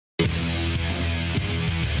Welcome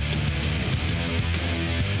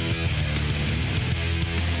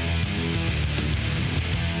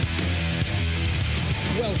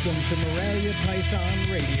to Morelia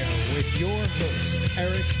Python Radio with your hosts,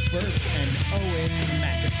 Eric Burke and Owen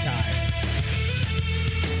McIntyre.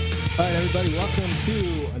 All right, everybody, welcome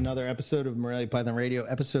to another episode of Morelia Python Radio,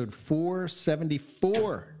 episode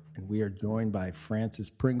 474. And we are joined by Francis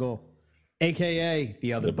Pringle, a.k.a.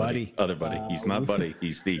 the other buddy. Other buddy. He's not buddy.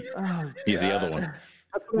 He's the other one.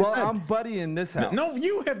 Well, I'm buddy in this house. No,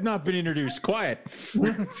 you have not been introduced. Quiet.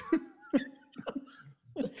 We're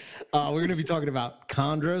going to be talking about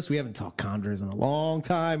chondros. We haven't talked chondros in a long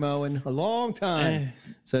time, Owen. A long time.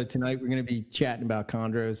 So tonight we're going to be chatting about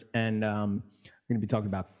chondros, and we're going to be talking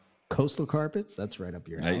about coastal carpets. That's right up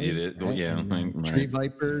your alley. I did it. Right? Yeah. And tree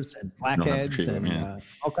vipers and blackheads and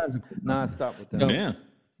all kinds of stop with that. Yeah.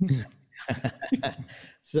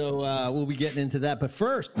 So we'll be getting into that. But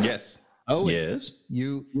first, Yes. Owen, Yes.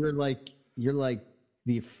 you're like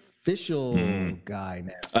the official guy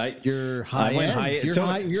now. You're high end.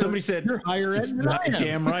 Somebody said you're higher end than I am.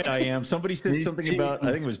 Damn right I am. Somebody said something about,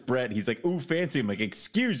 I think it was Brett. He's like, "Ooh, fancy." I'm like,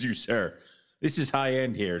 "Excuse you, sir. This is high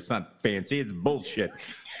end here. It's not fancy. It's bullshit."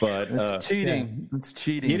 But it's cheating. Yeah. It's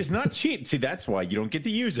cheating. It is not cheating. See, that's why you don't get to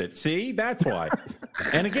use it. See, that's why.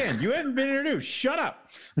 And again, you haven't been introduced. Shut up.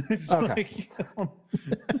 It's okay.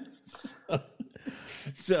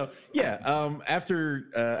 So yeah. After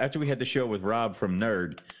we had the show with Rob from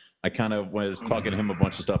Nerd, I kind of was talking to him a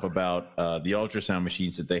bunch of stuff about the ultrasound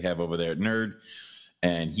machines that they have over there at Nerd,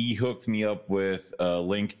 and he hooked me up with a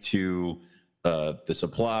link to the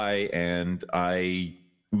supply, and I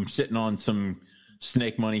was sitting on some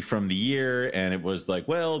snake money from the year, and it was like,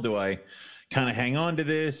 well, do I kind of hang on to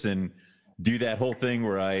this and do that whole thing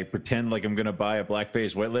where I pretend like I'm going to buy a black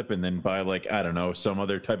phase wet lip and then buy, like, I don't know, some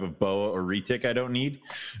other type of boa or retic I don't need?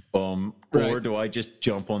 Or do I just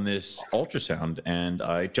jump on this ultrasound? And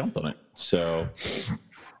I jumped on it. So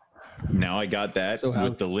now I got that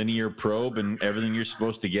with the linear probe and everything you're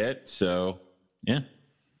supposed to get. So, yeah.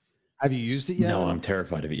 Have you used it yet? No, I'm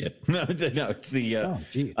terrified of it yet. No, it's the,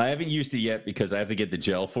 I haven't used it yet because I have to get the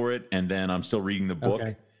gel for it. And then I'm still reading the book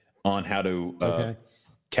on how to,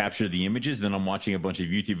 capture the images. Then I'm watching a bunch of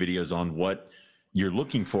YouTube videos on what you're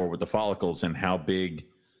looking for with the follicles and how big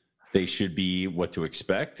they should be, what to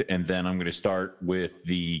expect. And then I'm going to start with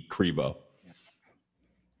the Crebo.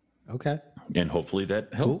 Okay. And hopefully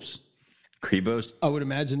that helps. Cool. Crebo's. I would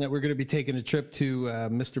imagine that we're going to be taking a trip to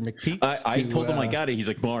Mr. McPeak's. I told him I got it. He's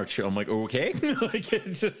like, March. I'm like, okay. Like,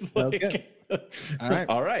 it's just like, okay.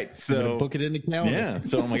 All right. So book it in the calendar. Yeah.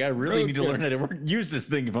 So I'm like, I really need to learn how to use this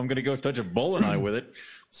thing if I'm going to go touch a bowling eye with it.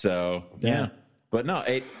 So yeah. But no,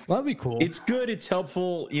 that'd be cool. It's good. It's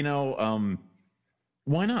helpful. You know,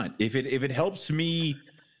 why not? If it helps me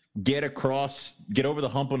get over the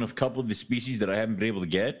hump on a couple of the species that I haven't been able to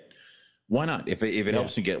get, why not? If it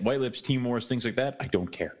helps me get white lips, Timors, things like that, I don't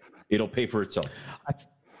care. It'll pay for itself.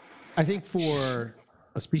 I think for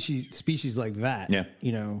a species like that,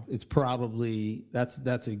 you know, it's probably that's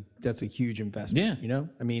a huge investment. Yeah. You know,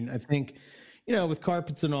 I mean, I think, you know, with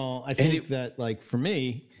carpets and all, I think that, like, for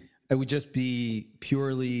me, it would just be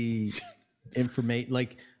purely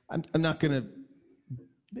like, I'm not gonna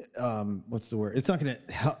what's the word? It's not gonna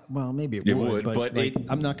help. Well, maybe it would, but like,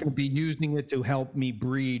 I'm not gonna be using it to help me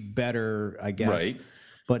breed better, I guess. Right.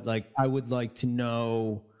 But like, I would like to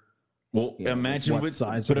know. Well, imagine with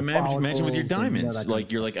your diamonds.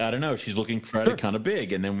 Like, you're like, I don't know, she's looking kind of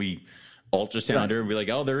big, and then we ultrasound her and be like,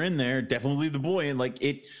 oh, they're in there. Definitely leave the boy in. Like,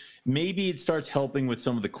 maybe it starts helping with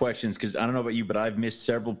some of the questions, because I don't know about you, but I've missed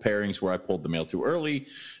several pairings where I pulled the male too early,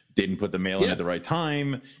 didn't put the male in at the right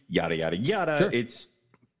time, yada yada yada. Sure. It's,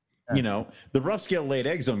 you know, the rough scale laid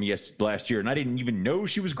eggs on me last year, and I didn't even know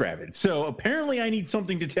she was gravid. So apparently I need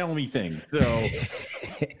something to tell me things. So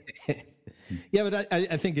yeah, but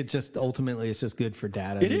I think it's just ultimately it's just good for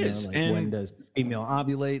data. It is. Like, and when does female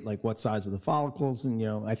ovulate? Like, what size of the follicles? And, you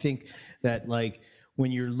know, I think that, like,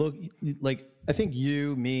 when you're like, I think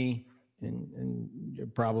you, me, and you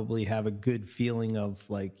probably have a good feeling of,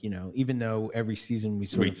 like, you know, even though every season we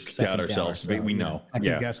sort of doubt ourselves, but we know,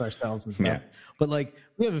 guess ourselves and stuff. But like,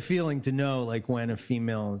 we have a feeling to know, like, when a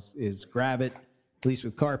female is gravid, at least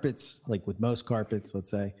with carpets, like with most carpets,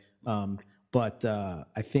 let's say. But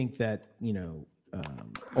I think that, you know,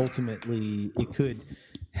 ultimately it could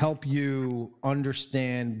help you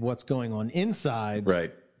understand what's going on inside,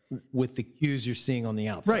 right, with the cues you're seeing on the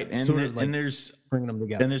outside, right? And, and there's bringing them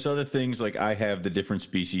together. And there's other things, like I have the different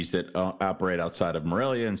species that operate outside of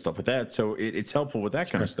Morelia and stuff like that. So it's helpful with that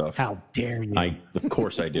kind of stuff. How dare you? Of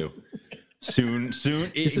course I do. Soon.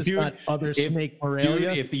 This is not other snake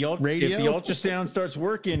Morelia. Dude, if the ultrasound starts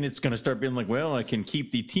working, it's going to start being like, well, I can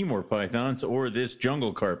keep the Timor pythons or this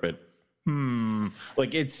jungle carpet.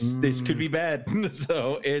 Like this could be bad.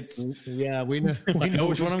 So it's we know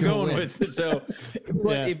which one I'm going with. So,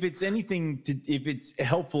 but if it's anything if it's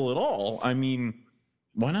helpful at all, I mean,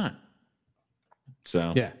 why not?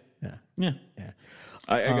 So yeah.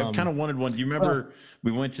 I kind of wanted one. Do you remember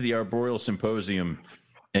we went to the Arboreal Symposium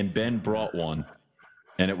and Ben brought one,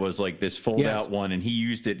 and it was like this fold-out one, and he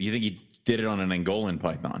used it. You think he did it on an Angolan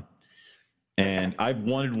python? And I've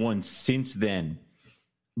wanted one since then,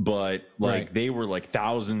 but they were like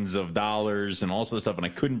thousands of dollars and all sorts of stuff, and I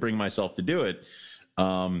couldn't bring myself to do it.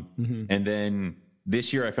 And then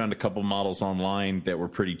this year I found a couple models online that were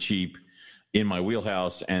pretty cheap in my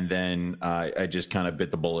wheelhouse, and then I just kind of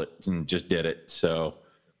bit the bullet and just did it. So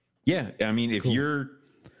yeah, I mean,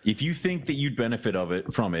 if you think that you'd benefit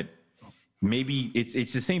from it, maybe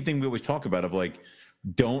it's the same thing we always talk about of like,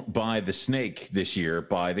 don't buy the snake this year,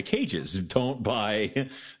 buy the cages. Don't buy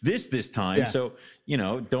this time. Yeah. So,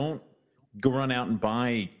 don't go run out and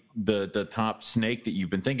buy the top snake that you've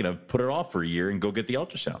been thinking of, put it off for a year and go get the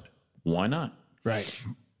ultrasound. Why not? Right.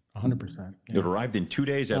 100%. Yeah. It arrived in 2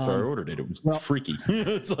 days after I ordered it. It was freaky.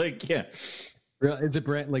 It's like, is it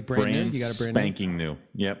brand new? You got a brand spanking new.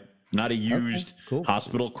 Yep. Not a used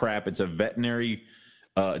hospital crap. It's a veterinary,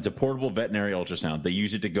 it's a portable veterinary ultrasound. They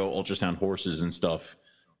use it to go ultrasound horses and stuff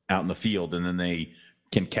out in the field, and then they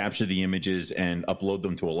can capture the images and upload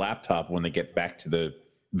them to a laptop when they get back to the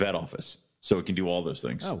vet office. So it can do all those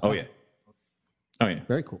things. Oh yeah.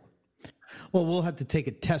 Very cool. Well, we'll have to take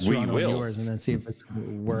a test run on yours and then see if it's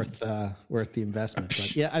worth the investment.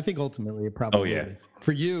 But yeah, I think ultimately it probably will.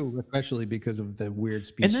 For you, especially because of the weird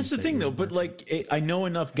species. And that's the thing, though. But like, I know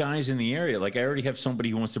enough guys in the area. Like, I already have somebody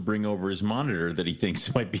who wants to bring over his monitor that he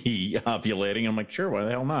thinks might be ovulating. I'm like, sure, why the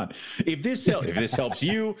hell not? If this helps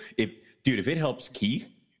you, if it helps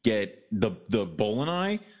Keith get the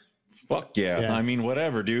Boeleni, fuck yeah. I mean,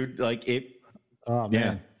 whatever, dude. Like it. Oh man.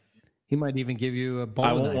 Yeah. He might even give you a ball.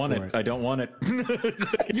 I won't want it. I don't want it.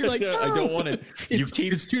 You're like, no. I don't want it.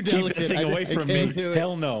 It's too delicate. Keep that thing away from me.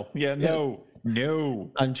 Hell no. Yeah, no.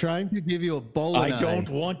 I'm trying to give you a bowl. I don't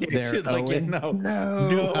want it. There,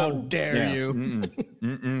 no. How dare you?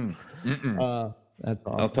 That's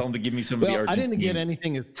awesome. I'll tell him to give me some of the Argentines. I didn't get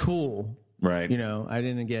anything as cool. Right. I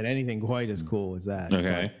didn't get anything quite as cool as that.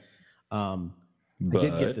 Okay. I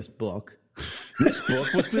did get this book.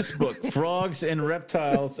 What's this book? Frogs and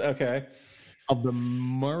Reptiles. Okay. Of the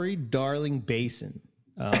Murray-Darling Basin.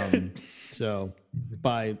 So it's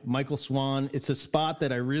by Michael Swan. It's a spot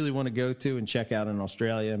that I really want to go to and check out in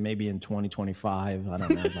Australia, maybe in 2025. I don't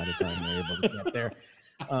know by the time they're able to get there.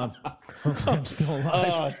 I'm still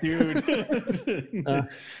alive. Oh, dude. And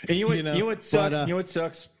you know what sucks? You know what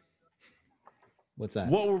sucks? What's that?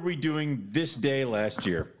 What were we doing this day last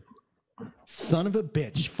year? Son of a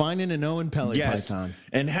bitch, finding an Owen Pelly python.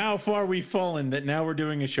 And how far we've fallen that now we're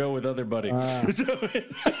doing a show with other buddies.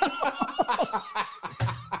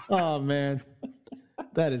 Oh, man.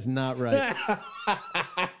 That is not right.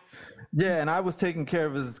 Yeah, and I was taking care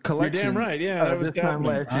of his collection. You're damn right. Yeah, that was this time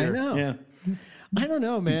last year. I know. Yeah. I don't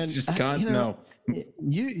know, man. It's just no.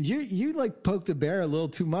 You like poked a bear a little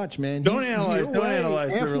too much, man. Don't analyze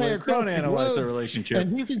the relationship.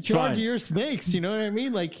 And he's in charge of your snakes. You know what I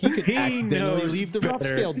mean? Like he could accidentally leave the rough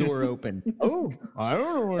scale door open. Oh, I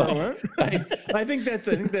don't know. I think that's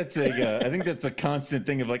a constant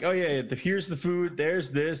thing of like, oh yeah, here's the food. There's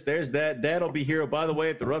this. There's that. That'll be here. Oh, by the way,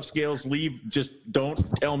 if the rough scales leave, just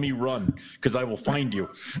don't tell me run because I will find you.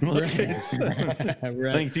 Like, I think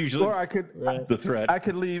it's usually the threat. I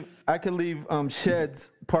could leave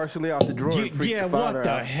sheds partially off the drawer. What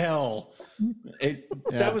the hell?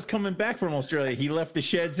 That was coming back from Australia. He left the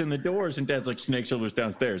sheds and the doors, and Dad's like, snakes are loose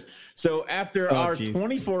downstairs. So after our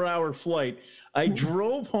 24-hour flight, I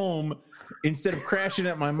drove home instead of crashing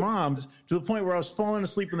at my mom's to the point where I was falling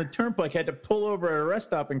asleep on the turnpike, had to pull over at a rest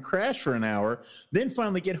stop and crash for an hour, then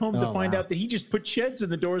finally get home to find out that he just put sheds in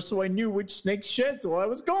the doors so I knew which snake's sheds while I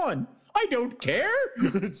was gone. I don't care.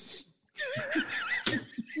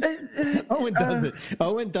 Owen does it.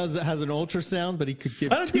 Owen has an ultrasound, but he could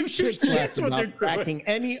give two shits less about tracking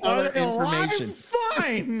any other information. I'm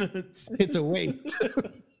fine. It's a waste.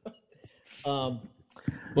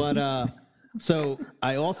 So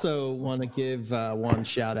I also want to give one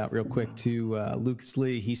shout out real quick to Lucas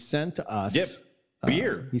Lee. He sent us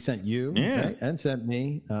beer. He sent you and sent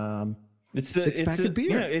me it's a six-pack of beer.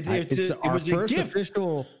 Yeah, it's our first gift.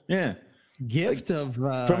 Official gift of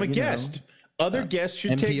from a guest. other guests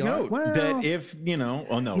should take NPR? note Well, that if you know,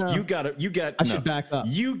 you got. I should back up.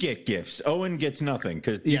 You get gifts. Owen gets nothing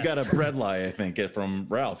because you got a bread lie, I think, from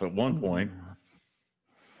Ralph at one point.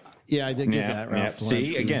 Yeah, I did get that, Ralph.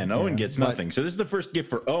 See, again, Owen gets nothing. So this is the first gift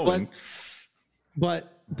for Owen.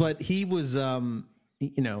 But he was,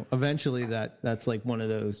 eventually that's like one of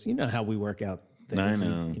those. You know how we work out things. I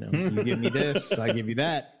know. You give me this, I give you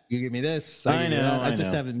that. You give me this, I give you that. I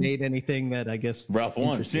just haven't made anything that I guess Ralph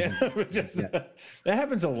wants. Yeah, that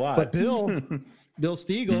happens a lot. But Bill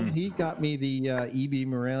Stiegel, he got me the E.B.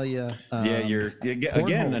 Morelia. You're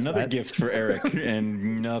again another gift for Eric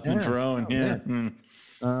and nothing for Owen.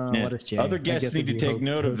 What a shame. Other guests need to take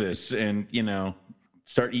note of this and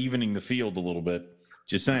start evening the field a little bit.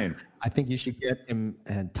 Just saying. I think you should get him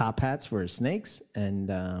top hats for his snakes and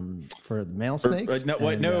for the male snakes. No.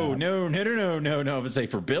 I would say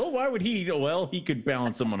for Bill, why would he? Well, he could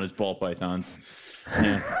balance them on his ball pythons.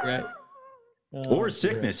 Yeah. Right. Or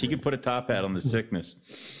sickness. He could put a top hat on the sickness.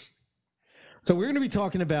 So we're going to be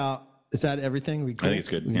talking about. Is that everything? I think it's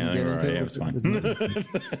good. Yeah, it's fine.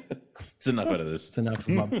 It's enough out of this. It's enough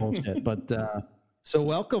about bullshit. But so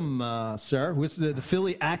welcome, sir. The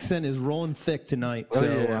Philly accent is rolling thick tonight.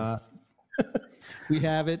 We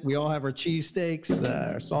have it. We all have our cheesesteaks,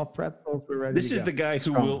 our soft pretzels. We're ready. This is the guy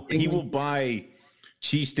who will buy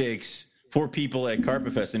cheesesteaks for people at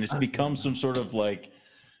Carpet Fest, and it's become some sort of like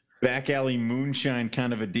back alley moonshine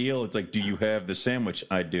kind of a deal. It's like, do you have the sandwich?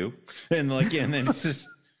 I do, and then it's just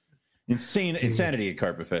insanity at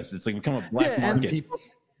Carpet Fest. It's like become a black market.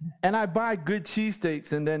 And I buy good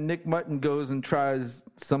cheesesteaks, and then Nick Mutton goes and tries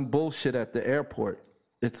some bullshit at the airport.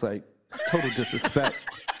 It's like total disrespect.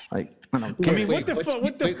 Like, what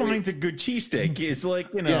defines a good cheesesteak? Is like,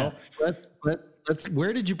 Let's.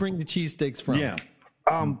 Where did you bring the cheesesteaks from? Yeah,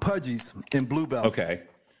 Pudgy's in Bluebell. Okay,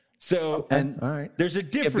 so all right. There's a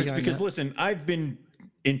difference because listen, I've been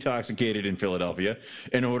intoxicated in Philadelphia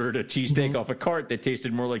and ordered a cheesesteak off a cart that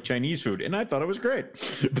tasted more like Chinese food, and I thought it was great.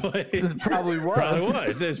 But it probably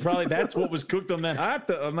was. It's probably that's what was cooked on that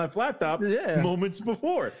flat top moments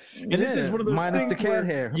before. And this is one of those minus things the cat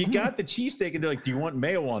hair. You got the cheesesteak and they're like, "Do you want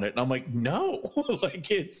mayo on it?" And I'm like, "No."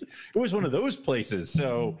 Like it was one of those places.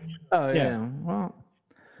 So well,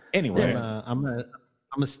 anyway, I'm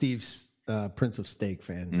a Steve's Prince of Steak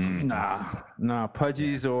fan. Nah,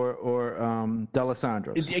 Pudgy's or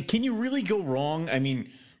D'Alessandro's. Can you really go wrong? I mean,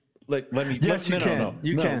 You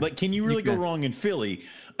can. Like, can you really go wrong in Philly?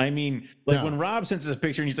 I mean, when Rob sends us a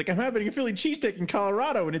picture and he's like, "I'm having a Philly cheesesteak in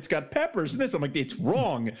Colorado and it's got peppers and this," I'm like, "It's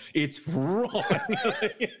wrong. It's wrong."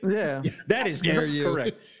 That is not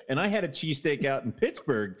correct. And I had a cheesesteak out in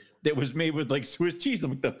Pittsburgh that was made with like Swiss cheese.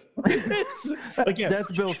 I'm like, "The fuck is this?" Like,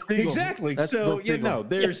 that's Bill Stiegel. Exactly. That's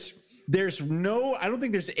There's no, I don't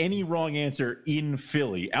think there's any wrong answer in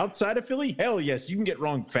Philly. Outside of Philly, hell yes, you can get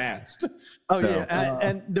wrong fast.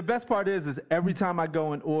 And the best part is every time I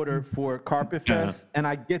go and order for Carpet Fest and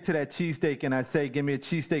I get to that cheesesteak and I say, "Give me a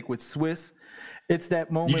cheesesteak with Swiss," it's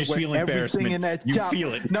that moment where everything in that shop,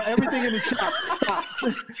 everything in the shop stops.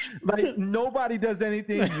 Like nobody does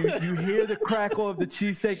anything. You hear the crackle of the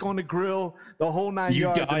cheesesteak on the grill, the whole 9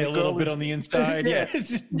 yards. You die a little bit on the inside.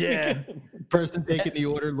 Yeah. Person taking the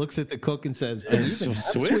order looks at the cook and says,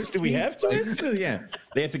 "Swiss? Do we have Swiss?" Yeah.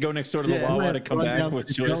 They have to go next door to the Wawa to come back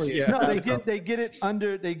with Swiss. No, they get it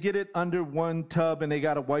under one tub and they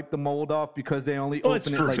got to wipe the mold off because they only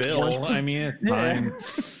open it like Bill. once. I mean, it's fine.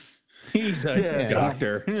 He's a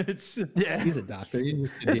doctor. He's a doctor.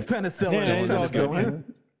 It's penicillin.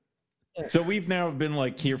 So we've now been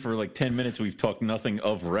like here for like 10 minutes. We've talked nothing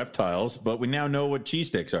of reptiles, but we now know what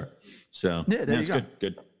cheesesteaks are. So that's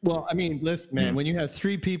good. Well, I mean, listen, man. When you have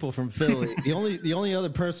three people from Philly, the only other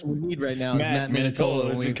person we need right now is Matt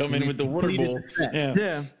Minatola to come in with the water bowl.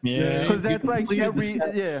 Yeah. Because that's like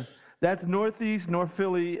that's Northeast, North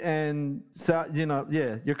Philly, and South.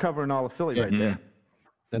 You're covering all of Philly right there.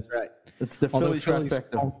 That's right. It's the Philly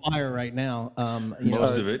trifecta. On fire right now.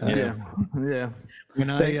 Most of it, yeah. When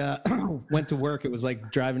I went to work, it was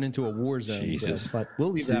like driving into a war zone. Jesus. But we'll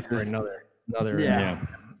leave that for another.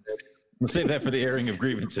 We'll save that for the airing of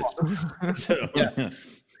grievances. So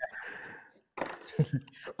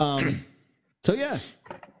all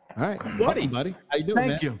right, buddy. How you doing,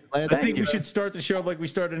 Thank you. I think you should start the show like we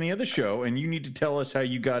start any other show, and you need to tell us how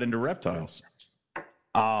you got into reptiles.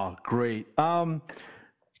 Oh, great.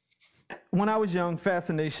 When I was young,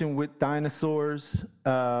 fascination with dinosaurs,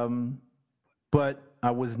 but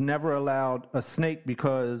I was never allowed a snake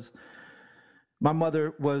because my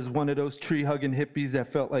mother was one of those tree-hugging hippies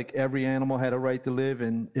that felt like every animal had a right to live,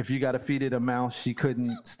 and if you got to feed it a mouse, she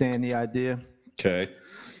couldn't stand the idea. Okay.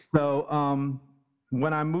 So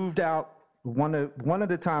when I moved out one of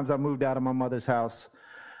the times I moved out of my mother's house,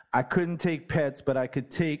 I couldn't take pets, but I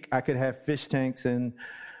could have fish tanks, and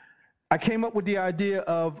I came up with the idea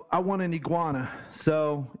of I want an iguana.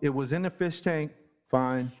 So it was in a fish tank,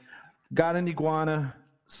 fine. Got an iguana,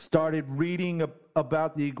 started reading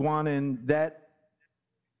about the iguana, and that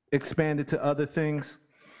expanded to other things.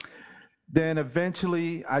 Then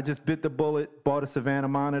eventually I just bit the bullet, bought a Savannah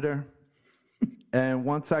monitor. And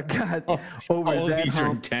once I got over all that of these hump,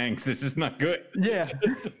 are in tanks. This is not good. Yeah.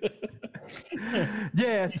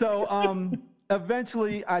 Yeah. So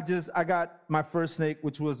eventually I got my first snake,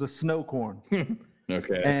 which was a snowcorn.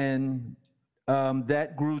 Okay. And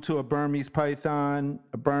that grew to a Burmese python.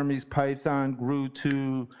 A Burmese python grew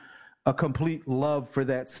to a complete love for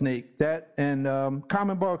that snake. That and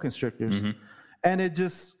common boa constrictors. Mm-hmm. And it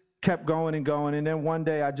just kept going and going. And then one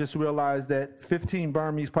day I just realized that 15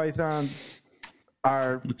 Burmese pythons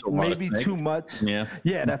are maybe too much. Yeah.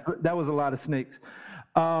 Yeah, that was a lot of snakes.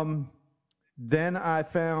 Then I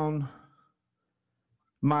found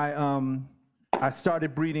I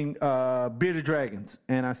started breeding bearded dragons,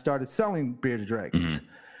 and I started selling bearded dragons. Mm-hmm.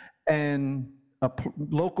 And a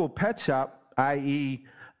local pet shop, i.e.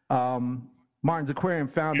 Martin's Aquarium,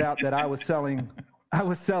 found out that I was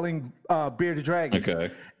selling bearded dragons.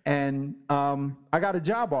 Okay. And I got a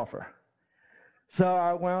job offer. So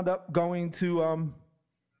I wound up going to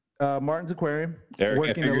Martin's Aquarium.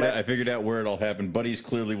 Eric, I figured out where it all happened. Buddy's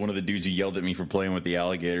clearly one of the dudes who yelled at me for playing with the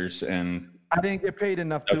alligators, and I didn't get paid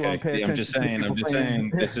enough to pay attention. I'm just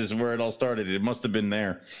saying, this is where it all started. It must have been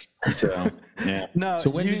there. So, yeah. No. So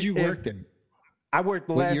when did you work then? I worked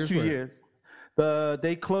the last 2 years.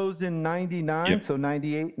 They closed in 99, yep. So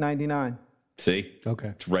 98, 99. See? Okay.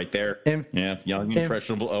 It's right there. Young,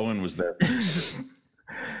 impressionable Owen was there.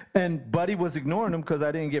 And Buddy was ignoring him because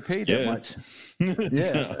I didn't get paid that much.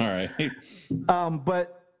 Yeah. All right.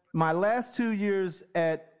 But my last 2 years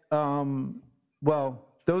at,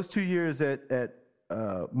 those 2 years at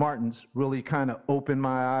Martin's really kind of opened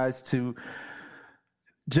my eyes to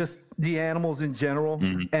just the animals in general.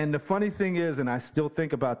 Mm-hmm. And the funny thing is, and I still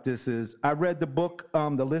think about this, is I read the book,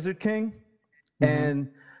 The Lizard King, mm-hmm.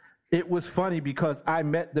 and it was funny because I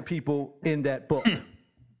met the people in that book.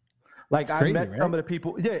 Like I met some of the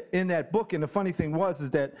people in that book. And the funny thing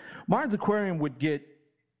is that Martin's Aquarium would get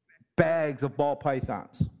bags of ball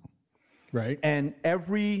pythons. Right. And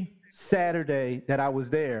every Saturday that I was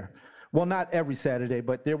there, well, not every Saturday,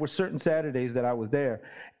 but there were certain Saturdays that I was there.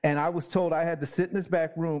 And I was told I had to sit in this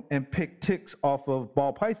back room and pick ticks off of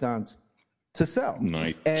ball pythons to sell.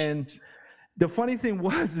 Nice. And the funny thing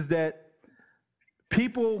is that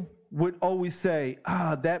people would always say,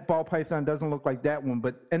 that ball python doesn't look like that one,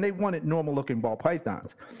 and they wanted normal looking ball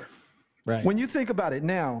pythons. Right. When you think about it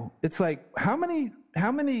now, it's like, how many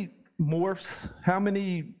morphs, how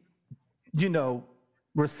many,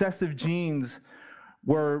 recessive genes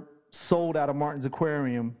were sold out of Martin's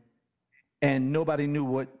Aquarium and nobody knew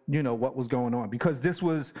what was going on, because this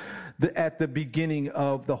was at the beginning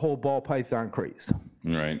of the whole ball python craze.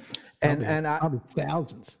 Right. And probably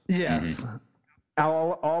thousands. Yes. Mm-hmm.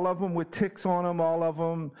 All of them with ticks on them, all of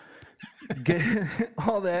them get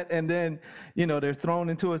all that, and then they're thrown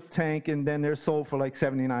into a tank and then they're sold for like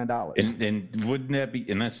 $79. And wouldn't that be?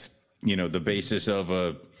 And that's the basis of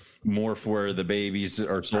a morph where the babies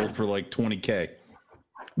are sold for like $20K.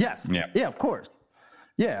 Yes. Yeah. Of course.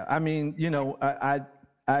 Yeah. I mean,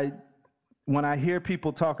 I when I hear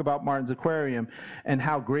people talk about Martin's Aquarium and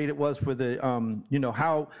how great it was for the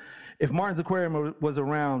how if Martin's Aquarium was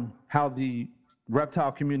around, how the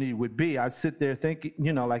reptile community would be, I sit there thinking,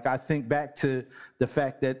 I think back to the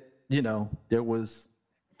fact that, there was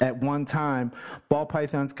at one time ball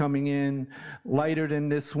pythons coming in lighter than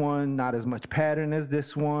this one, not as much pattern as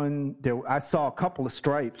this one. I saw a couple of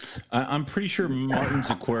stripes. I'm pretty sure Martin's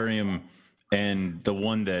Aquarium and the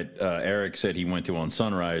one that Eric said he went to on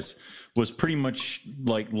Sunrise was pretty much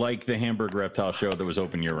like the Hamburg Reptile Show that was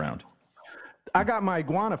open year round. I got my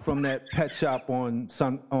iguana from that pet shop on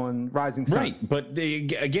Rising Sun. Right, but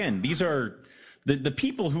these are the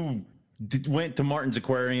people who went to Martin's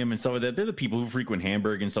Aquarium and stuff like that. They're the people who frequent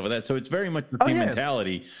Hamburg and stuff like that. So it's very much the same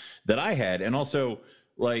mentality that I had. And also,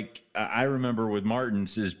 I remember with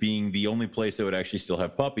Martin's as being the only place that would actually still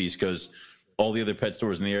have puppies, because all the other pet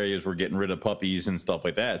stores in the areas were getting rid of puppies and stuff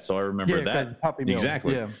like that. So I remember that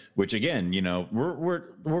exactly. Yeah. Which again,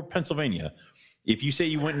 we're Pennsylvania. If you say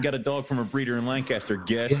you went and got a dog from a breeder in Lancaster,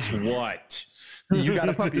 guess what? You got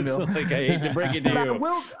a puppy mill. I hate to break it to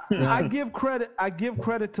you. I give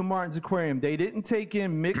credit to Martin's Aquarium. They didn't take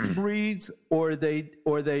in mixed breeds, or they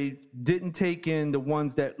didn't take in the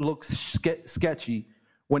ones that look sketchy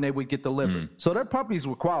when they would get delivered. So their puppies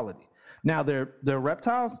were quality. Now they're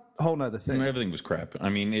reptiles, whole nother thing. Everything was crap. I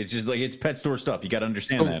mean, it's just like it's pet store stuff. You got to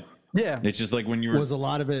understand that. Yeah, it's just like when you were. Was a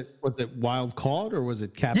lot of it wild caught or was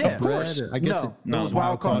it captive bred? I guess no, it was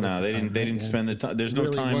wild caught. No, they didn't spend the time. There's no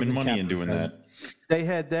time and money in doing that. They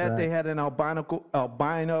had that. Right. They had an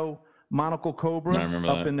albino monocle cobra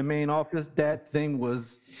up in the main office. That thing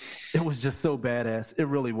was just so badass. It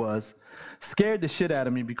really was. Scared the shit out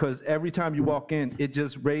of me because every time you walk in, it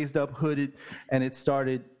just raised up, hooded, and it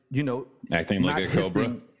started, acting like a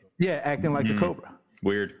cobra. Yeah, acting like a cobra.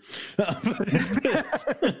 Weird.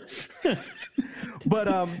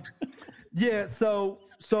 But yeah. So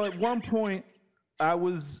at one point, I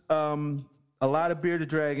was a lot of bearded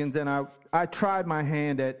dragons, and I tried my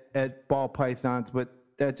hand at ball pythons, but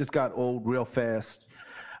that just got old real fast.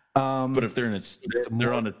 But if they're on a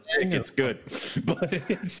stick, it's good. But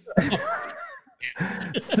it's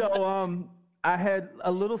so I had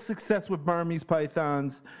a little success with Burmese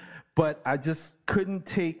pythons, but I just couldn't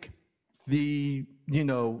take the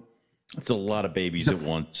That's a lot of babies at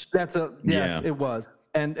once. It was.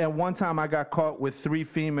 And one time I got caught with 3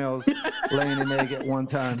 females laying an egg at one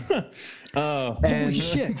time. Oh, holy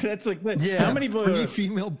shit! That's like how many 3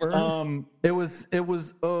 female birds? It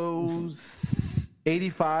was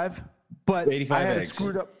 85, but 85 I had eggs.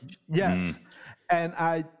 Screwed up. Yes, and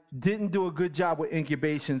I didn't do a good job with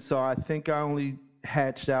incubation, so I think I only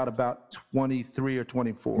hatched out about 23 or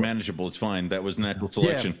 24. Manageable, it's fine. That was natural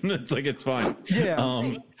selection. Yeah. It's fine.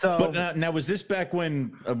 Yeah. But now was this back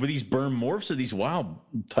when were these berm morphs or these wild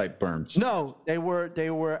type berms? No, they were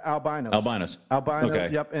albinos. Albino. Okay.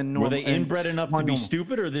 Yep. And were they inbred enough to be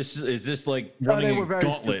stupid, or is this like running a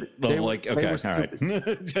gauntlet? They were all right.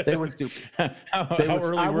 They were stupid. How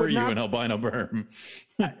early were you in albino berm?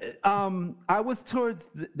 I was towards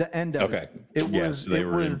the end of it. Yes, they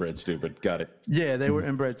were inbred stupid. Got it. Yeah, they were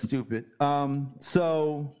inbred stupid.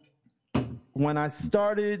 So when I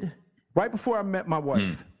started, right before I met my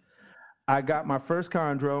wife, I got my first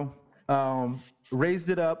chondro, raised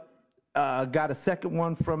it up, got a second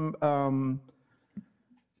one from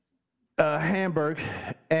Hamburg,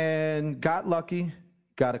 and got lucky,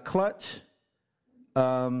 got a clutch,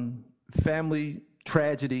 family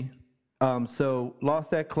tragedy. So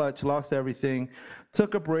lost that clutch, lost everything,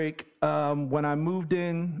 took a break. When I moved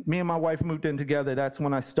in, me and my wife moved in together. That's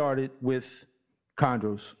when I started with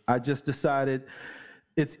chondros. I just decided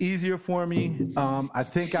it's easier for me. I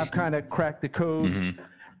think I've kind of cracked the code.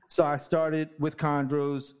 So I started with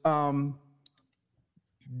chondros.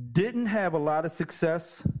 Didn't have a lot of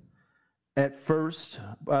success at first,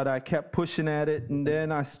 but I kept pushing at it. And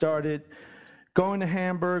then I started going to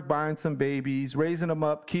Hamburg, buying some babies, raising them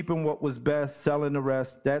up, keeping what was best, selling the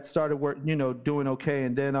rest. That started doing okay.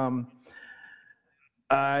 And then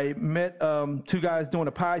I met 2 guys doing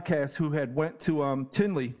a podcast who had went to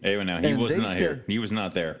Tinley. Hey, well, now he was not here. He was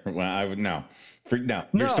not there. Well,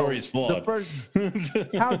 your story is flawed.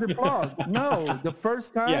 How's it flawed? No, the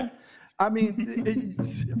first time. Yeah. I mean,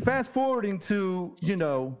 fast forwarding to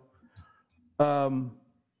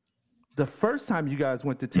the first time you guys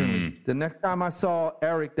went to Tinley, the next time I saw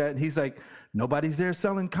Eric, that he's like, nobody's there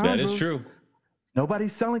selling chondros. That is true.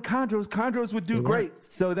 Nobody's selling chondros. Chondros would do great.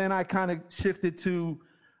 So then I kind of shifted to,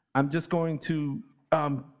 I'm just going to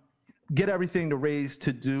get everything to raise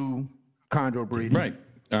to do chondro breeding. Right.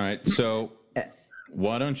 All right. So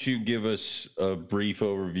why don't you give us a brief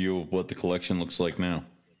overview of what the collection looks like now?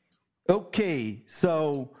 Okay.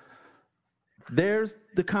 So there's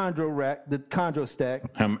the chondro rack, the chondro stack,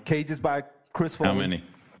 cages by Chris Foley. How many?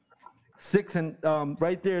 6, and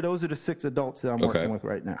right there, those are the 6 adults that I'm working with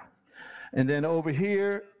right now. And then over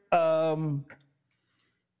here,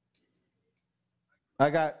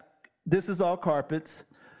 this is all carpets.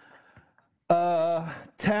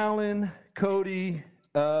 Talon, Cody,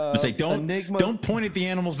 Enigma. Don't point at the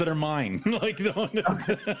animals that are mine.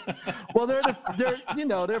 Well,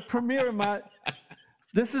 they're premier in my.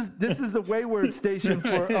 This is the Wayward station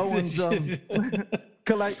for Owen's.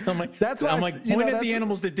 That's why I'm like, point at the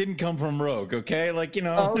animals that didn't come from Rogue, okay?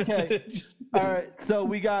 Okay. All right. So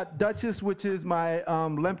we got Duchess, which is my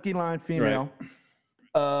Lemke line female.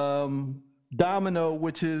 Right.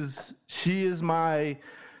 Domino, she's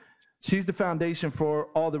the foundation for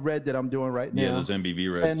all the red that I'm doing right now. Yeah, those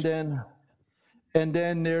MBB reds. And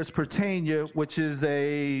then there's Pertania, which is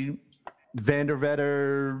a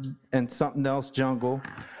Vandervetter and something else jungle.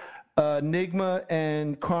 Enigma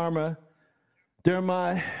and Karma, they're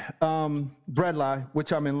my bredli,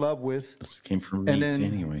 which I'm in love with. This came from me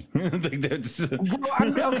anyway. Okay,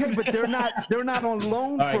 but they're not on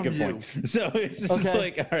loan from good you. Point. So it's just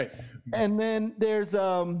like, all right. And then there's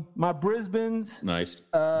my Brisbanes. Nice.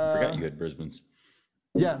 Forgot you had Brisbanes.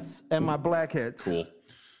 Yes, and my blackheads. Cool.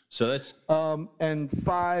 So that's and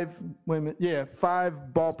 5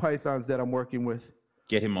 ball pythons that I'm working with.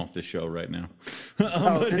 Get him off the show right now.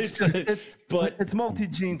 But it's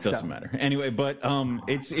multi-gene stuff. Doesn't matter anyway. But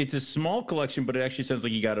it's a small collection, but it actually sounds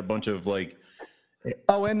like you got a bunch of like.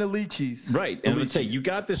 Oh, and the lychees. Right, and let's say you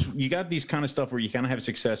got these kind of stuff where you kind of have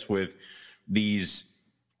success with these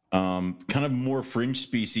kind of more fringe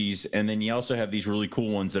species, and then you also have these really cool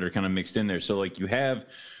ones that are kind of mixed in there. So like you have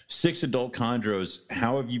 6 adult chondros.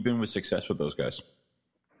 How have you been with success with those guys?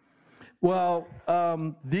 Well,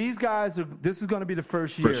 these guys this is going to be the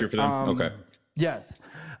first year. First year for them? Okay. Yes.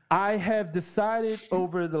 I have decided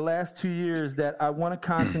over the last 2 years that I want to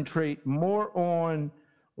concentrate more on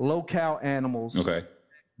locale animals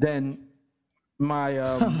than my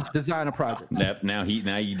designer projects. Now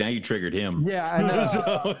you triggered him. Yeah, I know.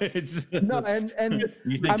 So it's, no, and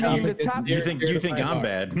you think I'm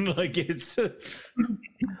bad? Like it's.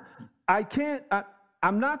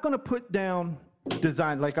 I'm not going to put down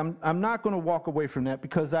design. Like I'm not going to walk away from that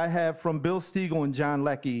because I have from Bill Stiegel and John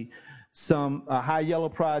Leckie some high yellow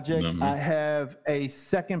project. Mm-hmm. I have a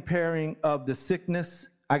second pairing of the sickness.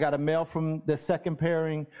 I got a male from the second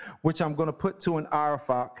pairing, which I'm going to put to an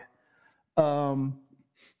Arafak.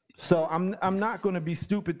 So I'm not going to be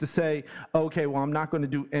stupid to say, okay, well, I'm not going to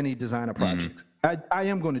do any designer projects. I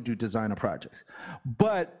am going to do designer projects.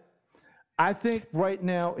 But I think right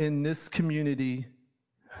now in this community,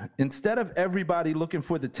 instead of everybody looking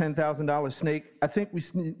for the $10,000 snake, I think we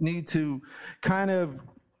need to kind of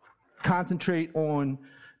concentrate on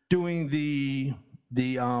doing the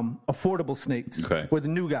affordable snakes for the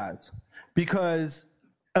new guys, because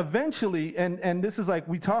eventually, and this is like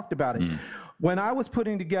we talked about it, when I was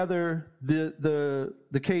putting together the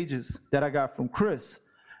cages that I got from Chris,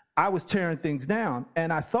 I was tearing things down,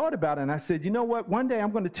 and I thought about it, and I said, you know what? One day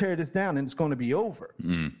I'm going to tear this down, and it's going to be over.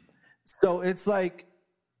 So it's like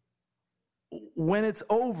when it's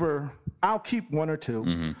over, I'll keep 1 or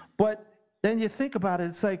 2, but then you think about it,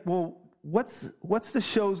 it's like, well, what's the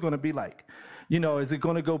show's going to be like? You know, is it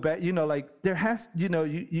going to go back? You know, like there has, you know,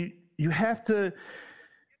 you have to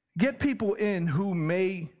get people in who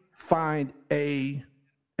may find an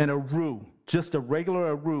Aru, just a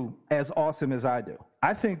regular Aru, as awesome as I do.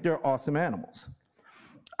 I think they're awesome animals.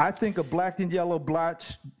 I think a black and yellow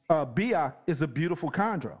blotch Biak is a beautiful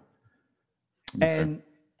chondro. And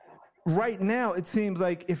right now, it seems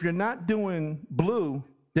like if you're not doing blue,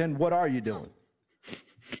 then what are you doing?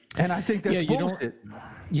 And I think that's bullshit.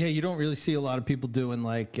 You don't really see a lot of people doing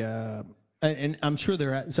like, and I'm sure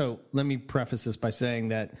they're at, so let me preface this by saying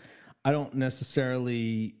that I'm not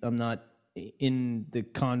in the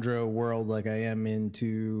chondro world like I am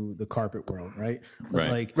into the carpet world, right?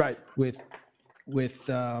 With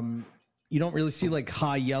you don't really see like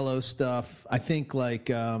high yellow stuff. I think like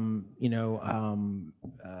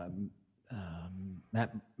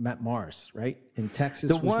Matt Mars, right? In Texas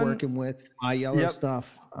was working with high yellow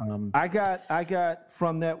stuff. I got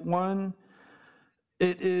from that one,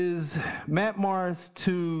 it is Matt Mars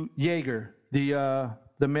to Jaeger, the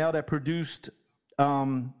male that produced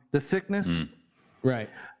the sickness. Right.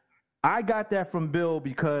 I got that from Bill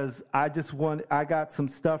because I got some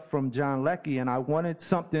stuff from John Leckie, and I wanted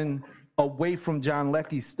something away from John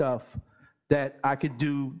Leckie's stuff that I could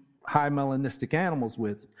do high melanistic animals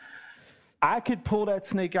with. I could pull that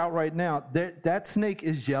snake out right now. That snake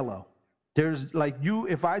is yellow. There's like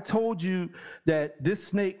if I told you that this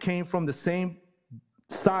snake came from the same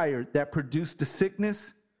sire that produced the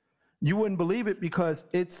sickness, you wouldn't believe it because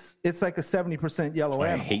it's like a 70% yellow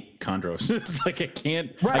animal. I hate chondros. It's like I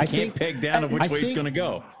can't peg down which way it's going to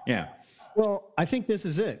go. Yeah. Well, I think this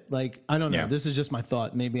is it. Like, I don't know. Yeah. This is just my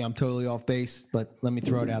thought. Maybe I'm totally off base, but let me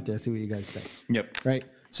throw it out there, see what you guys think. Yep. Right.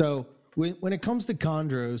 So when it comes to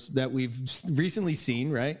chondros that we've recently seen,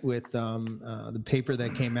 right, with the paper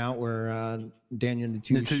that came out where Daniel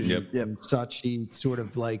Natusch and such, they sort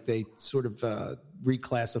of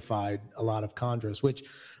reclassified a lot of chondros, which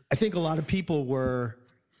I think a lot of people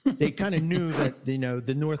they kind of knew that, you know,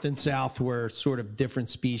 the North and South were sort of different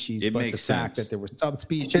species, but the fact that there were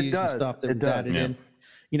subspecies and stuff that was added in,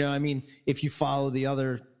 you know, I mean, if you follow the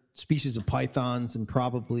other species of pythons and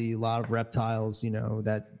probably a lot of reptiles, you know,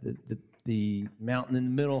 that the mountain in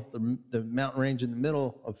the middle, the mountain range in the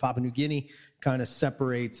middle of Papua New Guinea kind of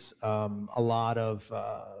separates a lot of,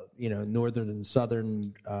 you know, northern and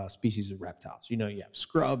southern species of reptiles. You know, you have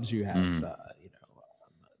scrubs, you have, you know,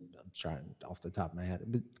 I'm trying off the top of my head,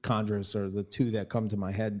 but chondros are the two that come to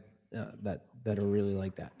my head that are really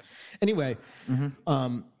like that. Anyway,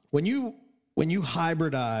 when you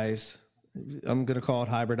hybridize, I'm going to call it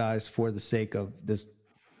hybridize for the sake of this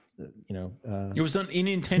it was an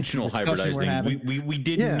unintentional hybridizing. We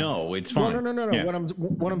didn't know. It's fine. No. Yeah.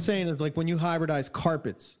 What I'm saying is, like, when you hybridize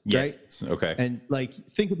carpets, yes. Right? Okay. And like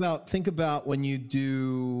think about when you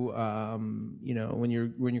do, when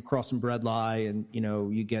you're crossing bredli, and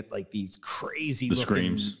you get like these crazy looking,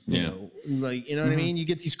 screams, what I mean. You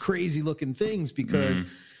get these crazy looking things because,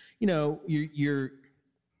 you're.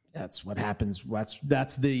 That's what happens.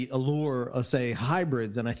 That's the allure of, say,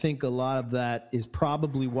 hybrids. And I think a lot of that is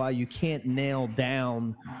probably why you can't nail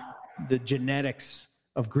down the genetics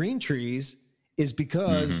of green trees, is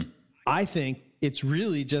because I think it's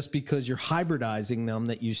really just because you're hybridizing them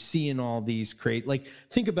that you see in all these like,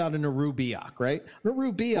 think about an Aru Biak, right? An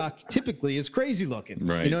Aru Biak typically is crazy looking.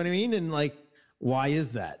 Right. You know what I mean? And like, why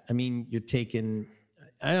is that? I mean, you're taking...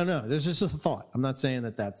 I don't know. There's just a thought. I'm not saying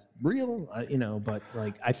that that's real, but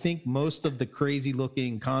like, I think most of the crazy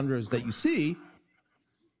looking chondros that you see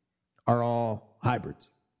are all hybrids.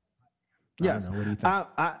 Yes. What do you think?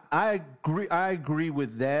 I agree. I agree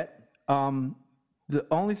with that. The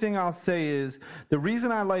only thing I'll say is the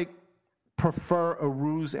reason I prefer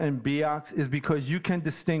Arus and Biaks is because you can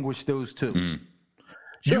distinguish those two.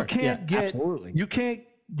 Sure. You can't absolutely. You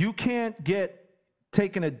can't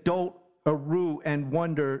take an adult Aru and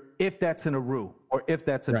wonder if that's an Aru or if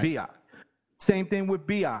that's a Biak. Same thing with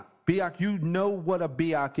Biak. Biak, you know what a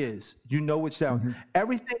Biak is. You know which that one.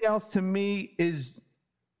 Everything else to me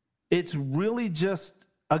it's really just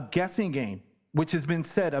a guessing game, which has been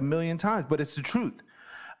said a million times, but it's the truth.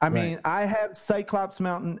 I mean, I have Cyclops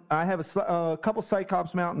Mountain. I have a couple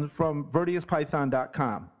Cyclops Mountains from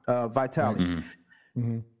VirdiusPython.com, Vitality.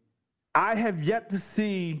 I have yet to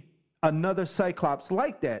see another Cyclops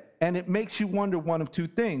like that. And it makes you wonder one of two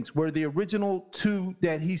things. Were the original two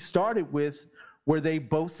that he started with, were they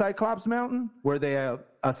both Cyclops Mountain? Were they a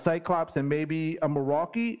Cyclops and maybe a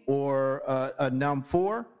Merauke or a Num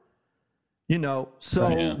 4? And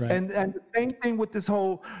the same thing with this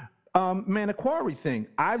whole Manokwari thing.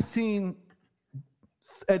 I've seen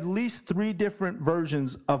at least 3 different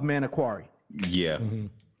versions of Manokwari. Yeah.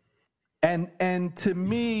 And to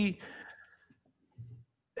me,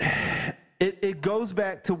 it goes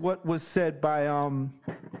back to what was said by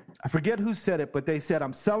I forget who said it, but they said,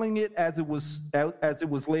 I'm selling it as it was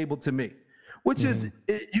labeled to me, which is,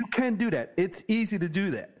 you can do that. It's easy to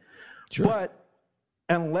do that. Sure. But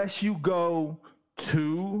unless you go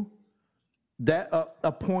to that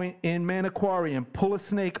a point in Manokwari and pull a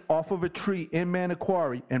snake off of a tree in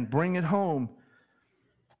Manokwari and bring it home,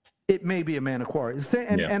 it may be a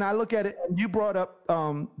Manokwari. And I look at it, and you brought up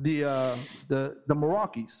the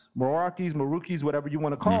Merauke's, whatever you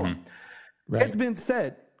want to call them. Right. It's been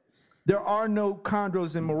said there are no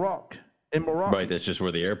chondros in Merauke. Right, that's just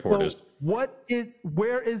where the airport is.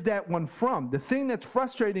 Where is that one from? The thing that's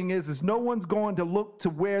frustrating is no one's going to look to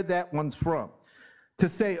where that one's from to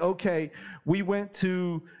say, okay, we went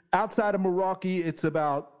to outside of Merauke, it's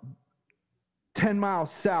about 10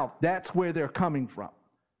 miles south. That's where they're coming from.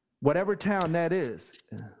 Whatever town that is.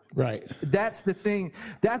 Right. That's the thing.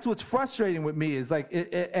 That's what's frustrating with me is like,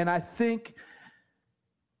 and I think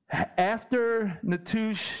after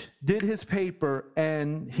Natush did his paper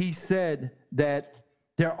and he said that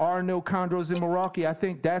there are no chondros in Merauke, I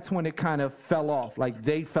think that's when it kind of fell off. Like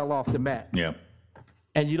they fell off the map. Yeah.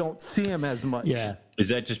 And you don't see them as much. Yeah. Is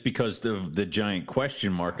that just because of the giant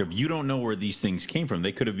question mark of you don't know where these things came from?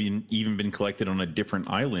 They could have even been collected on a different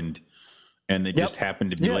island, and they just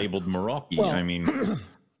happened to be labeled Merauke. Well, I mean,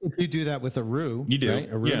 if you do that with Aru, you do.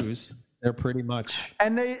 Right? Arus, they're pretty much.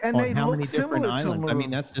 And they how look many different islands? I mean,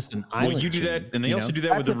 that's just an island. Well, you do that, and they also do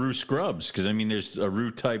that with That's Aru scrubs, because I mean, there's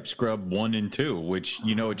Aru type scrub 1 and 2, which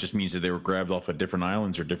it just means that they were grabbed off of different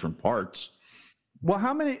islands or different parts. Well,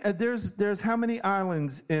 how many? There's how many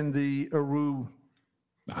islands in the Aru?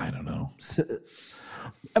 I don't know.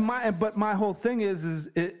 But my whole thing is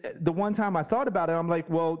the one time I thought about it, I'm like,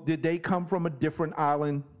 well, did they come from a different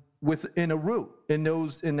island within Aru in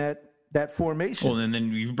that formation? Well, and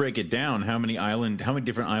then you break it down. How many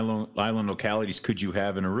different island localities could you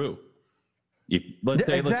have in Aru?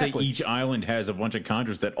 Let's say each island has a bunch of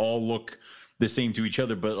chondros that all look the same to each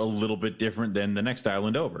other, but a little bit different than the next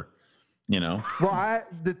island over. Well,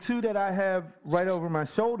 the 2 that I have right over my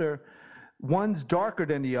shoulder, one's darker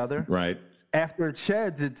than the other. Right. After it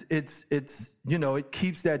sheds, it's it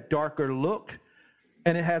keeps that darker look,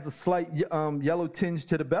 and it has a slight yellow tinge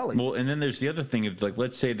to the belly. Well, and then there's the other thing of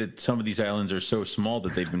let's say that some of these islands are so small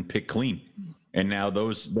that they've been picked clean, and now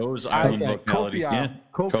those island localities,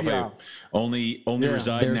 Kofi only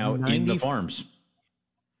reside now in the farms.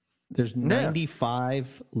 There's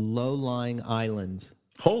 95 low-lying islands.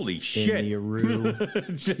 Holy shit! In the Aru.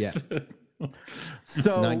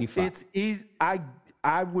 So 95. it's easy.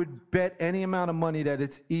 I would bet any amount of money that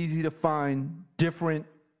it's easy to find different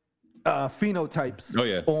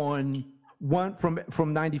phenotypes on one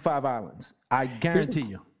from 95 islands. I guarantee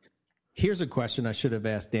you. Here's a question I should have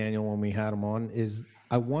asked Daniel when we had him on is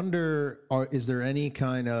I wonder, is there any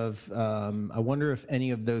kind of, I wonder if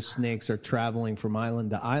any of those snakes are traveling from island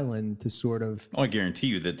to island to sort of. Oh, I guarantee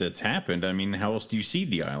you that that's happened. I mean, how else do you see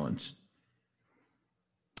the islands?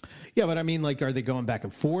 Yeah, but I mean, like, are they going back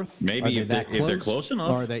and forth? Maybe if they're close enough.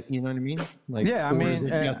 Or are they, you know what I mean? Like, yeah, I mean, is it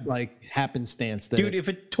just like happenstance. That dude, if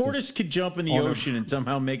a tortoise could jump in the ocean and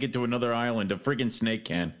somehow make it to another island, a friggin' snake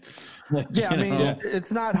can. Yeah, I mean,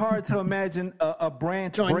 it's not hard to imagine a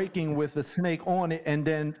branch breaking with a snake on it and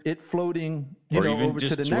then it floating, over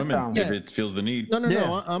to the next island. If it feels the need.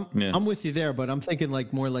 No. I'm with you there, but I'm thinking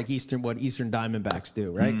like more like Eastern Diamondbacks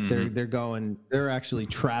do, right? Mm-hmm. They're actually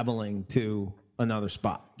traveling to another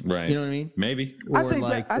spot, right? You know what I mean? Maybe. I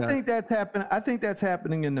think that's happening. I think that's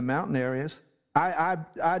happening in the mountain areas. I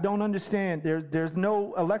don't understand. There's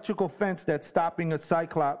no electrical fence that's stopping a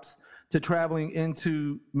cyclops to traveling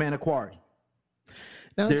into Manokwari.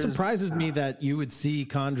 Now it surprises me that you would see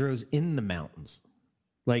chondros in the mountains.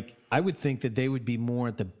 Like I would think that they would be more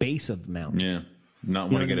at the base of the mountains. Yeah,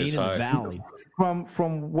 not want to get as high. In the valley.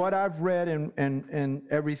 From what I've read and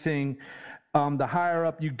everything, the higher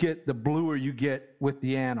up you get, the bluer you get with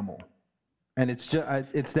the animal, and it's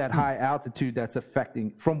that high altitude that's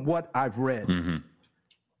affecting. From what I've read,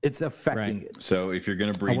 it's affecting it. So if you're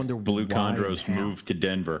going to breed blue chondros, move to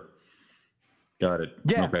Denver. Got it.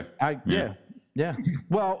 Yeah. Okay. Yeah.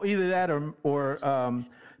 Well, either that or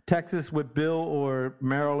Texas with Bill or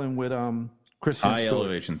Maryland with Christian high Stewart.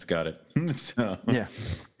 elevations. Got it. So. Yeah.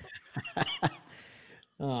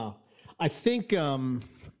 I think I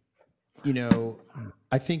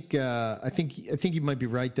think you might be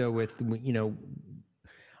right though with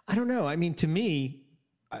I don't know. I mean, to me,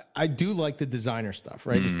 I do like the designer stuff,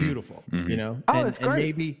 right? It's beautiful, Oh, it's great. And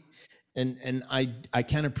maybe and I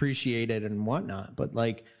can appreciate it and whatnot, but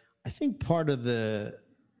like I think part of the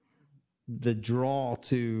draw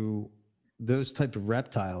to those type of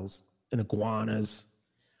reptiles and iguanas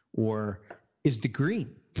is the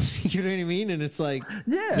green. You know what I mean? And it's like,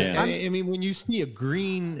 yeah. I mean, when you see a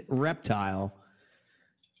green reptile,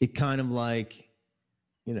 it kind of like,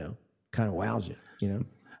 kind of wows you,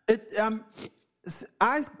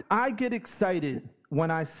 I get excited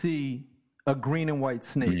when I see a green and white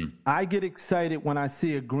snake. I get excited when I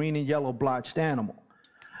see a green and yellow blotched animal.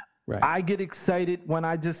 Right. I get excited when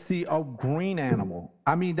I just see a green animal.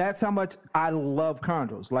 I mean, that's how much I love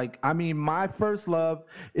chondros. Like, I mean, my first love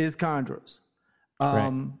is chondros.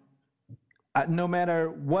 No matter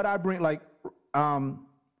what I bring, like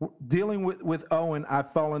dealing with Owen,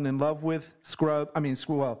 I've fallen in love with I've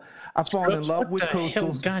fallen in love with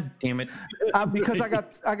coastals. God damn it! Because I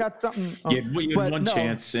got something. You had one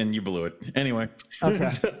chance and you blew it. Anyway.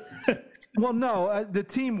 Okay. Well, no, the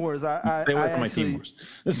Team Wars. They work my Team Wars.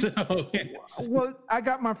 So well, I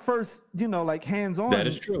got my first, like hands-on. That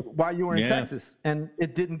is true. While you were in Texas, and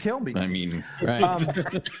it didn't kill me. I mean, right.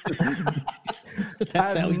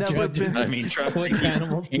 That's how he judges. I mean, trust me,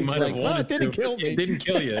 he might have wanted to. It didn't kill me. It didn't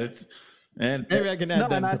kill you. And maybe I can add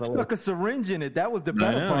that. And I stuck a syringe in it. That was the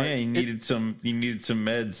better part. Yeah, he needed some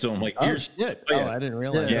meds. So I'm like, here's shit. Oh, I didn't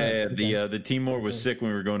realize. Yeah. The Timor was sick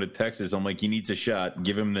when we were going to Texas. I'm like, he needs a shot.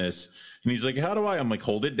 Give him this. And he's like, how do I? I'm like,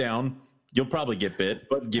 hold it down. You'll probably get bit,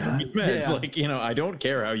 but give him meds. Yeah. Like, I don't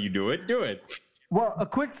care how you do it. Do it. Well, a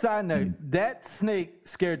quick side note: that snake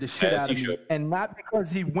scared the shit out of me, and not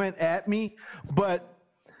because he went at me, but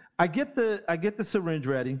I get the syringe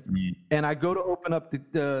ready, and I go to open up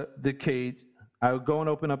the cage. I would go and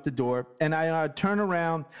open up the door, and I turn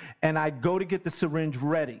around, and I go to get the syringe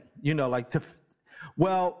ready. He was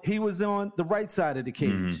on the right side of the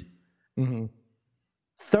cage.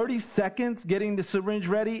 30 seconds getting the syringe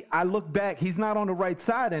ready. I look back. He's not on the right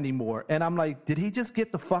side anymore. And I'm like, did he just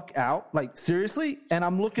get the fuck out? Like, seriously? And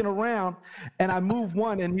I'm looking around, and I move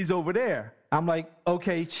one, and he's over there. I'm like,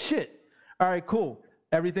 okay, shit. All right, cool.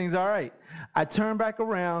 Everything's all right. I turn back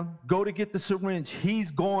around, go to get the syringe.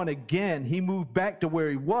 He's gone again. He moved back to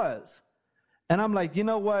where he was. And I'm like, you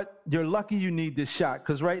know what? You're lucky you need this shot,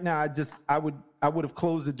 because right now I would have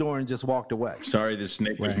closed the door and just walked away. Sorry, this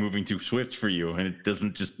snake was moving too swift for you, and it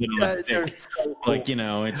doesn't just sit on that dick. So cool. Like,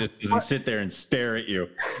 it just doesn't sit there and stare at you.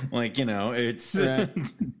 Like, it's. Right.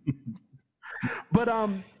 But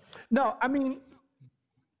no, I mean,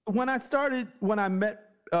 when I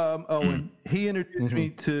met Owen, he introduced me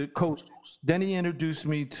to coastals. Then he introduced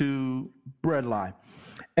me to Bredli,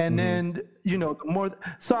 and then the more.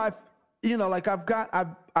 So like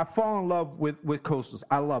I fall in love with coastals.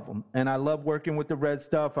 I love them, and I love working with the red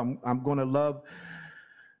stuff. I'm going to love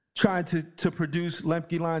trying to produce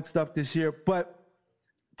Lemke line stuff this year. But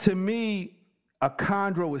to me, a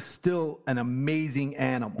chondro is still an amazing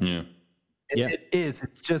animal. Yeah. It is.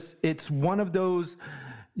 It's one of those,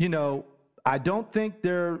 I don't think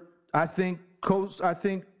I think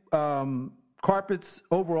carpets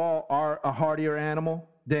overall are a hardier animal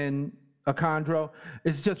than a chondro.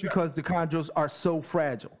 It's just because the chondros are so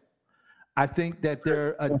fragile. I think that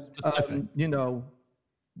they're,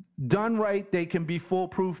 done right, they can be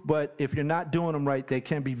foolproof, but if you're not doing them right, they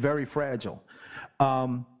can be very fragile.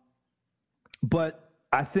 But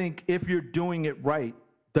I think if you're doing it right,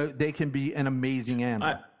 they can be an amazing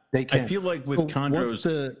animal. They can. I feel like with chondros.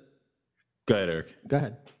 Go ahead, Eric. Go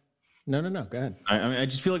ahead. No. Go ahead. I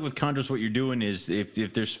just feel like with chondros, what you're doing is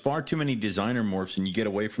if there's far too many designer morphs and you get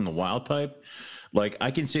away from the wild type, like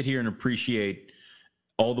I can sit here and appreciate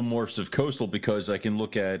all the morphs of coastal because I can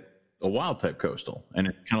look at a wild type coastal and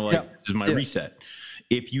it's kind of like this is my reset.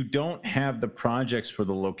 If you don't have the projects for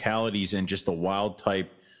the localities and just the wild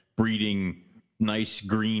type breeding nice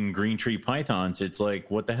green tree pythons, it's like,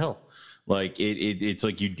 what the hell? Like it's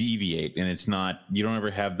like you deviate and it's not, you don't ever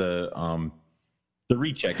have the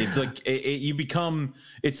recheck. It's like you become,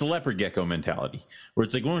 it's the leopard gecko mentality where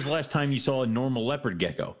it's like, when was the last time you saw a normal leopard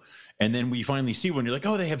gecko? And then we finally see one, you're like,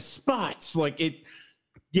 oh, they have spots. Like it.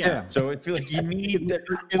 Yeah. So I feel like you need to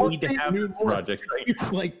have new projects. Right?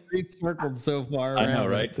 It's like it's circled so far. I know,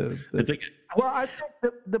 right? It's like, well, I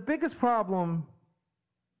think the biggest problem,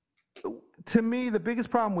 to me, the biggest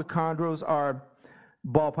problem with chondros are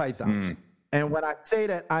ball pythons. And when I say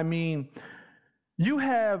that, I mean, you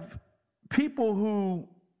have people who,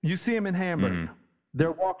 you see them in Hamburg.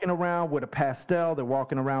 They're walking around with a pastel. They're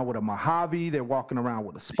walking around with a Mojave. They're walking around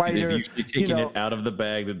with a spider. They've usually taken it out of the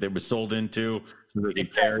bag that they were sold into so they can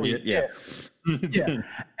carry it. Yeah.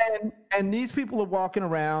 And these people are walking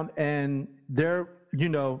around and they're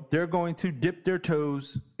going to dip their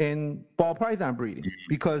toes in ball python breeding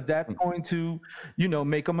because that's going to,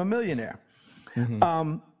 make them a millionaire.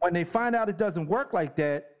 When they find out it doesn't work like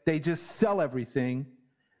that, they just sell everything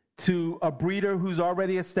to a breeder who's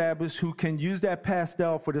already established, who can use that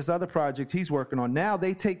pastel for this other project he's working on. Now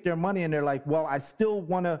they take their money and they're like, well, I still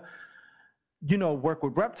want to, work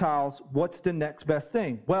with reptiles. What's the next best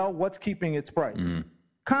thing? Well, what's keeping its price?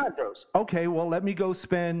 Chondros. Okay, well, let me go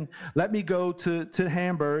to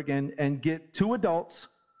Hamburg and get 2 adults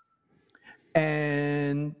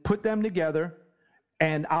and put them together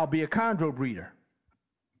and I'll be a chondro breeder.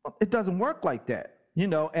 It doesn't work like that,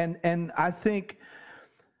 and I think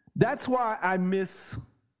that's why I miss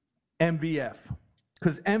MVF,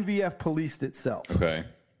 because MVF policed itself. Okay.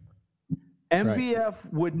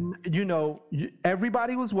 MVF wouldn't,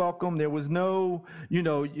 everybody was welcome. There was no,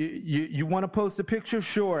 you want to post a picture?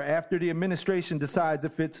 Sure. After the administration decides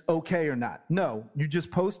if it's okay or not. No, you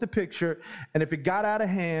just post a picture. And if it got out of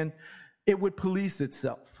hand, it would police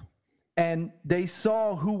itself. And they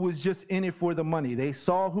saw who was just in it for the money. They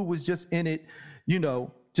saw who was just in it,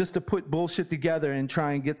 just to put bullshit together and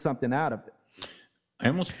try and get something out of it.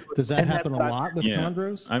 Does that happen a lot with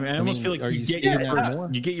chondros? I almost feel like you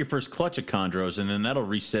get your first clutch of chondros, and then that'll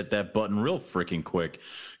reset that button real freaking quick.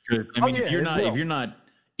 If you're not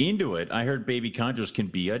into it, I heard baby chondros can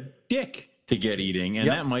be a dick to get eating, and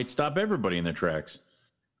that might stop everybody in their tracks.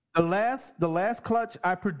 The last clutch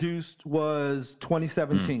I produced was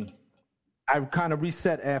 2017. I kind of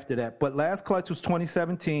reset after that, but last clutch was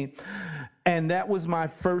 2017, and that was my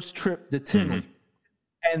first trip to Tinley.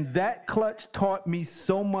 And that clutch taught me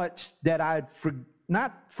so much that I'd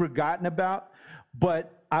not forgotten about,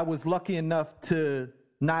 but I was lucky enough to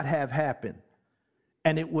not have happen.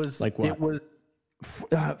 And it was like what? It was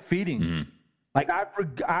feeding. Like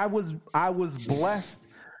I was blessed.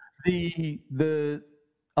 The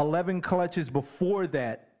 11 clutches before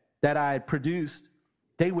that I had produced,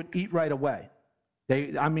 they would eat right away.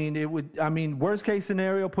 Worst case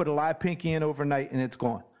scenario, put a live pinky in overnight and it's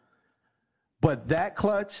gone. But that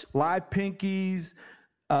clutch, live pinkies,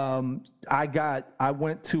 I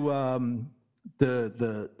went to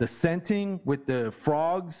the scenting with the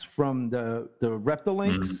frogs from the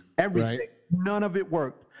Reptilinks, everything. Right. None of it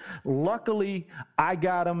worked. Luckily, I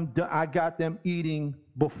got them eating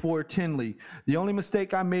before Tinley. The only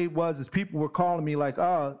mistake I made was people were calling me like,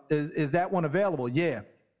 "Oh, is that one available?" Yeah.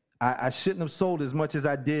 I shouldn't have sold as much as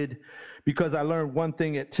I did, because I learned one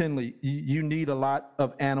thing at Tinley: you need a lot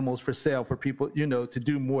of animals for sale for people, to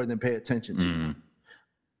do more than pay attention to.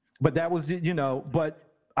 But that was,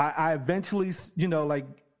 but I eventually, like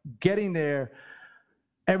getting there,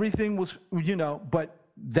 everything was, but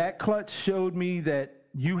that clutch showed me that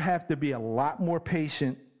you have to be a lot more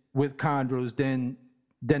patient with chondros than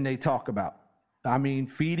they talk about. I mean,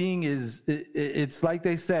 feeding it's like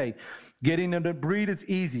they say, getting them to breed is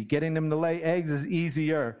easy. Getting them to lay eggs is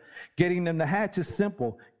easier. Getting them to hatch is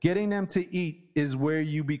simple. Getting them to eat is where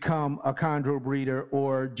you become a chondro breeder,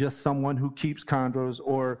 or just someone who keeps chondros,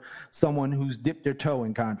 or someone who's dipped their toe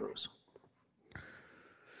in chondros.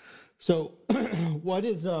 So what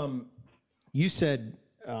is, you said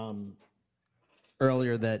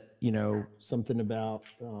earlier that, something about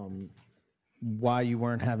why you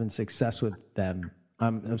weren't having success with them.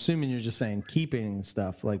 I'm assuming you're just saying keeping and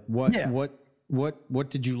stuff. Like what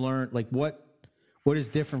did you learn? Like what is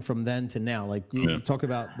different from then to now? Like talk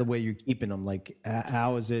about the way you're keeping them. Like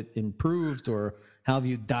how is it improved, or how have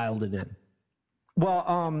you dialed it in? Well,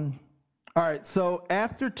 all right. So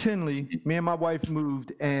after Tinley, me and my wife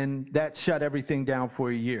moved, and that shut everything down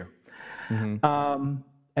for a year. Mm-hmm.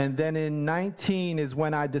 And then in 19 is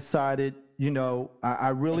when I decided, I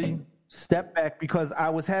really stepped back, because I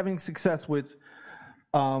was having success with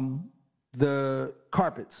the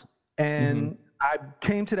carpets. And I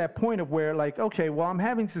came to that point of where, like, okay, well, I'm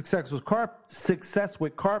having success with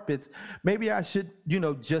carpets. Maybe I should,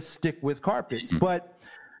 just stick with carpets. But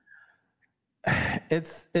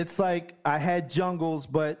it's like I had jungles,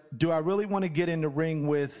 but do I really want to get in the ring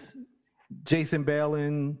with Jason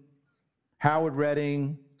Balin, Howard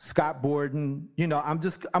Redding, Scott Borden? I'm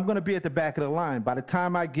going to be at the back of the line. By the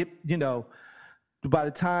time I get, and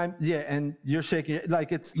you're shaking,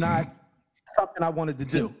 like, it's not something I wanted to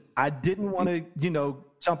do. I didn't want to,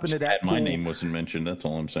 jump into that. My name wasn't mentioned. That's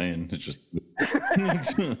all I'm saying. It's just,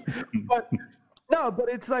 but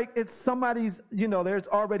it's like, it's somebody's, there's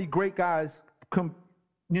already great guys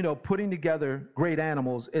putting together great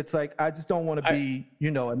animals. It's like, I just don't want to be,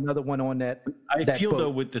 another one on that. I feel boat. Though,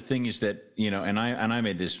 with the thing is that, and I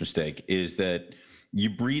made this mistake, is that you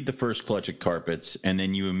breed the first clutch of carpets, and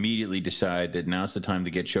then you immediately decide that now's the time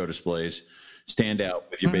to get show displays, stand out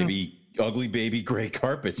with your ugly baby gray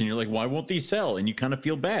carpets. And you're like, why won't these sell? And you kind of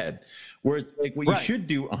feel bad. Where it's like, what you should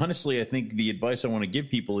do, honestly, I think the advice I want to give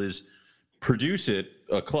people is produce a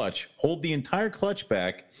clutch, hold the entire clutch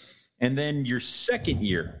back, and then your second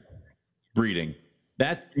year breeding,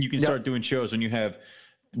 that you can start doing shows when you have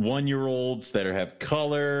 1-year-olds that have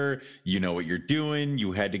color, you know what you're doing.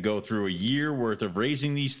 You had to go through a year worth of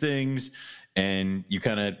raising these things, and you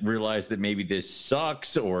kind of realize that maybe this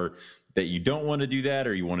sucks, or that you don't want to do that,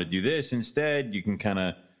 or you want to do this instead. You can kind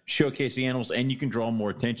of showcase the animals, and you can draw more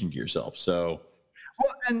attention to yourself. So,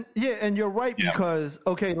 well, and you're right, because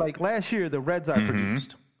like last year, the reds I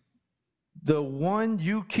produced, the one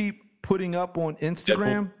you keep putting up on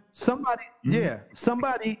Instagram, somebody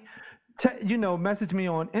messaged me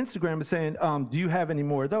on Instagram and saying, do you have any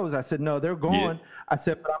more of those? I said, no, they're gone. I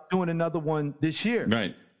said, but I'm doing another one this year.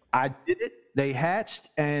 Right. I did it. They hatched,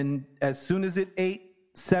 and as soon as it ate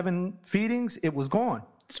 7 feedings, it was gone.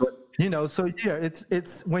 So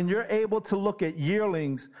it's when you're able to look at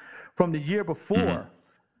yearlings from the year before,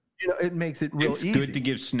 it makes it real easy. It's good to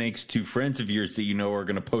give snakes to friends of yours that are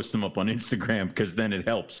going to post them up on Instagram, because then it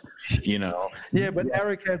helps, Yeah, but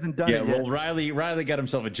Eric hasn't done it yet. Well, Riley got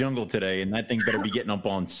himself a jungle today, and that thing better be getting up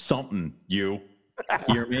on something, you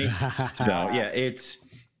hear me? So,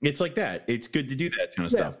 it's like that. It's good to do that kind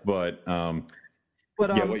of stuff. But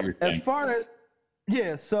what you're saying. As far as,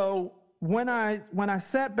 so when I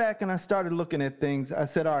sat back and I started looking at things, I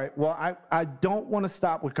said, all right, well, I don't want to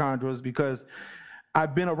stop with chondros, because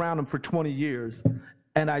I've been around them for 20 years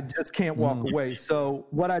and I just can't walk away. So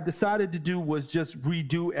what I decided to do was just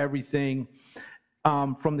redo everything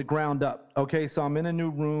from the ground up. Okay, so I'm in a new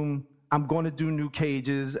room. I'm going to do new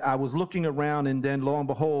cages. I was looking around, and then lo and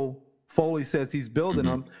behold, Foley says he's building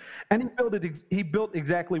them, and he built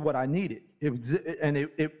exactly what I needed.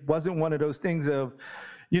 It wasn't one of those things of,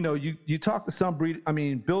 you talk to some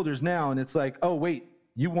builders now, and it's like, oh wait,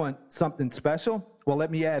 you want something special? Well,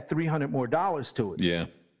 let me add $300 more to it. Yeah.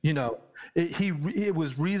 It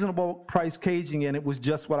was reasonable price caging, and it was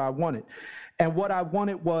just what I wanted. And what I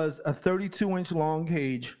wanted was a 32-inch long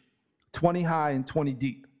cage, 20 high and 20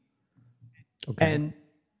 deep. Okay. And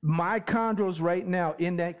my chondros right now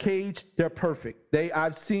in that cage, they're perfect.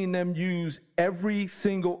 I've seen them use every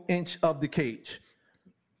single inch of the cage.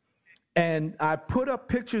 And I put up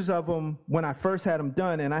pictures of them when I first had them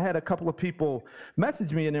done, and I had a couple of people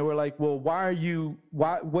message me, and they were like, well,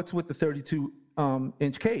 what's with the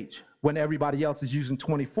 32-inch cage when everybody else is using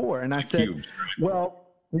 24? And I said, cubes. Well,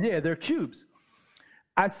 yeah, they're cubes.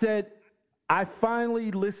 I said, I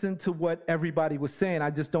finally listened to what everybody was saying. I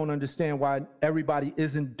just don't understand why everybody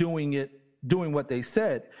isn't doing what they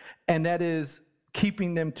said. And that is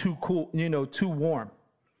keeping them too cool, too warm.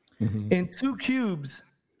 Mm-hmm. In 2 cubes,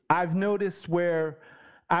 I've noticed where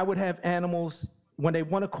I would have animals, when they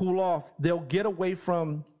want to cool off, they'll get away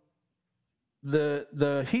from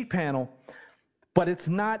the heat panel, but it's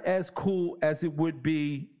not as cool as it would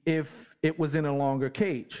be if it was in a longer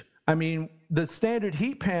cage. I mean, the standard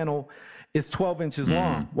heat panel is 12 inches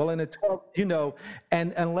long. Well, in a 12,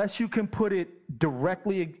 and unless you can put it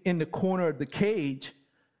directly in the corner of the cage,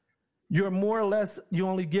 you're more or less, you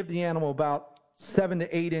only give the animal about 7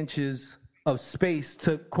 to 8 inches of space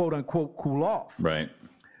to quote unquote cool off. Right.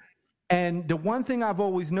 And the one thing I've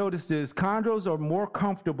always noticed is chondros are more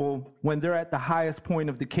comfortable when they're at the highest point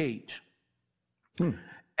of the cage.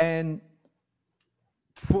 And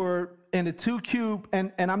in the 2 cube,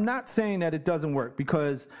 and I'm not saying that it doesn't work,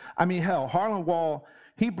 because I mean, hell, Harlan Wall,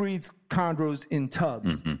 he breeds chondros in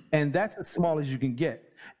tubs, and that's as small as you can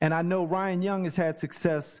get. And I know Ryan Young has had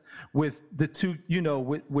success with the 2,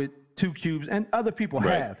 with 2 cubes, and other people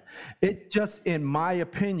have. It just, in my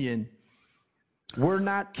opinion, we're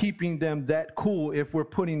not keeping them that cool if we're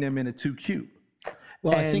putting them in a 2 cube.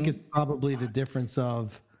 Well, I think it's probably the difference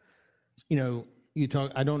of,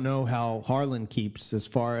 I don't know how Harlan keeps, as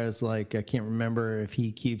far as like, I can't remember if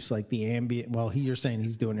he keeps like the ambient. Well, you're saying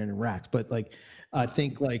he's doing it in racks, but like, I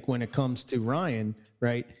think like when it comes to Ryan,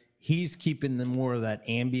 right, he's keeping them more of that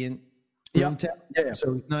ambient room temp. Yeah.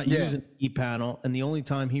 So he's not using heat panel. And the only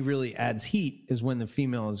time he really adds heat is when the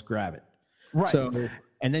female is gravid. Right. So,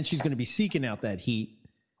 and then she's going to be seeking out that heat,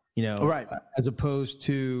 right. As opposed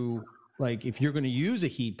to, like, if you're going to use a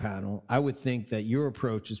heat panel, I would think that your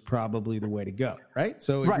approach is probably the way to go, right?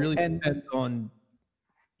 So it really depends on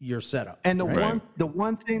your setup. And the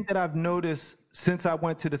one thing that I've noticed since I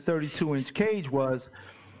went to the 32-inch cage was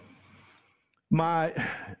I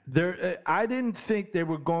didn't think they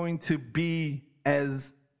were going to be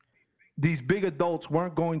these big adults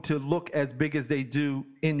weren't going to look as big as they do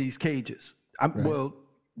in these cages. Well,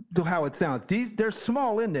 to how it sounds, they're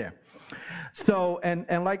small in there. So,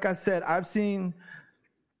 and like I said, I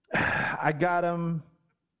got them,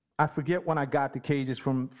 I forget when I got the cages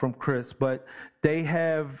from Chris, but they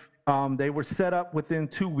were set up within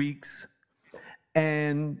 2 weeks.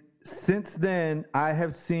 And since then, I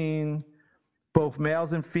have seen both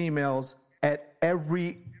males and females at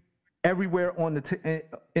everywhere in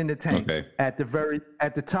the tank. Okay. At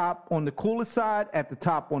the top on the coolest side, at the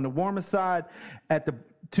top on the warmest side, I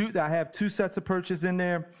have 2 sets of perches in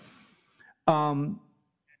there.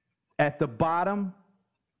 At the bottom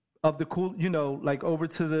of the cool, like over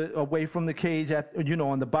to away from the cage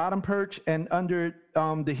on the bottom perch, and under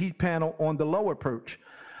the heat panel on the lower perch.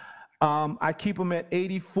 I keep them at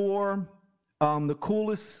 84. The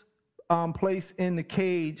coolest place in the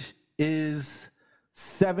cage is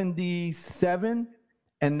 77,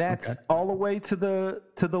 and that's all the way to the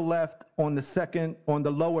left on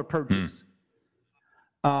the lower perches.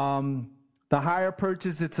 The higher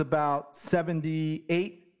perches, it's about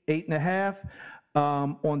 78, 8.5.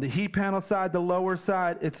 On the heat panel side, the lower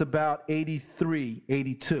side, it's about 83,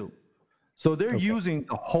 82. So they're using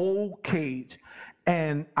the whole cage,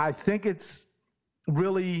 and I think it's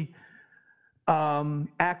really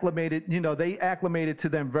acclimated. They acclimated to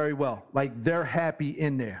them very well. Like, they're happy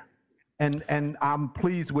in there. And I'm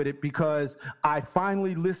pleased with it, because I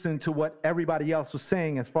finally listened to what everybody else was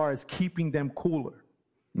saying as far as keeping them cooler.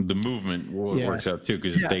 The movement works out too,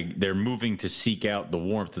 because they're moving to seek out the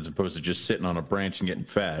warmth as opposed to just sitting on a branch and getting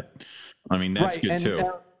fat. I mean, that's good too.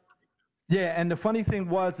 And the funny thing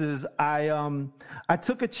is I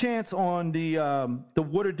took a chance on the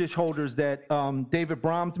water dish holders that David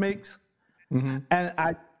Brahms makes,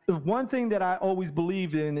 and one thing that I always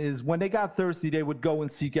believed in is when they got thirsty, they would go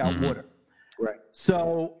and seek out water. Right.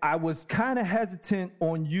 So I was kind of hesitant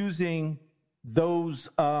on using those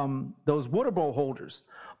water bowl holders,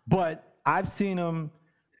 but I've seen them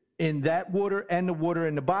in that water and the water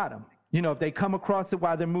in the bottom. If they come across it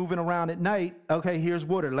while they're moving around at night, okay, here's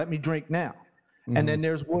water, let me drink now. And then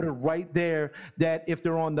there's water right there that if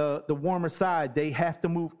they're on the warmer side, they have to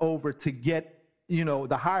move over to get,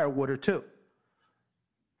 the higher water too.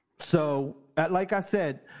 So like I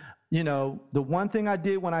said, the one thing I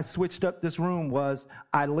did when I switched up this room was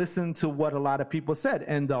I listened to what a lot of people said.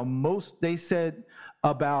 And the most they said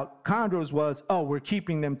about chondros was, we're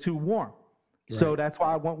keeping them too warm. Right. So that's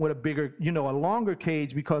why I went with a bigger, a longer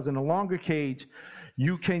cage, because in a longer cage,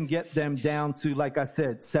 you can get them down to, like I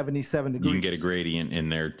said, 77 degrees. You can get a gradient in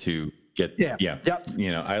there to get,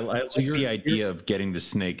 I like the idea of getting the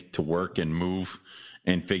snake to work and move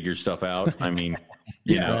and figure stuff out. I mean,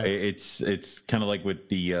 it's kind of like with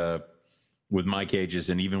the with my cages,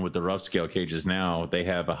 and even with the rough scale cages now, they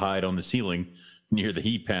have a hide on the ceiling near the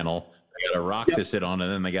heat panel. They got a rock to sit on,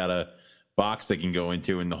 and then they got a box they can go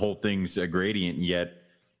into, and the whole thing's a gradient. Yet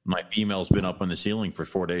my female's been up on the ceiling for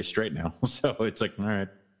 4 days straight now. So it's like, all right.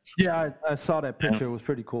 Yeah, I saw that picture. It was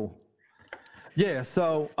pretty cool. Yeah,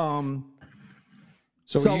 so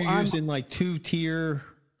So you're using like 2-tier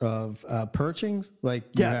of perchings? Like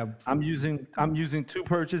you have I'm using 2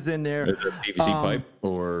 perches in there. Is it PVC pipe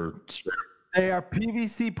or strip? They are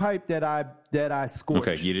PVC pipe that I scorched.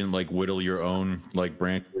 Okay, you didn't like whittle your own like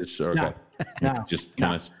branches? Okay. No. Just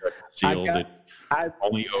kind of sealed it.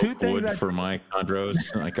 Only oak wood for my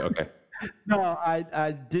chondros. Like, okay. No,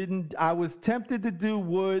 I didn't. I was tempted to do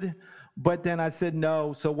wood, but then I said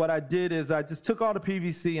no. So what I did is I just took all the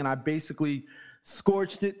PVC and I basically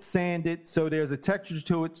scorched it, sanded it, so there's a texture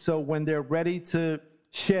to it. So when they're ready to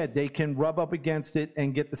shed, they can rub up against it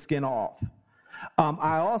and get the skin off.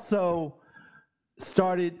 I also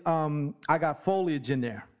started. I got foliage in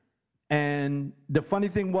there. And the funny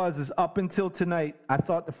thing is up until tonight, I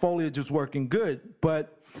thought the foliage was working good.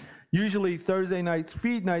 But usually Thursday nights,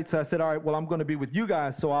 feed nights, I said, all right, well, I'm going to be with you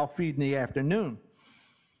guys, so I'll feed in the afternoon.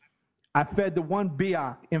 I fed the one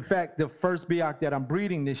Biak, in fact, the first Biak that I'm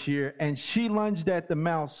breeding this year, and she lunged at the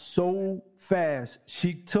mouse so fast,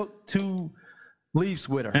 she took 2 leaves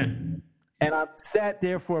with her. And I sat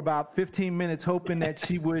there for about 15 minutes hoping that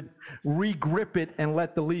she would re-grip it and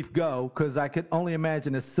let the leaf go, because I could only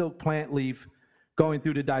imagine a silk plant leaf going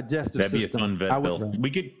through the digestive system. That'd be a fun vet, Bill. We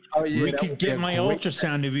could get my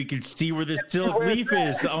ultrasound if we could see where the silk leaf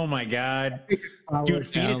is. Oh, my God. Dude,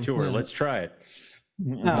 feed it to her. Let's try it.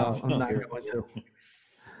 No, I'm not going to.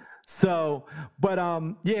 So, but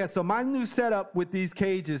yeah, so my new setup with these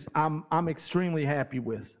cages, I'm extremely happy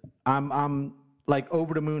with. I'm like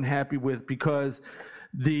over the moon happy with, because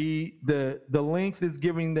the length is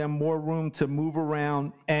giving them more room to move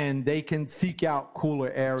around and they can seek out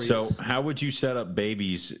cooler areas. So how would you set up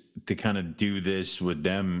babies to kind of do this with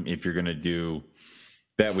them if you're going to do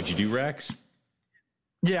that? Would you do racks?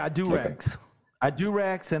 Yeah, I do racks. I do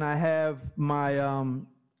racks, and I have my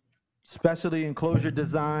specialty enclosure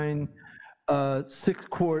design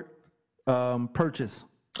 6-quart purchase.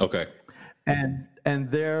 Okay. And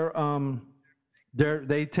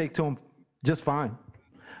they take to them just fine.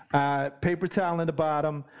 Paper towel in the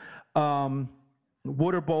bottom,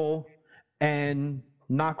 water bowl, and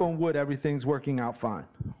knock on wood, everything's working out fine.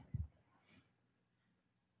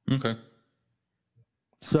 Okay.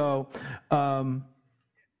 So,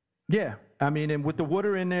 yeah, I mean, and with the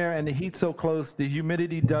water in there and the heat so close, the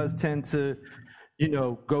humidity does tend to,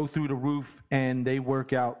 go through the roof, and they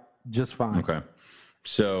work out just fine. Okay.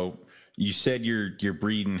 So you said you're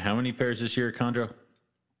breeding how many pairs this year, Chondro?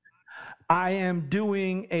 I am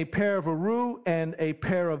doing a pair of Aru and a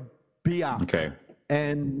pair of Biak. Okay.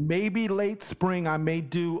 And maybe late spring I may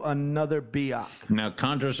do another Biak. Now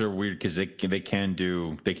chondros are weird because they can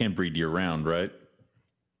breed year round, right?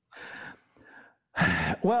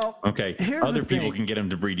 Well, okay. Other people can get them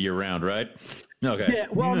to breed year round, right? Okay. Yeah.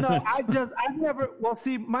 Well, no, I've never. Well,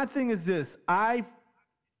 see, my thing is this: I've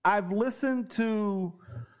listened to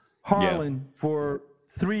Harlan for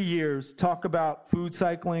 3 years talk about food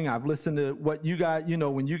cycling. I've listened to what you guys,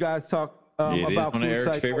 when you guys talk about food cycling. It is one of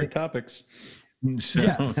Eric's favorite topics. So.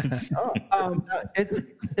 Yes.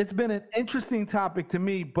 It's been an interesting topic to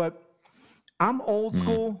me, but I'm old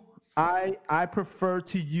school. I prefer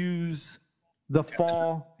to use the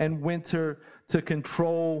fall and winter to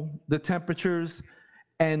control the temperatures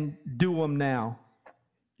and do them now.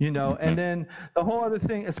 And then the whole other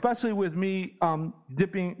thing, especially with me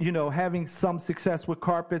dipping, having some success with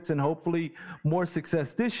carpets and hopefully more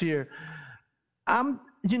success this year, I'm,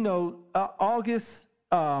 August,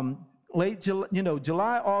 late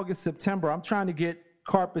July, August, September, I'm trying to get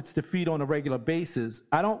carpets to feed on a regular basis.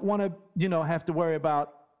 I don't want to, have to worry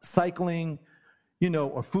about cycling,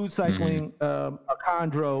 or food cycling a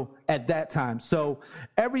chondro at that time. So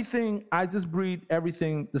I just breed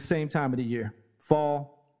everything the same time of the year,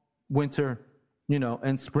 fall, winter,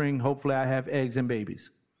 and spring. Hopefully I have eggs and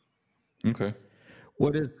babies. Okay.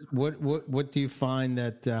 What do you find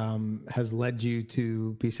that has led you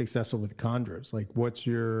to be successful with chondros? Like, what's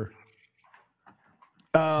your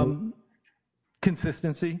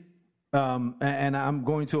consistency? And I'm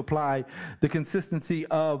going to apply the consistency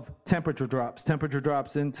of temperature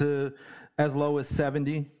drops into as low as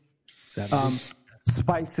 70.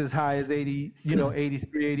 Spikes as high as 80,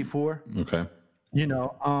 83, 84. Okay.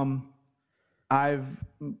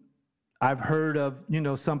 I've heard of,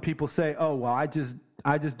 some people say, oh, well, I just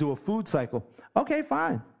do a food cycle. Okay,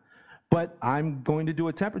 fine. But I'm going to do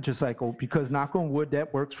a temperature cycle because knock on wood,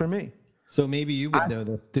 that works for me. So maybe you would know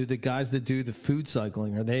this. Do the guys that do the food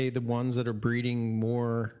cycling, are they the ones that are breeding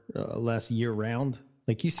more less year round?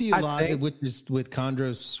 Like you see a lot which is with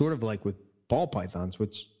chondros, sort of like with ball pythons,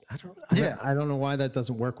 which I don't know why that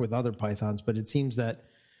doesn't work with other pythons, but it seems that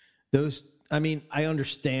those, I mean, I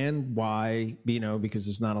understand why, because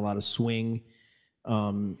there's not a lot of swing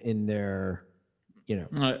in their,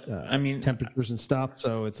 temperatures and stuff.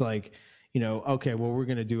 So it's like, okay, well, we're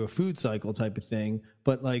going to do a food cycle type of thing,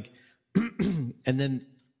 but like, and then,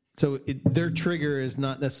 so their trigger is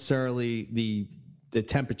not necessarily the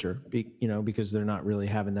temperature, because they're not really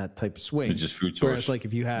having that type of swing. It's just food source. Whereas like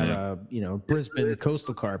if you had Brisbane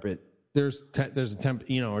coastal carpet, there's a temp,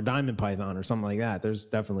 or diamond python or something like that. There's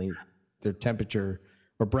definitely their temperature,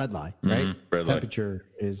 or breadlie, right? Temperature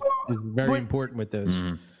is very important with those.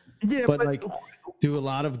 Yeah, but like, do a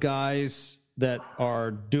lot of guys that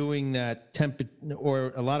are doing that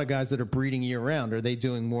or a lot of guys that are breeding year round, are they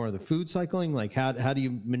doing more of the food cycling? Like how do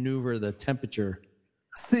you maneuver the temperature?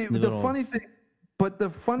 See, the funny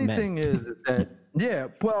thing is that,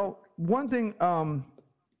 one thing,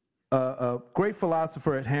 a great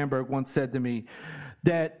philosopher at Hamburg once said to me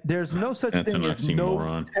that there's no such thing as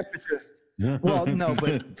no temperature. Well, no,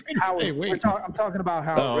 but I'm talking about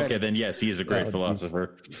Howard. Oh, okay, then yes, he is a great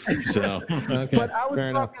philosopher. So, okay, but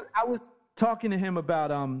I was talking to him about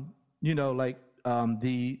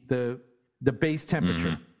the base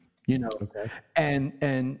temperature,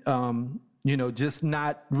 and just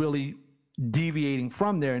not really deviating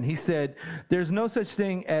from there. And he said there's no such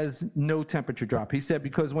thing as no temperature drop. He said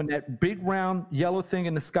because when that big round yellow thing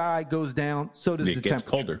in the sky goes down, so does the temperature. It gets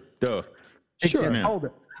colder. Duh. It gets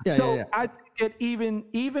colder. I think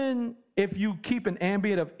even if you keep an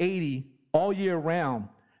ambient of 80 all year round,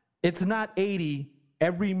 it's not 80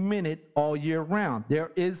 every minute all year round.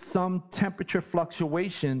 There is some temperature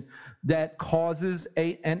fluctuation that causes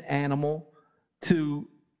an animal to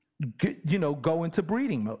go into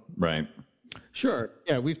breeding mode. Right. Sure.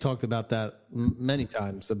 Yeah, we've talked about that many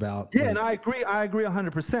times about. Yeah, and I agree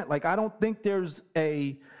 100%. Like I don't think there's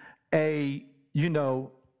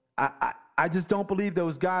I just don't believe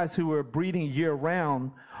those guys who are breeding year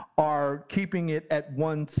round are keeping it at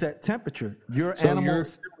one set temperature.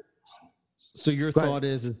 So your thought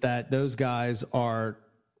is that those guys are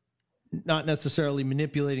not necessarily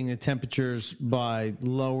manipulating the temperatures by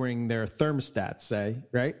lowering their thermostats, say,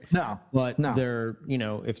 right? No. But they're,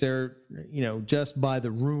 if they're, just by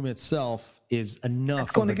the room itself is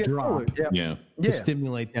enough of a drop to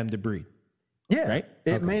stimulate them to breed. Yeah, right.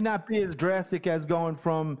 It may not be as drastic as going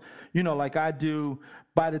from, like I do.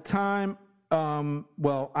 By the time,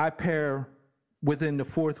 I pair within the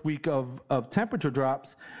 4th week of temperature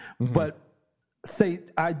drops, but say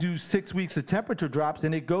I do 6 weeks of temperature drops,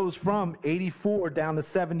 and it goes from 84 down to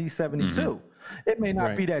 70, 72. It may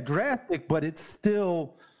not be that drastic, but it's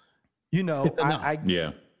still, it's enough.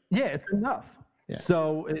 It's enough. Yeah.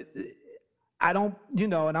 So I don't,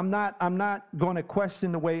 and I'm not going to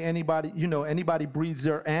question the way anybody breeds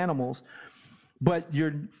their animals, but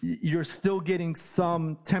you're still getting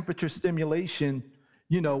some temperature stimulation,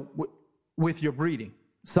 with your breeding.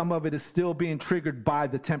 Some of it is still being triggered by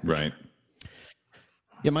the temperature. Right.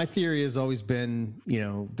 Yeah, my theory has always been,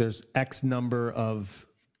 there's X number of,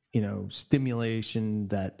 stimulation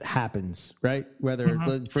that happens, right? Whether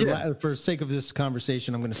for sake of this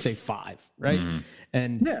conversation, I'm going to say 5, right?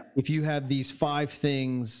 And if you have these 5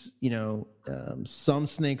 things, some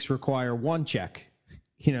snakes require 1 check,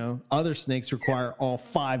 other snakes require all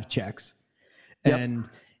 5 checks. And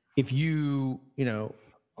if you,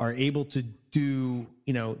 are able to do,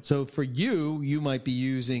 so for you might be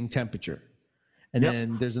using temperature. And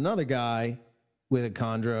then there's another guy with a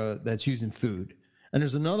chondro that's using food. And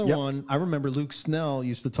there's another one. I remember Luke Snell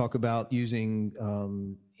used to talk about using,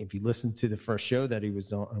 if you listen to the first show that he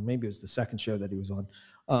was on, or maybe it was the second show that he was on.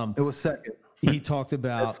 It was second. He talked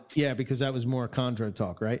about, because that was more chondro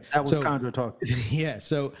talk, right? That was chondro talk. Yeah.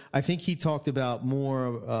 So I think he talked about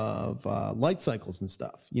more of light cycles and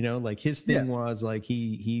stuff, like his thing was like,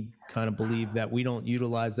 he kind of believed that we don't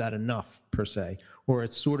utilize that enough per se, or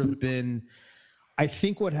it's sort of been, I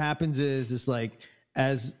think what happens is like,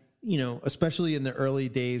 as especially in the early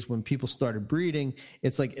days when people started breeding,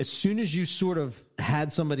 it's like as soon as you sort of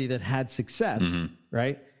had somebody that had success,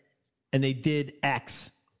 right, and they did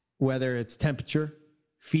X, whether it's temperature,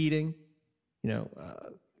 feeding,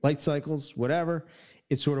 light cycles, whatever,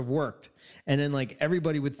 it sort of worked. And then like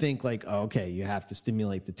everybody would think like, oh, okay, you have to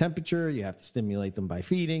stimulate the temperature, you have to stimulate them by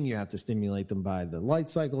feeding, you have to stimulate them by the light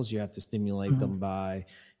cycles, you have to stimulate them by,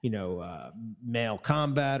 male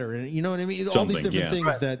combat, or, you know what I mean? All these different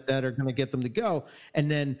things that are going to get them to go.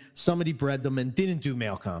 And then somebody bred them and didn't do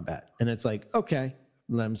male combat. And it's like, okay,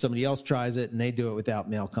 then somebody else tries it and they do it without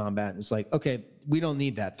male combat. And it's like, okay, we don't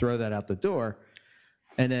need that. Throw that out the door.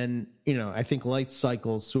 And then, I think light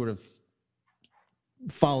cycles sort of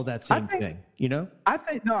follow that same thing,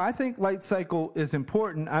 I think light cycle is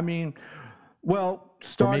important. I mean, well,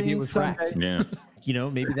 starting or maybe it was Sunday,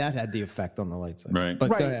 maybe that had the effect on the light cycle. Right.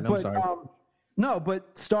 But go ahead. I'm sorry.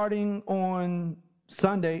 But starting on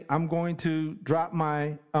Sunday, I'm going to drop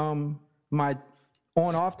my my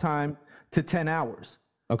on-off time to 10 hours.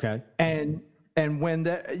 Okay. And when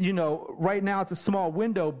right now it's a small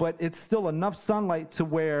window, but it's still enough sunlight to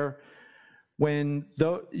where when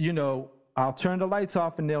I'll turn the lights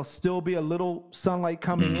off and there'll still be a little sunlight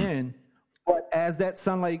coming in. But as that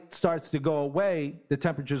sunlight starts to go away, the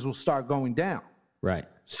temperatures will start going down. Right.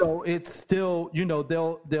 So it's still,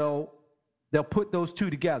 they'll put those two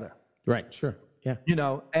together. Right. Sure. Yeah.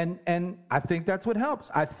 And I think that's what helps.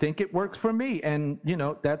 I think it works for me. And,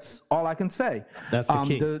 that's all I can say. That's the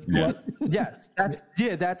key. Yes.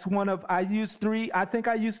 That's one of, I use 3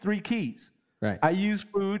 keys. Right. I use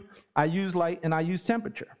food, I use light, and I use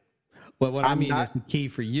temperature. Well, what I mean is the key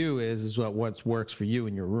for you is what works for you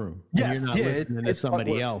in your room. Yes, and you're not listening to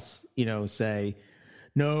somebody else, say,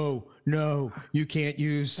 no, you can't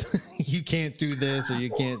you can't do this, or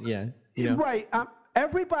you can't, Right.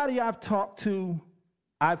 Everybody I've talked to,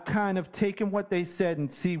 I've kind of taken what they said and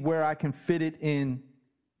see where I can fit it in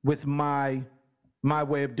with my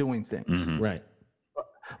way of doing things. Mm-hmm. Right.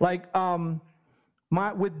 Like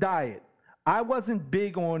with diet. I wasn't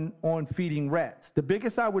big on feeding rats. The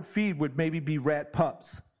biggest I would feed would maybe be rat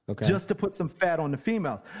pups, just to put some fat on the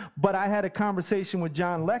females. But I had a conversation with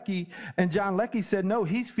John Leckie, and John Leckie said, no,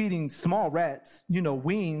 he's feeding small rats,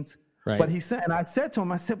 weans. Right. But he said, and I said to him,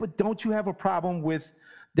 but don't you have a problem with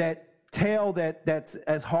that tail that's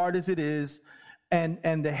as hard as it is,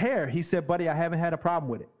 and the hair? He said, buddy, I haven't had a problem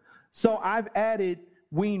with it. So I've added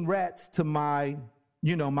wean rats to my,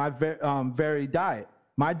 my varied diet.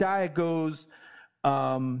 My diet goes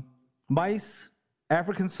mice,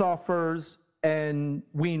 African soft furs, and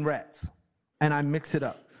wean rats, and I mix it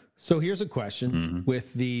up. So here's a question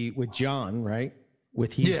with John, right?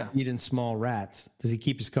 He's feeding small rats. Does he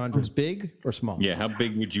keep his chondros big or small? Yeah, how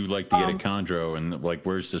big would you like to get a chondro, and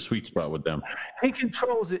where's the sweet spot with them? He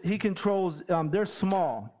controls it. They're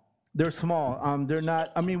small. They're small. They're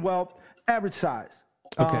not. Average size.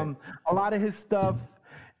 Okay. A lot of his stuff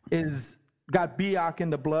is got Biak in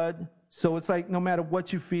the blood, so it's like no matter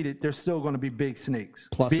what you feed it, they're still going to be big snakes.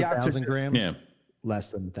 Plus 1,000 grams? Yeah. Less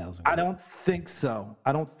than 1,000 grams. I don't think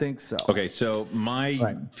so. Okay, so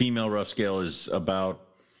my female rough scale is about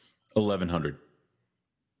 1,100.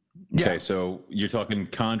 Okay, so you're talking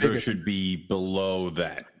chondro should be below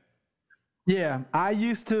that. Yeah, I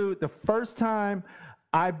used to, the first time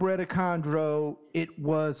I bred a chondro, it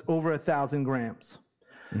was over 1,000 grams.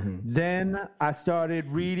 Mm-hmm. Then I started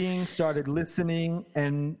reading, started listening,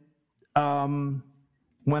 and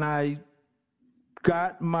when I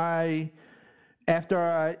got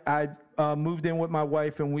after I moved in with my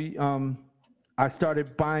wife and I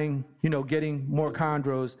started buying, getting more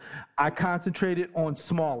chondros, I concentrated on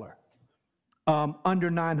smaller, under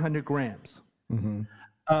 900 grams.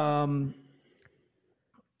 Mm-hmm.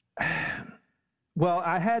 Well,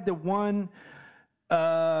 I had the one,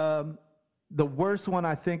 the worst one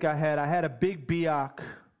I think I had a big Biak,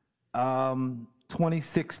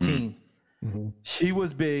 2016. Mm-hmm. She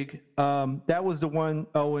was big. That was the one,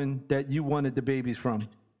 Owen, that you wanted the babies from.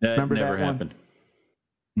 Remember never that happened.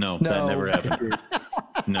 No, that never happened.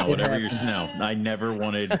 No, whatever you're. No, I never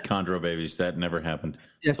wanted chondro babies. That never happened.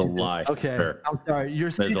 Yes, it's a lie. Okay, sir. I'm sorry. Your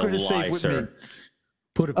secret is safe with me.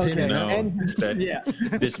 Put a pin in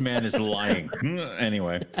it. This man is lying.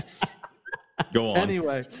 Anyway, go on.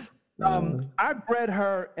 Anyway, I bred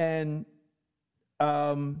her and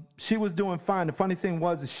she was doing fine. The funny thing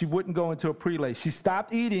was she wouldn't go into a prelay. She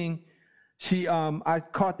stopped eating. I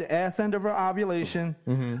caught the ass end of her ovulation.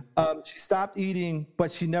 Mm-hmm. She stopped eating,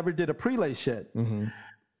 but she never did a prelay shed. Mm-hmm.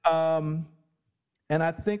 And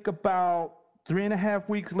I think about 3.5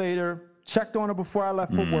 weeks later, checked on her before I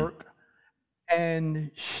left for work,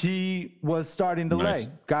 and she was starting to lay.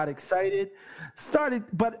 Got excited,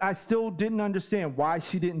 but I still didn't understand why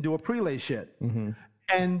she didn't do a prelay shed. Mm-hmm.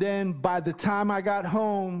 And then by the time I got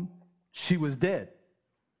home, she was dead.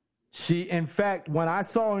 In fact, when I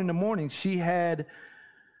saw her in the morning, she had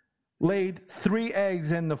laid 3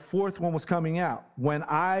 eggs, and the 4th one was coming out. When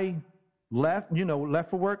I left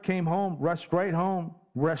for work, came home, rushed right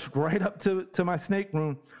up to my snake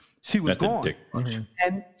room, she was gone.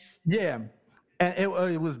 Mm-hmm. And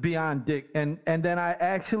it was beyond dick. And then I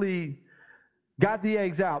actually got the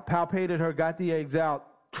eggs out, palpated her, got the eggs out,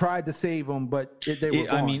 tried to save them, but they were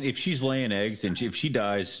gone. I mean, if she's laying eggs and if she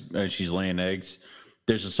dies and she's laying eggs,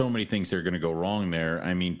 there's just so many things that are going to go wrong there.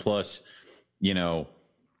 I mean, plus,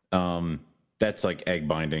 that's like egg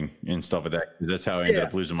binding and stuff like that. That's how I ended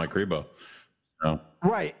up losing my Crebo. So.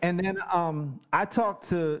 Right. And then I talked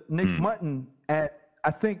to Nick Mutton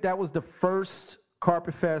I think that was the first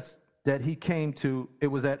Carpet Fest that he came to. It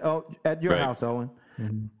was at your house, Owen.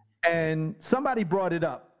 Mm-hmm. And somebody brought it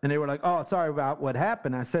up, and they were like, "Oh, sorry about what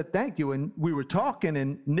happened." I said, "Thank you." And we were talking,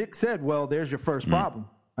 and Nick said, "Well, there's your first problem."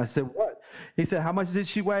 I said, "What?" He said, "How much did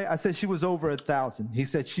she weigh?" I said, "She was over 1,000." He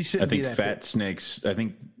said, "She shouldn't be that fat big." Snakes. I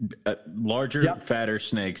think larger, fatter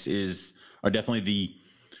snakes are definitely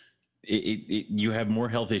you have more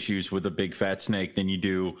health issues with a big fat snake than you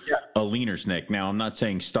do a leaner snake. Now, I'm not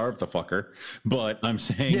saying starve the fucker, but I'm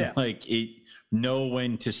saying know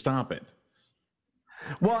when to stop it.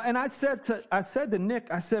 Well, and I said to Nick,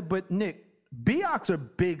 but Nick, Biaks are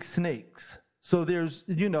big snakes. So there's,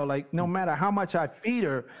 no matter how much I feed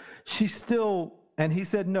her, she's still, and he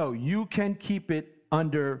said, no, you can keep it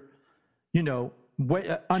under, under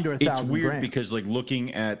 1,000 It's weird grams. because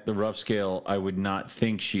looking at the rough scale, I would not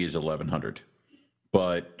think she is 1,100,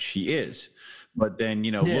 but she is. But then,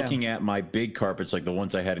 looking at my big carpets, like the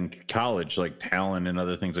ones I had in college, like Talon and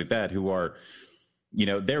other things like that, who are,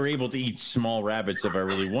 they're able to eat small rabbits if I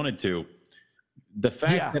really wanted to. The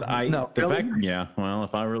fact that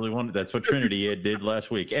if I really wanted, that's what Trinity did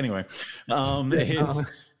last week. Anyway,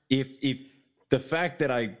 if the fact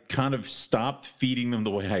that I kind of stopped feeding them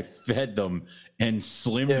the way I fed them and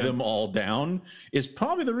slimmed them all down is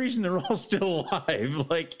probably the reason they're all still alive.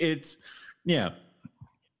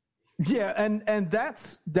 Yeah, and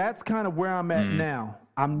that's kind of where I'm at now.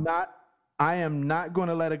 I am not going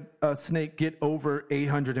to let a snake get over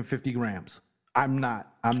 850 grams. I'm not.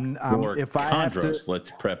 If I have to, let's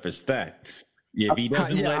preface that. If he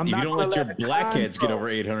doesn't if you don't let your blackheads get over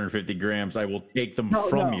 850 grams, I will take them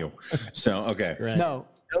from you. So, okay. Right. No,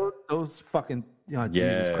 those fucking,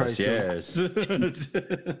 Jesus Christ. Yes.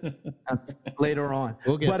 That's later on.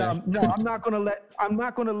 We'll get there. No, I'm not going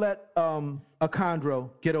to let a chondro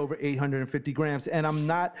get over 850 grams. And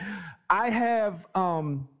I have,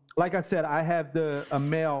 like I said, I have a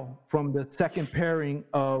male from the second pairing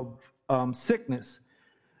of Sickness.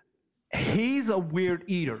 He's a weird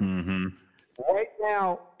eater. Mm-hmm. Right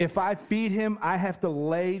now, if I feed him, I have to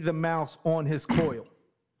lay the mouse on his coil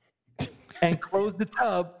and close the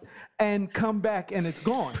tub and come back and it's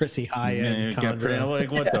gone. Pretty high end.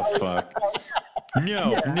 Like, what the fuck?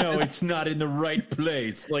 No, it's not in the right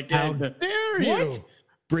place. How dare you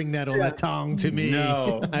bring that on the tongue to me?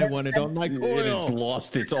 No, I want it on my coil. It has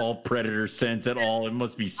lost its all predator sense at all. It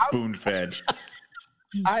must be spoon fed.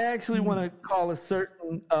 I actually want to call a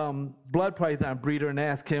certain blood python breeder and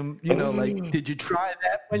ask him, did you try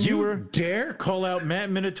that when you were? Dare call out Matt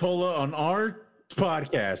Minatola on our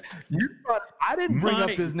podcast? I didn't bring up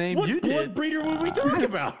his name. What you blood did. breeder were we talking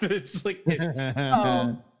about? It's like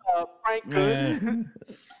Frank Good.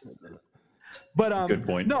 But good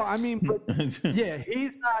point. No, I mean,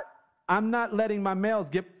 he's not. I'm not letting my males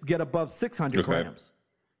get above 600 grams.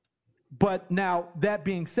 But now, that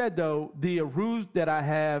being said, though, the Arus that I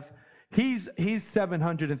have, he's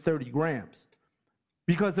 730 grams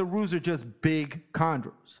because Arus are just big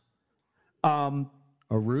chondros.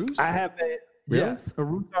 Arus? I have yes,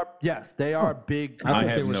 Arus are they are big. I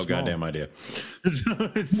have no goddamn idea.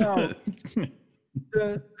 No,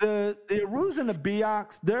 the Arus and the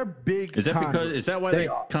Biaks, they're big. Is that chondros. Is that why they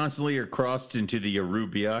constantly are crossed into the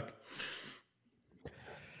Aru Biak?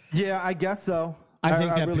 Yeah, I guess so. I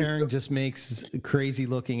think that really pairing just makes crazy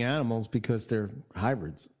looking animals because they're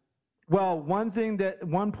hybrids. Well, one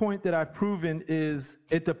point that I've proven is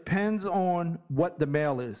it depends on what the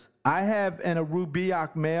male is. I have an Aru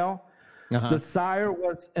Biak male. The sire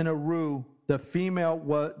was an Aru. The female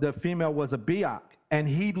was a Biak, and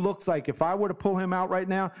he looks like, if I were to pull him out right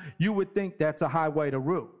now, you would think that's a high white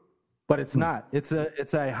Aru, but it's not. It's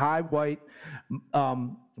a high white,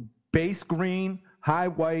 base green, high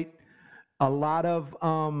white. A lot of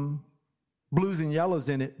blues and yellows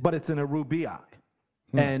in it, but it's an Aru Biak.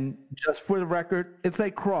 And just for the record, it's a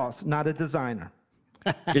cross, not a designer.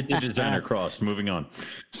 It's a designer cross. Moving on.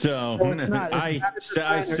 So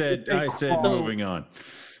I said moving on.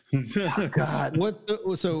 God.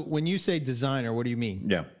 So when you say designer, what do you mean?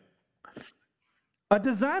 Yeah. A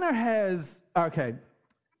designer has,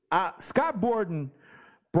 Scott Borden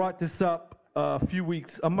brought this up a few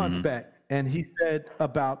months back, and he said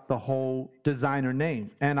about the whole designer name.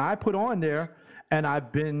 And I put on there, and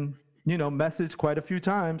I've been, messaged quite a few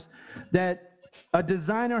times, that a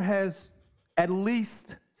designer has at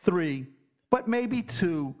least 3, but maybe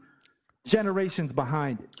 2 generations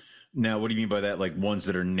behind it. Now, what do you mean by that? Like ones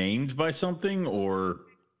that are named by something, or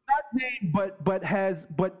not named,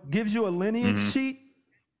 but gives you a lineage sheet,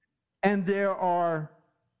 and there are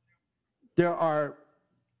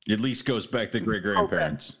at least goes back to great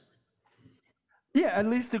grandparents. Yeah, at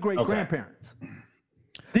least to great grandparents.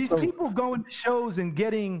 These people going to shows and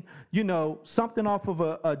getting, something off of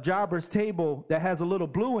a jobber's table that has a little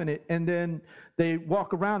blue in it, and then they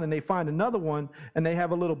walk around and they find another one and they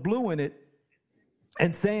have a little blue in it,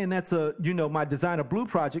 and saying that's my designer blue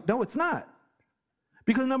project. No, it's not.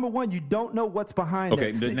 Because number one, you don't know what's behind it.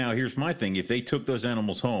 Okay, but now here's my thing. If they took those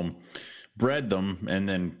animals home, bred them, and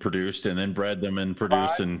then produced, and then bred them and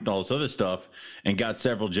produced, and all this other stuff, and got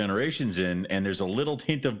several generations in, and there's a little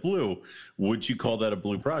hint of blue, would you call that a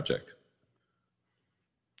blue project?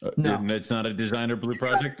 No. It's not a designer blue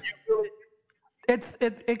project?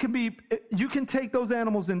 It can be. You can take those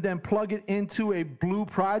animals and then plug it into a blue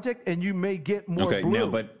project, and you may get more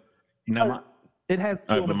blue. Now it has.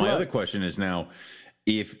 But my other question is now,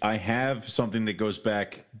 if I have something that goes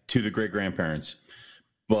back to the great grandparents,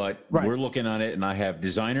 but we're looking on it, and I have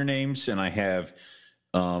designer names, and I have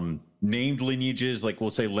named lineages, like we'll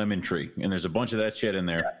say Lemon Tree, and there's a bunch of that shit in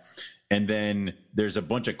there, and then there's a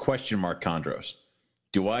bunch of question mark chondros.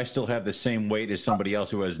 Do I still have the same weight as somebody else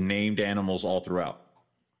who has named animals all throughout?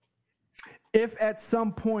 If at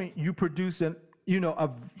some point you produce a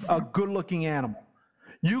good-looking animal,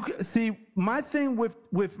 you see, my thing with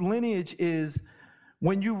lineage is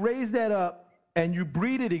when you raise that up and you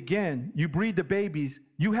breed it again, you breed the babies,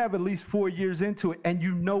 you have at least 4 years into it, and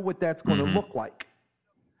you know what that's going to look like.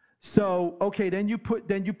 So, then you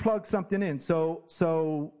plug something in. So,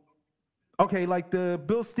 like the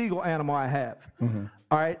Bill Stiegel animal I have.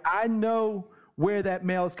 All right, I know where that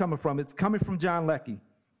male is coming from. It's coming from John Leckie.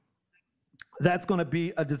 That's going to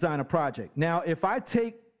be a designer project. Now, if I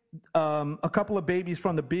take a couple of babies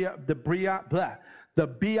from the Beox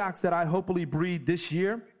that I hopefully breed this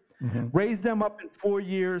year, raise them up in 4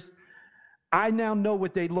 years, I now know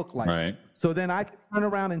what they look like. Right. So then I can turn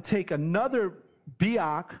around and take another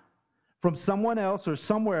Beox from someone else or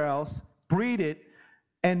somewhere else, breed it,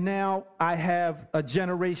 and now I have a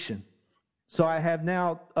generation. So I have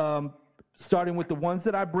now, starting with the ones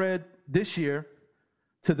that I bred this year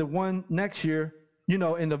to the one next year, in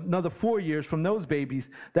another 4 years from those babies,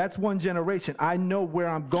 that's one generation. I know where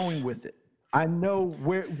I'm going with it. I know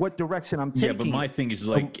what direction I'm taking. Yeah, but my thing is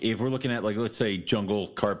if we're looking at let's say jungle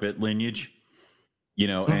carpet lineage,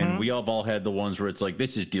 and we have all had the ones where it's like,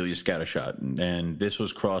 this is Delia Scattershot, and this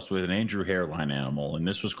was crossed with an Andrew Hairline animal, and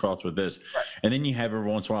this was crossed with this. Right. And then you have every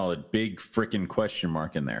once in a while a big freaking question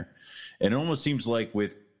mark in there. And it almost seems like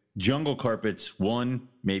with jungle carpets, 1,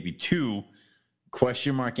 maybe 2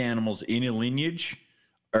 question mark animals in a lineage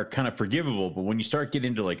are kind of forgivable. But when you start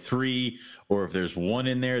getting into 3, or if there's 1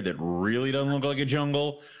 in there that really doesn't look like a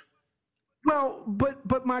jungle. Well,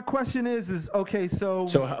 but my question is okay. So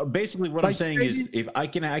basically, what I'm saying is, if I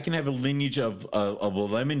can have a lineage of a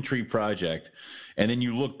Lemon Tree project, and then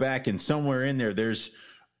you look back and somewhere in there's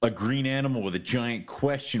a green animal with a giant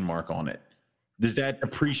question mark on it. Does that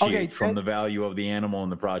depreciate from the value of the animal in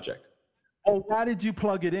the project? Oh, why did you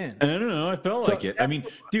plug it in? I don't know. I felt like it. I mean,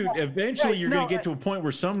 dude, eventually you're going to get to a point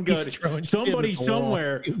where somebody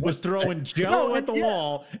somewhere was throwing Jello at the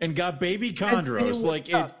wall and got baby chondros.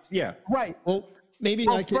 Right. Well, maybe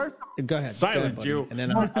I could. Go ahead. Silent you. And then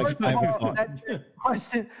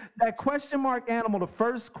that question mark animal, the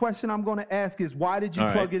first question I'm going to ask is, why did you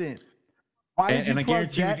plug it in? And I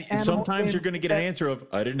guarantee you, sometimes you're going to get an answer of,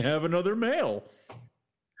 I didn't have another male.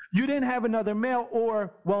 You didn't have another male,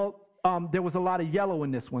 or, there was a lot of yellow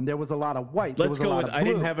in this one. There was a lot of white. Let's go with, I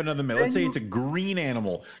didn't have another male. Let's say it's a green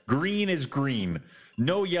animal. Green is green.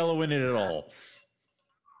 No yellow in it at all.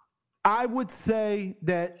 I would say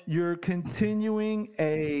that you're continuing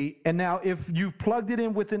and now if you've plugged it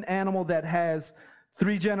in with an animal that has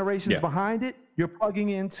 3 generations behind it, you're plugging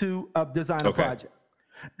into a designer project.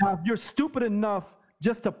 Now, if you're stupid enough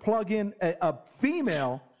just to plug in a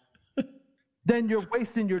female, then you're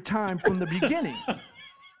wasting your time from the beginning.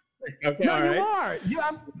 Okay, no, you are.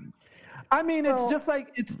 It's just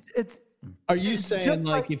like it's. Are you saying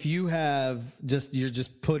if you have you're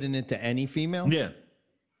just putting it to any female? Yeah.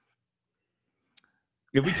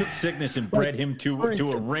 If we took Sickness and bred him to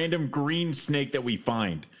a random green snake that we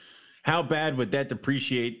find, How bad would that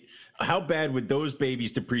depreciate? How bad would those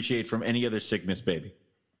babies depreciate from any other sickness baby?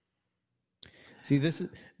 See, this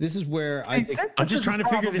is where I'm just trying to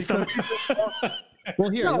figure this out. Well,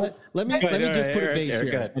 here, let me just put a base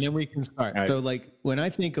here, and then we can start. Right. So, like, when I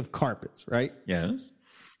think of carpets, right? Yes.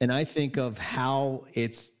 And I think of how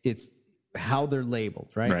it's how they're labeled,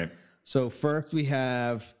 right? Right. So first we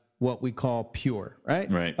have what we call pure, right?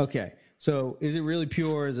 Right. Okay. So is it really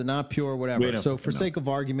pure? Is it not pure? Whatever. So for sake of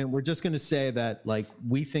argument, we're just going to say that, like,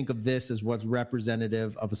 we think of this as what's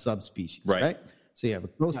representative of a subspecies, right? So you have a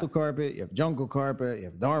coastal carpet, you have jungle carpet, you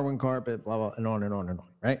have Darwin carpet, blah, blah, and on and on and on,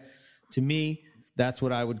 right? To me, that's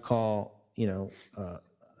what I would call, a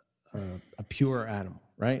pure animal,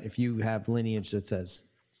 right? If you have lineage that says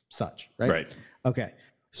such, right? Right. Okay.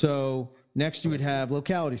 So next you would have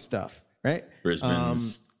locality stuff, right?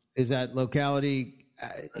 Brisbane's. Is that locality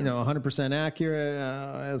 100%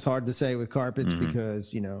 accurate? It's hard to say with carpets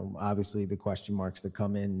because, obviously the question marks that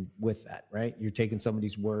come in with that, right? You're taking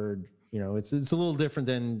somebody's word, it's a little different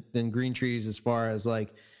than green trees as far as,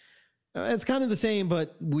 like, it's kind of the same,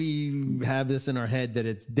 but we have this in our head that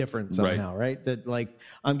it's different somehow, right? That, like,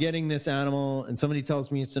 I'm getting this animal and somebody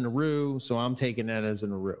tells me it's an Aru, so I'm taking that as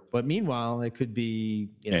an Aru. But meanwhile, it could be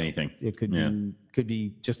anything. It could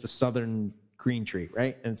be just a southern green tree,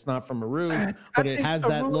 right? And it's not from Aru, but it has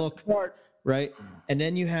that look, right? And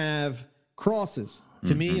then you have crosses.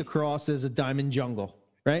 To me, a cross is a diamond jungle,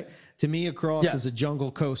 right? To me, a cross is a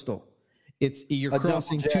jungle coastal. You're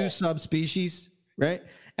crossing two subspecies, right?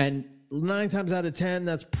 And 9 times out of 10,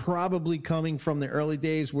 that's probably coming from the early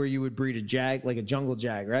days where you would breed a jag, like a jungle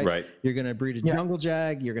jag, right? Right. You're going to breed a jungle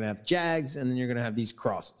jag, you're going to have jags, and then you're going to have these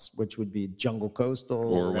crosses, which would be jungle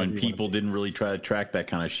coastal. Or when people didn't really try to track that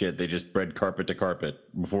kind of shit, they just bred carpet to carpet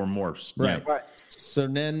before morphs. Right. Yeah. Right. So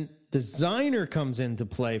then designer comes into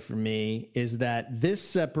play for me, is that this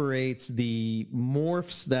separates the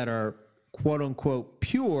morphs that are quote unquote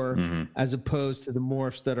pure as opposed to the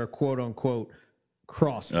morphs that are quote unquote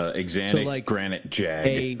crosses. Axanthic, so, like, granite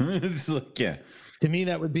jag. To me,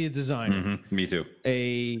 that would be a designer. Me too.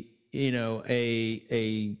 An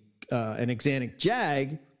axanthic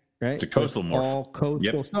jag, right? It's a coastal morph. All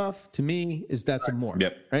coastal stuff. To me, that's a morph.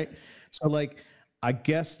 Yep. Right. So, like, I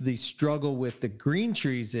guess the struggle with the green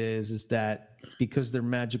trees is that because they're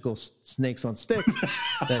magical snakes on sticks.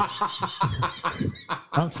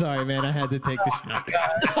 I'm sorry, man. I had to take the shot.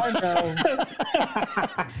 I know.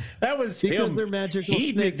 That was because they're magical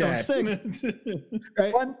snakes on sticks.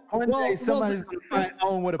 Right? One day somebody's going to find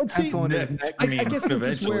Owen with a pencil in his neck. I guess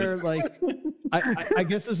this is where, like, I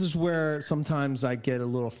guess this is where sometimes I get a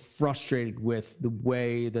little frustrated with the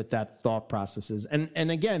way that thought process is.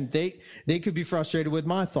 And again, they could be frustrated with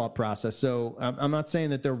my thought process. So I'm not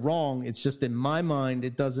saying that they're wrong. It's just in my mind,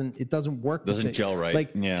 it doesn't work. Doesn't gel right.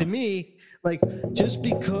 Like, to me, like, just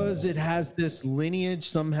because it has this lineage,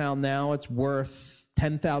 somehow now it's worth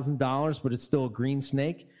 $10,000, but it's still a green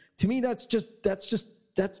snake. To me, that's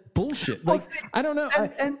bullshit. Like, I don't know.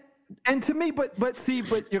 And to me, but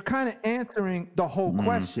you're kind of answering the whole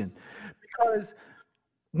question, because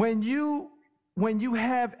when you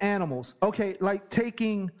have animals, okay, like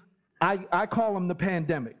taking, I call them the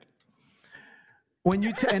pandemic. When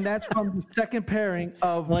you and that's from the second pairing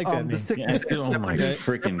of the sickness. Oh my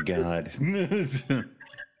freaking God!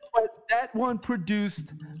 But that one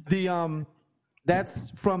produced the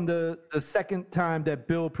that's from the second time that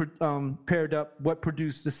Bill paired up what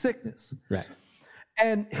produced the sickness. Right.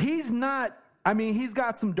 And he's not. I mean, he's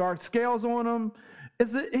got some dark scales on him.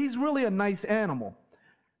 He's really a nice animal.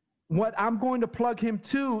 What I'm going to plug him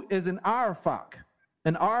to is an Arafak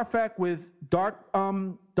with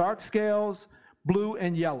dark scales, blue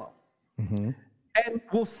and yellow, and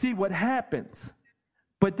we'll see what happens.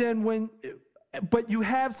 But then but you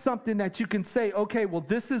have something that you can say, okay, well,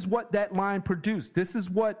 this is what that line produced. This is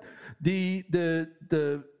what the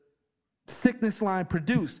sickness line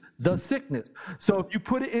produced, the sickness. So if you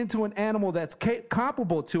put it into an animal that's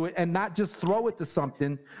comparable to it and not just throw it to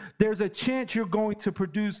something, there's a chance you're going to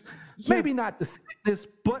produce maybe not the sickness,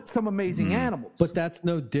 but some amazing animals. But that's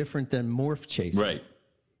no different than morph chasing. Right.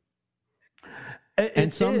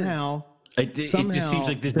 And somehow it just seems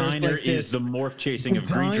like designer is the morph chasing of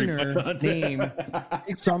green tree name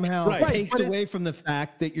somehow takes away from the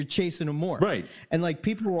fact that you're chasing a morph. Right. And, like,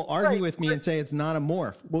 people will argue with me and say it's not a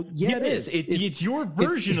morph. Well, it is. It's your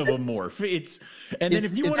version of a morph. And then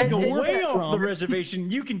if you want to go way off the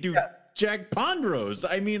reservation, you can do Jag Pondros.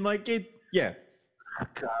 I mean, like, it. Yeah.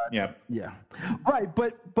 God. Yeah. Yeah. Right.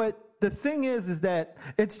 But the thing is that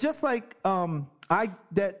it's just like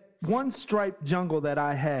that one striped jungle that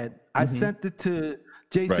I had. I sent it to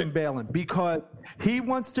Jason Balin, because he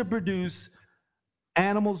wants to produce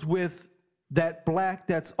animals with that black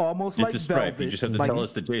that's almost it's like a stripe. velvet. You just have to tell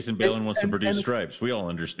us that Jason Balin wants to produce stripes. We all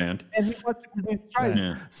understand. And he wants to produce stripes.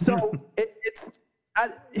 Yeah. So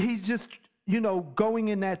he's just, going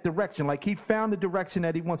in that direction. Like he found the direction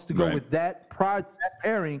that he wants to go with that project, that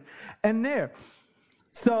pairing, and there.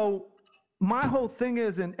 So my whole thing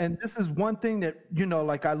is, and this is one thing that,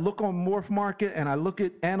 like I look on Morph Market and I look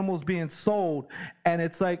at animals being sold, and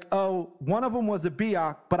it's like, oh, one of them was a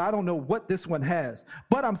Biak, but I don't know what this one has,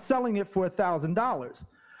 but I'm selling it for $1,000.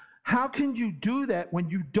 How can you do that when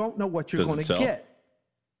you don't know what you're going to get?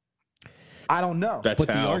 I don't know. That's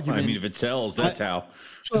how. The argument, I mean, if it sells, that's how.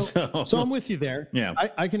 So I'm with you there. Yeah,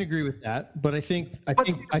 I can agree with that. But I think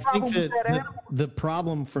that the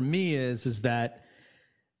problem for me is that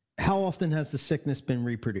how often has the sickness been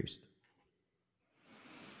reproduced?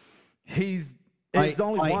 It's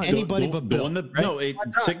only one. Anybody but Bill.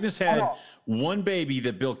 Sickness had one baby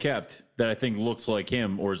that Bill kept that I think looks like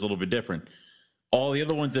him or is a little bit different. All the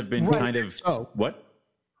other ones have been kind of what?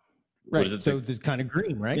 Right. So it's kind of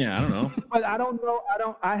green, right? Yeah, I don't know. But I don't know.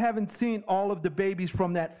 I haven't seen all of the babies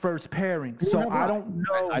from that first pairing, so I don't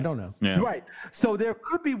know. I don't know. Yeah. Right. So there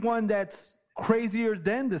could be one that's crazier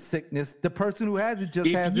than the sickness. The person who has it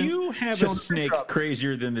hasn't. If you have a snake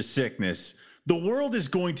crazier than the sickness, the world is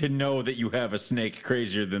going to know that you have a snake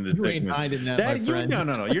crazier than the sickness. You ain't hiding that, my friend.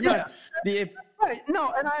 No. You're not. Right.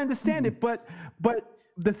 No, and I understand it, but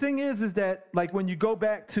the thing is that like when you go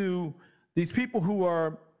back to these people who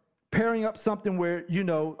are pairing up something where,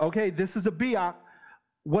 okay, this is a Biak.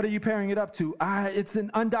 What are you pairing it up to? It's an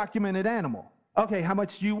undocumented animal. Okay, how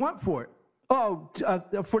much do you want for it? Oh,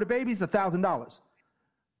 for the babies, $1,000.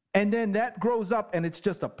 And then that grows up and it's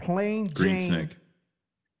just a plain green snake.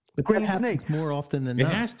 But green snake more often than not.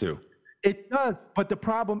 It has to. It does. But the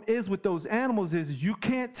problem is with those animals is you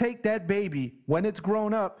can't take that baby when it's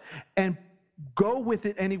grown up and go with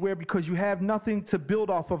it anywhere because you have nothing to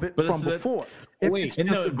build off of it from before. That's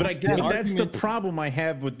the problem I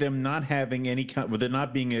have with them not having with there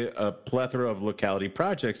not being a plethora of locality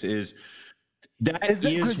projects is that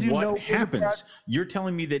is what happens. You're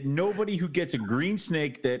telling me that nobody who gets a green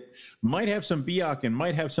snake that might have some Biak and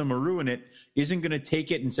might have some Aru in it isn't going to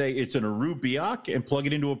take it and say it's an Aru Biak and plug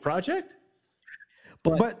it into a project?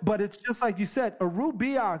 But it's just like you said, Aru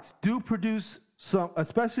Biaks do produce some,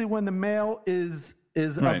 especially when the male is a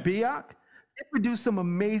Biak, they produce some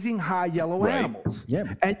amazing high yellow animals. Yeah,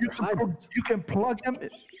 and you can plug them,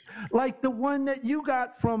 like the one that you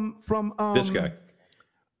got from this guy.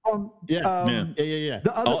 The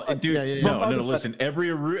other, listen. Every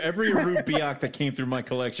Aru Biak that came through my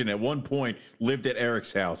collection at one point lived at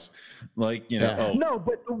Eric's house. Like No,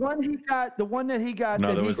 but the one that he got.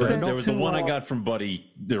 No, there was the one I got from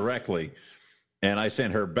Buddy directly. And I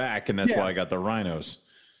sent her back, and that's why I got the rhinos.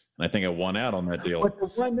 And I think I won out on that deal. But the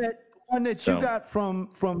one that you got from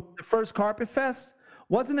the first Carpet Fest,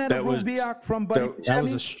 wasn't that a Biak from Buddy? That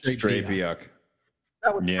was a straight Biak.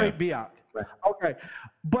 That was straight Biak. Okay.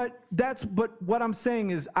 But what I'm saying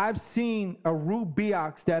is I've seen Aru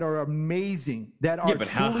Biaks that are amazing. That are but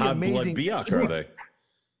how hot blood Biak are they?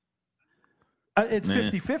 It's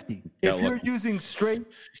 50-50. If you're using straight,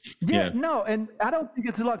 no, and I don't think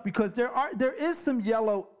it's luck because there is some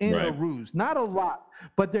yellow in Arus, not a lot,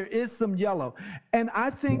 but there is some yellow, and I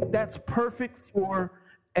think that's perfect for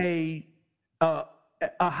a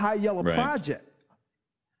high yellow project.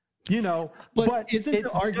 But isn't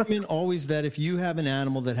the argument always that if you have an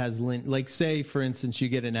animal that has like say for instance you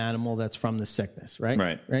get an animal that's from the sickness,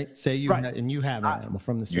 right? Say you have an animal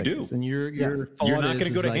from the sickness, do. and you're not going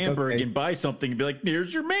to go to Hamburg and buy something and be like,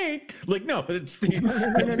 "Here's your mate." Like, no, it's the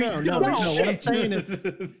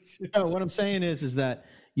no. What I'm saying is that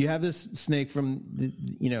you have this snake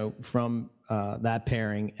from that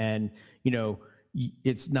pairing, and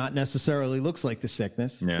it's not necessarily looks like the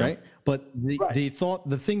sickness, right? But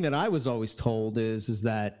the thing that I was always told is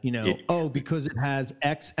that because it has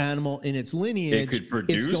X animal in its lineage, it could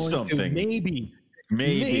produce it's going something. To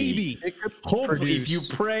maybe it could hopefully, if you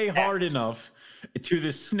pray hard enough to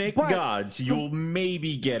the snake gods, you'll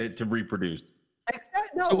maybe get it to reproduce.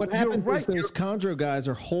 Exactly. So what happens is those chondro guys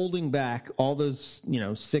are holding back all those,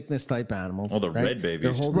 sickness type animals. All the red babies.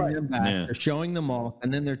 They're holding them back. Yeah. They're showing them off,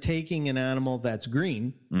 and then they're taking an animal that's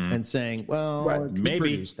green and saying, "Well, it could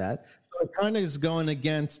produce that." So it kind of is going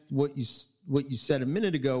against what you said a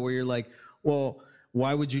minute ago, where you're like, "Well,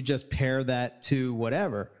 why would you just pair that to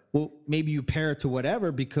whatever?" Well, maybe you pair it to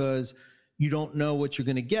whatever because you don't know what you're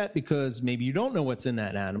going to get because maybe you don't know what's in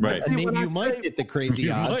that animal. Right. And maybe you might get the crazy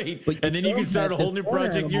odds. And then you can start a whole new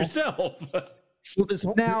project yourself.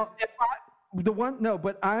 Now,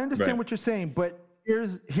 but I understand what you're saying. But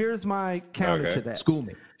here's my counter to that. School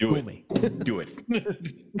me. Do it.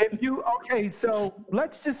 If you so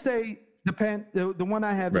let's just say the one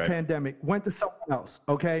I have, the pandemic, went to someone else,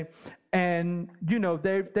 okay? And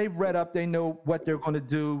they've read up, they know what they're going to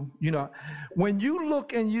do. When you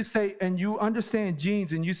look and you say, and you understand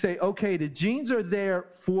genes, and you say, okay, the genes are there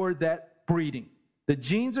for that breeding. The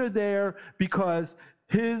genes are there because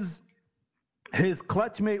his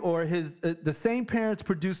clutch mate or the same parents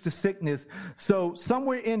produced the sickness. So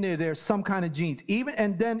somewhere in there's some kind of genes. Even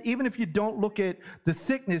if you don't look at the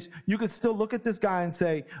sickness, you could still look at this guy and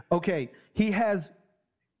say, okay, he has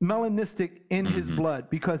melanistic in his blood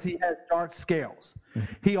because he has dark scales.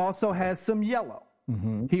 He also has some yellow.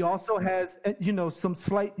 He also has, some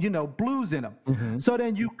slight, blues in him. So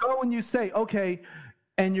then you go and you say, okay,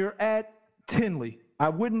 and you're at Tinley. I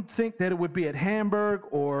wouldn't think that it would be at Hamburg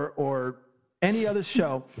or any other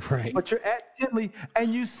show, right? But you're at Tinley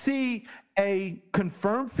and you see a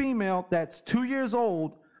confirmed female that's 2 years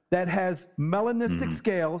old that has melanistic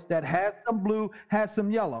scales, that has some blue, has some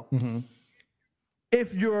yellow.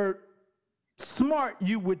 If you're smart,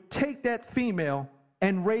 you would take that female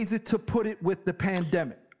and raise it to put it with the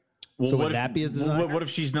pandemic. Well, so would that be a designer? What if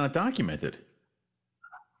she's not documented?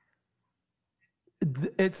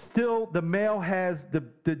 It's still the male has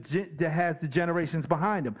the generations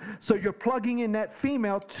behind him. So you're plugging in that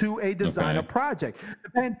female to a designer project. The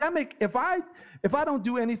pandemic, if I don't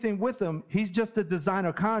do anything with him, he's just a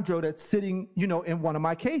designer chondro that's sitting, in one of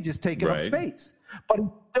my cages taking up space. But he's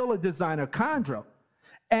still a designer chondro.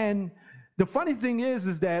 And the funny thing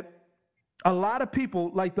is that a lot of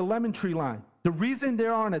people, like the Lemon Tree line, the reason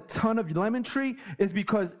there aren't a ton of Lemon Tree is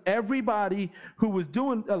because a lot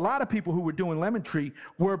of people who were doing Lemon Tree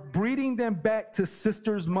were breeding them back to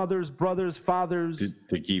sisters, mothers, brothers, fathers,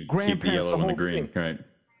 to keep grandparents, the yellow and the green, right?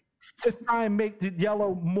 To try and make the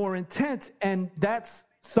yellow more intense. And that's,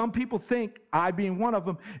 some people think, I being one of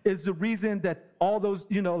them, is the reason that all those,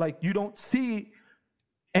 you don't see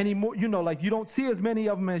anymore, you don't see as many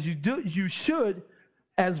of them as you should,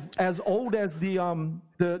 as old as the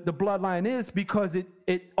bloodline is, because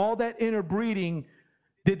it all that interbreeding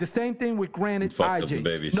did the same thing with granite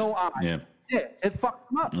IJs. No eye. Yeah, it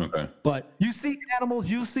fucked them up. Okay. But you see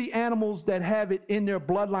animals that have it in their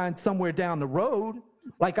bloodline somewhere down the road.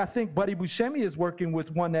 Like I think Buddy Buscemi is working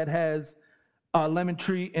with one that has Lemon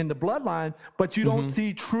Tree in the bloodline, but you don't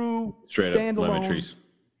see true standalone Lemon Trees.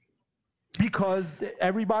 Because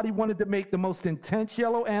everybody wanted to make the most intense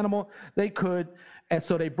yellow animal they could. And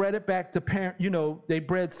so they bred it back to they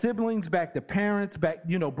bred siblings back to parents, back,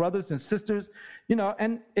 brothers and sisters,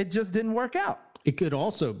 and it just didn't work out. It could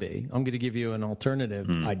also be, I'm going to give you an alternative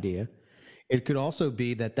idea. It could also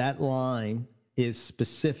be that line is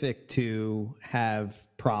specific to have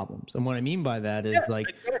problems. And what I mean by that is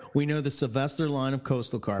we know the Sylvester line of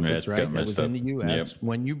coastal carpets, right? That was in the U.S. Yep.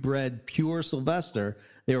 When you bred pure Sylvester,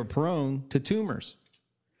 they were prone to tumors.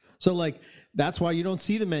 So that's why you don't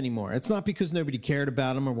see them anymore. It's not because nobody cared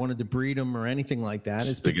about them or wanted to breed them or anything like that.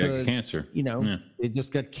 It's because, got cancer. They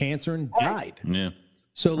just got cancer and died. Yeah.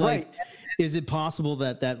 So is it possible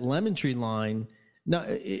that Lemon Tree line, now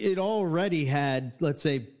it already had, let's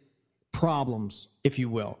say, problems, if you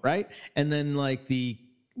will, right? And then the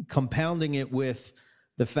compounding it with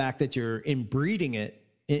the fact that you're inbreeding it,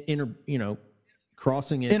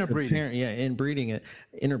 crossing it, interbreeding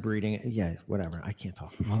it, whatever. I can't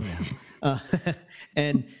talk.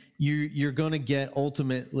 And you're going to get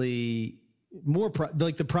ultimately more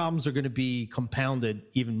the problems are going to be compounded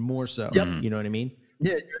even more so. Yep. You know what I mean?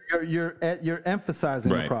 Yeah, you're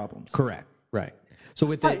emphasizing the problems. Correct. Right. So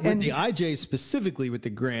with the IJ specifically with the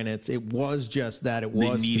granites, it was just that it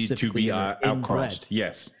was they needed to be outcrossed.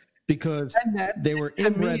 Yes, because they were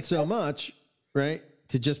inbred so much, right?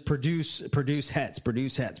 To just produce hets,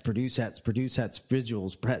 visuals,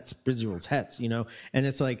 hets, and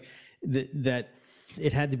it's like that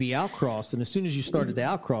it had to be outcrossed. And as soon as you started to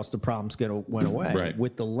outcross, the problems went away. Right.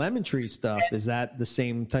 With the Lemon Tree stuff, is that the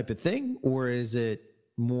same type of thing, or is it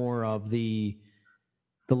more of the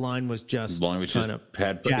line was just kind of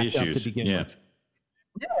had issues up to begin with?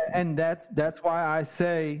 Yeah, and that's why I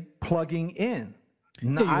say plugging in.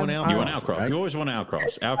 You want outcross. Right? You always want to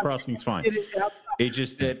outcross. Outcrossing's fine. It's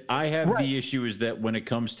just that I have the issue is that when it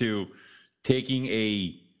comes to taking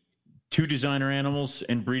two designer animals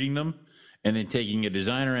and breeding them, and then taking a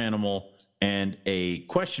designer animal and a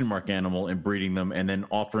question mark animal and breeding them, and then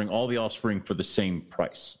offering all the offspring for the same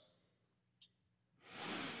price.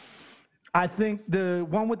 I think the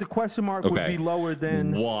one with the question mark would be lower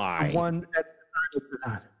than the one that's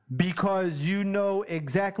designed, because you know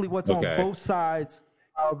exactly what's on both sides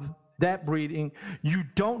of that breeding. You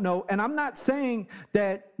don't know. And I'm not saying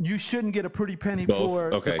that you shouldn't get a pretty penny for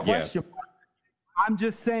the question mark. I'm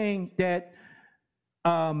just saying that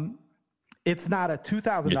it's not a $2,000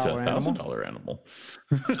 animal. It's a $1,000 animal.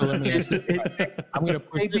 So let me ask I'm going to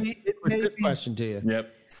put this question to you.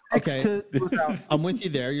 Yep. Okay. I'm with you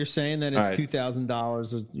there. You're saying that it's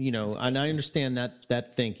 $2,000, you know, and I understand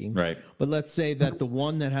that thinking. Right. But let's say that the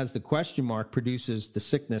one that has the question mark produces the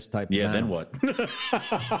sickness type of then what? but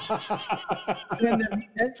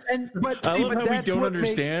I love how we don't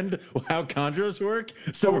understand how chondros work,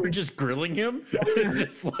 so we're just grilling him. It's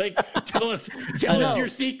just like, tell us your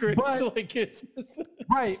secrets. But, like it's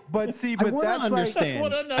right, but see, but I that's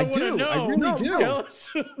understand. I do. I really do. Tell us.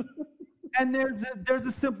 And there's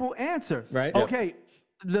a simple answer. Right. Okay.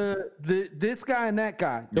 This guy and that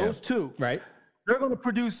guy, those two. Right. They're going to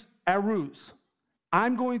produce arus.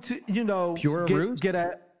 I'm going to, pure arus? Get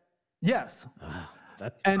at yes.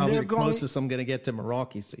 That's probably the closest I'm going to get to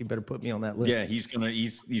Merauke, so you better put me on that list. Yeah, he's going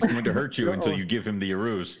to hurt you until you give him the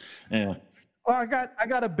arus. Yeah. Well, I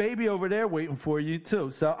got a baby over there waiting for you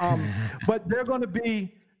too. So but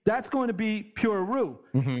that's going to be pure aru.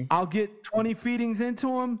 Mm-hmm. I'll get 20 feedings into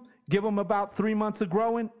them. Give them about 3 months of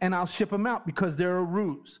growing, and I'll ship them out because they're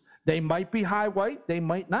arus. They might be high white, they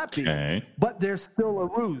might not be, but they're still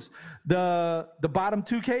arus. The bottom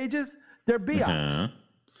 2 cages, they're Biaks.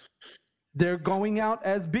 They're going out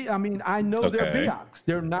as I mean, I know they're Biaks.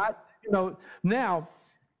 They're not, now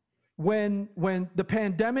when the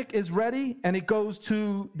pandemic is ready and it goes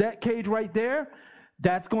to that cage right there,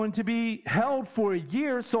 that's going to be held for a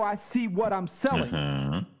year, so I see what I'm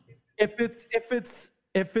selling.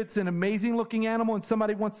 If it's an amazing looking animal and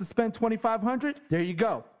somebody wants to spend $2,500, there you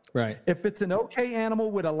go. Right. If it's an okay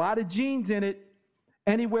animal with a lot of genes in it,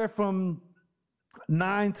 anywhere from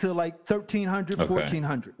 $900 to like $1,300,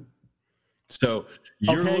 $1,400. So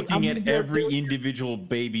you're looking at every individual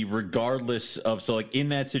baby, regardless of. So, like in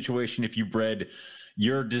that situation, if you bred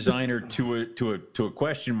your designer to a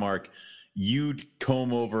question mark, you'd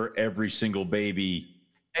comb over every single baby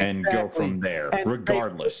and go from there,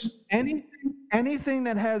 regardless. Anything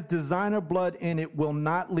that has designer blood in it will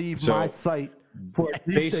not leave my site for at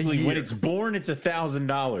least a year. When it's born, it's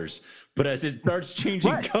 $1,000, but as it starts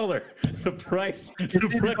changing color, the price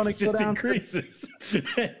just increases.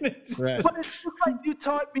 But it's just like you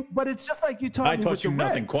taught me. But it's just like you taught me. I taught you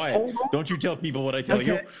nothing. Quiet. Don't you tell people what I tell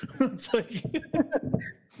you. It's like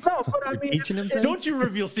no, but I mean, don't you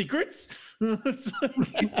reveal secrets?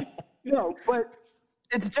 No, but.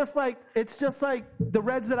 It's just like the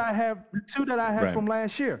Reds that I have, the 2 that I have from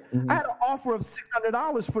last year. Mm-hmm. I had an offer of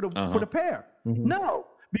 $600 for the pair. Mm-hmm. No,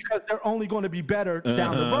 because they're only going to be better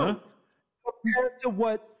down the road compared to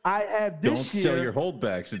what I have this year. Don't sell your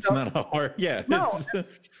holdbacks. It's not a hard. Yeah. No,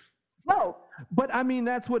 but I mean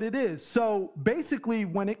that's what it is. So basically,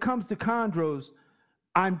 when it comes to chondros,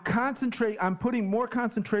 I'm putting more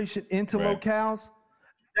concentration into locales.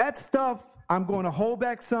 That stuff. I'm going to hold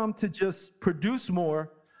back some to just produce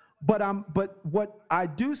more, but what I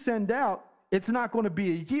do send out, it's not going to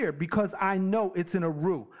be a year because I know it's an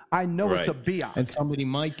aru. I know it's a Biak. And somebody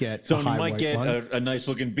might get a nice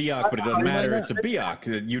looking Biak, but it doesn't matter. It's a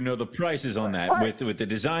Biak. You know the price is on that. Right. With the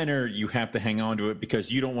designer, you have to hang on to it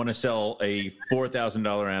because you don't want to sell a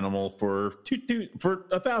 $4,000 animal for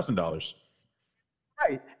 $1,000.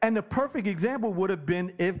 Right. And the perfect example would have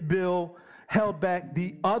been if Bill held back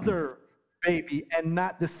the other baby and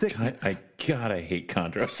not the sickness. I hate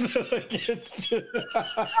chondros.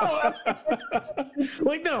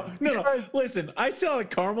 No. Listen, I sell a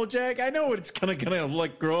caramel jack. I know what it's gonna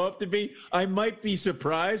like grow up to be. I might be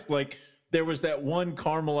surprised. Like there was that one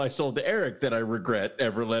caramel I sold to Eric that I regret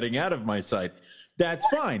ever letting out of my site. That's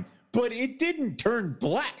fine. But it didn't turn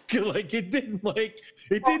black. Like it didn't look like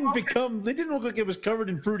it was covered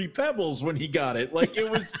in Fruity Pebbles when he got it. Like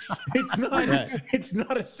it's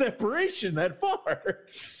not a separation that far.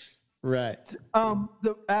 Right.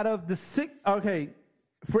 Out of the 6,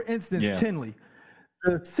 for instance, Tinley.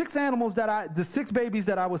 The 6 babies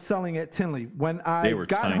that I was selling at Tinley when I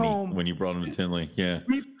got tiny home when you brought them to Tinley. Yeah.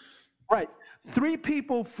 3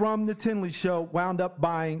 people from the Tinley show wound up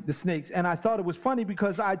buying the snakes. And I thought it was funny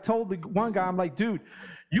because I told the one guy, I'm like, dude,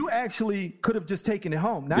 you actually could have just taken it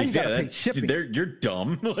home. Now you got to pay shipping. You're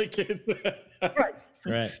dumb.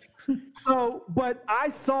 Right. So, but I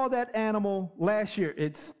saw that animal last year.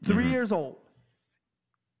 It's 3 years old.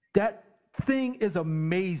 That thing is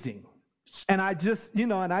amazing. And I just,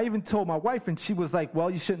 and I even told my wife and she was like,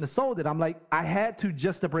 well, you shouldn't have sold it. I'm like, I had to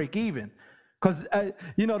just to break even. Because,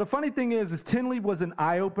 the funny thing is Tinley was an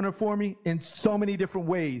eye-opener for me in so many different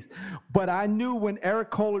ways. But I knew when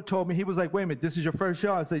Eric Kohler told me, he was like, wait a minute, this is your first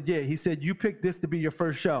show? I said, yeah. He said, you picked this to be your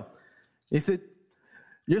first show. He said,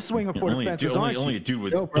 you're swinging for the fences, aren't you? Only a dude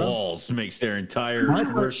with balls makes their entire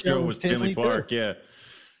first show was Tinley Park, yeah.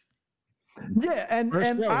 Yeah, and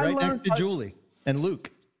first and show, I right learned, next to Julie and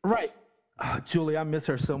Luke. Right. Oh, Julie, I miss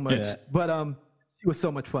her so much. Yeah. But she was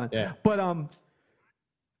so much fun. Yeah. But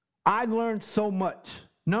I learned so much.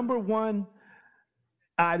 Number one,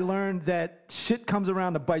 I learned that shit comes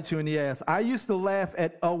around to bite you in the ass. I used to laugh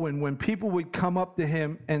at Owen when people would come up to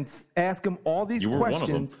him and ask him all these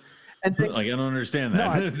questions. And they, I don't understand that.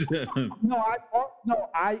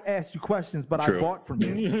 I asked you questions, but I bought from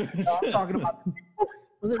you. I'm talking about people.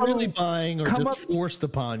 Was it really buying or just forced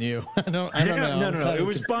upon you? I don't know. No. It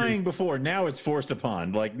was buying before. Now it's forced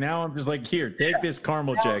upon. Like now I'm just like, here, take this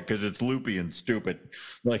caramel jack because it's loopy and stupid.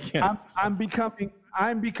 Like yeah. I'm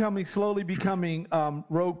slowly becoming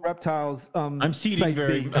Rogue Reptiles. I'm seeding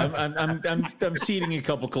I'm seeding a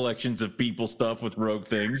couple collections of people stuff with Rogue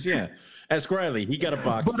things. Yeah. Ask Riley. He got a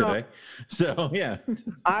box today. So yeah.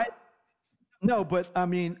 I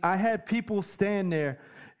had people stand there.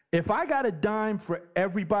 If I got a dime for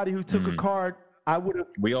everybody who took a card, I would have.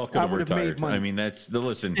 We all could have retired. I mean, that's the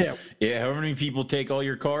listen. Yeah. However many people take all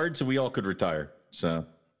your cards, we all could retire. So.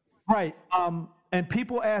 Right. And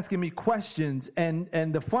people asking me questions, and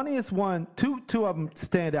the funniest one, two of them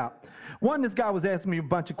stand out. One, this guy was asking me a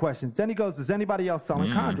bunch of questions. Then he goes, "Is anybody else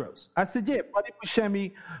selling chondros?" I said, "Yeah, Buddy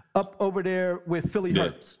Buscemi up over there with Philly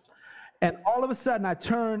Herbs." And all of a sudden, I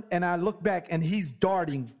turn and I look back, and he's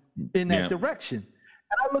darting in that direction.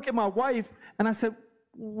 And I look at my wife, and I said,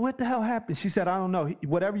 "What the hell happened?" She said, "I don't know.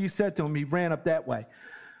 Whatever you said to him, he ran up that way."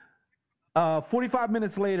 45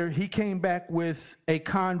 minutes later, he came back with a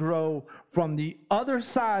chondro from the other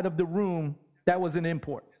side of the room that was an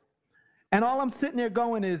import. And all I'm sitting there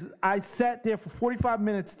going is, I sat there for 45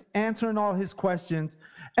 minutes answering all his questions.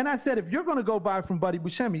 And I said, if you're going to go buy from Buddy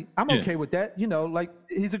Buscemi, I'm okay with that.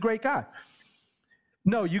 He's a great guy.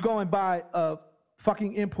 No, you go and buy a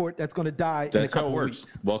fucking import that's going to die in a couple of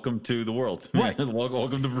weeks. Welcome to the world. Right.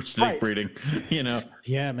 Welcome to snake breeding.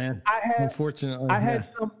 Yeah, man. Unfortunately,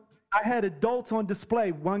 I had adults on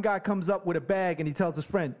display. One guy comes up with a bag and he tells his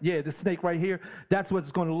friend, "Yeah, the snake right here, that's what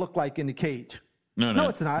it's going to look like in the cage." No,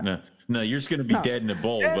 it's not. No, you're just going to be dead in a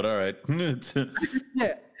bowl, but all right.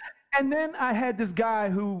 Yeah. And then I had this guy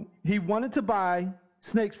who he wanted to buy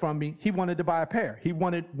snakes from me. He wanted to buy a pair. He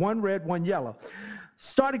wanted one red, one yellow.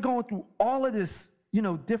 Started going through all of this,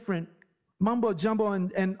 different mumbo jumbo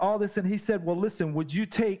and all this. And he said, "Well, listen, would you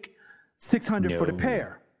take $600 for the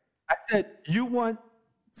pair?" I said, "You want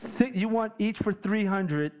each for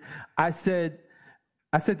 $300?" I said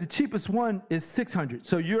the cheapest one is $600.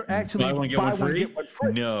 So you're actually buy one get one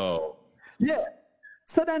free. No. Yeah.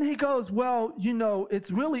 So then he goes, "Well, it's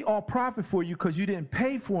really all profit for you because you didn't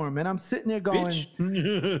pay for them." And I'm sitting there going,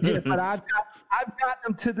 "Yeah, but I've got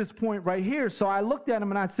them to this point right here." So I looked at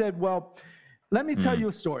him and I said, "Well, let me tell you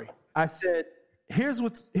a story." I said, here's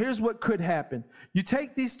what could happen. You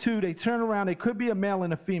take these two, they turn around, they could be a male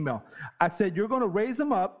and a female. I said, you're going to raise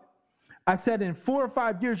them up. I said, in 4 or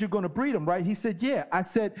 5 years, you're going to breed them, right? He said, yeah. I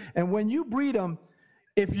said, and when you breed them,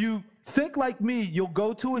 if you think like me, you'll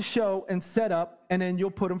go to a show and set up, and then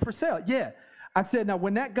you'll put them for sale. Yeah. I said, now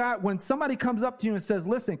when somebody comes up to you and says,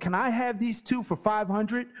 "Listen, can I have these two for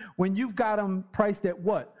 $500?" when you've got them priced at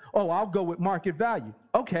what? "Oh, I'll go with market value."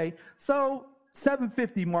 Okay. So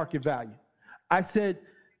 $750 market value. I said,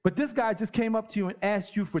 but this guy just came up to you and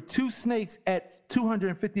asked you for 2 snakes at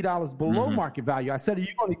 $250 below market value. I said, "Are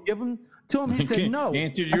you going to give them to him?" He said, "No."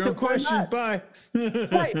 Answer your own question. Bye.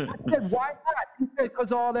 Right. I said, "Why not?" He said,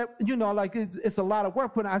 "Because all that, it's a lot of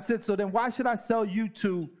work." But I said, "So then why should I sell you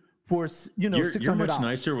two for $600?" You're much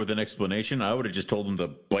nicer with an explanation. I would have just told him to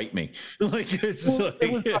bite me. It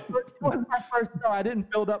was my first show. I didn't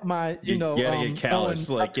build up my you gotta get callous.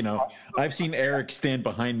 I've seen Eric stand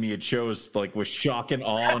behind me at shows with shock and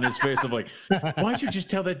awe on his face of why don't you just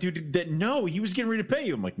tell that dude that no, he was getting ready to pay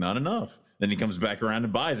you? I'm like, not enough. Then he comes back around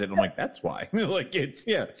and buys it. I'm like, that's why.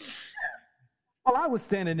 Well, I was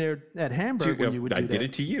standing there at Hamburg when you would do that. I did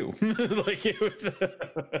it to you. It was.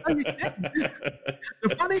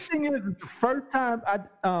 The funny thing is, the first time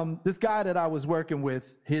this guy that I was working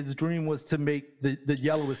with, his dream was to make the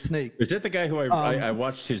yellowest snake. Is that the guy who I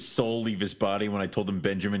watched his soul leave his body when I told him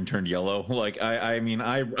Benjamin turned yellow? I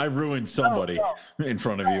ruined somebody in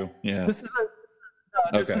front of you. Yeah.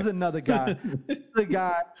 This is another guy. The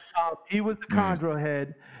guy, he was the chondro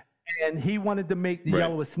head, and he wanted to make the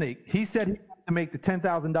yellowest snake. He said he wanted to make the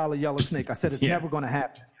 $10,000 yellow snake. I said, it's never going to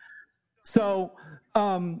happen. So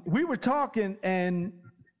we were talking, and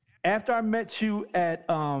after I met you at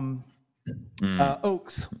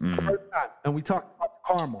Oaks the first time, and we talked about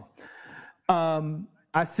caramel,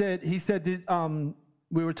 he said that,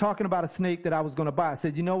 we were talking about a snake that I was going to buy. I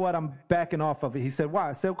said, you know what? I'm backing off of it. He said, why?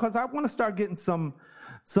 I said, because I want to start getting some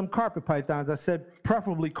carpet pythons. I said,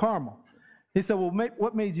 preferably caramel. He said, well,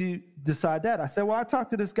 what made you decide that? I said, well, I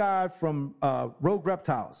talked to this guy from Rogue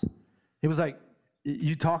Reptiles. He was like,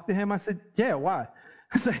 you talked to him? I said, yeah, why?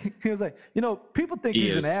 He was like, people think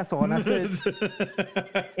he's an asshole. And I said, you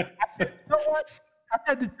know what? I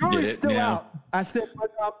said, the jury's still out. I said,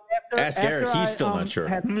 but ask Eric. He's still not sure.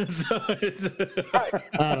 I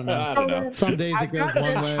don't know. Some days it goes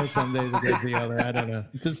one way, some days it goes the other. I don't know.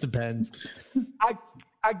 It just depends.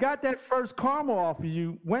 I got that first caramel off of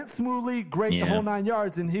you. Went smoothly, great, the whole 9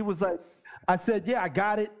 yards. And he was like, I said, yeah, I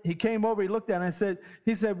got it. He came over, he looked at it, and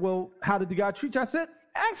he said, well, how did the guy treat you? I said,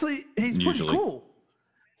 actually, he's pretty cool.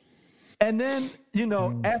 And then,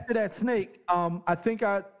 after that snake, I think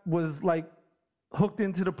I was like hooked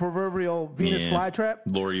into the proverbial Venus flytrap.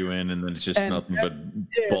 Lure you in, and then it's just nothing but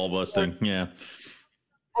ball busting. Yeah.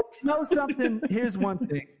 But you know something? Here's one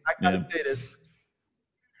thing. I gotta say this.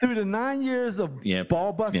 Through the 9 years of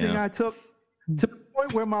ball busting I took, to the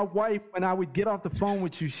point where my wife, when I would get off the phone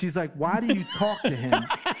with you, she's like, why do you talk to him?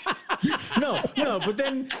 No, but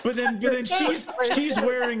then she's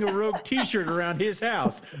wearing a Rogue T-shirt around his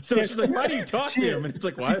house. So she's like, why do you talk to him? And it's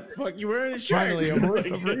like, why the fuck you wearing a shirt? Finally, for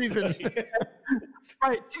some reason.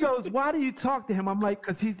 Right. She goes, why do you talk to him? I'm like,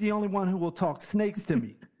 because he's the only one who will talk snakes to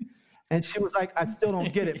me. And she was like, I still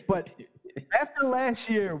don't get it. But after last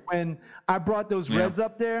year, when I brought those reds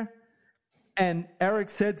up there, and Eric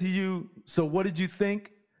said to you, so what did you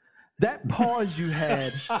think? That pause you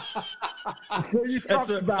had before you talked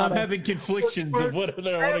about I'm having conflictions of what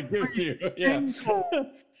I want to give to you. Yeah.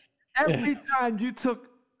 Every time you took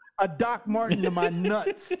a Doc Martin to my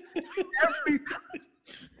nuts,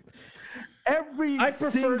 every I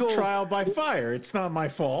prefer single trial by fire. It's not my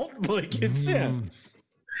fault. Like, it's him.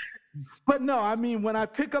 But no, I mean, when I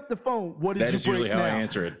pick up the phone, what did you break now? That is usually how I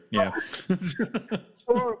answer it. Yeah.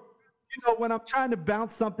 Or when I'm trying to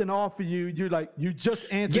bounce something off of you, you're like, you just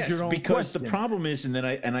answered your own question. Yes, because the problem is, and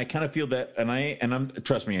I kind of feel that, and I'm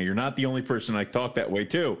trust me, you're not the only person I talk that way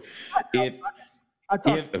too.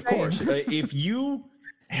 Of course, if you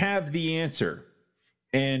have the answer,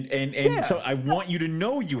 and so I want you to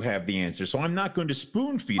know you have the answer. So I'm not going to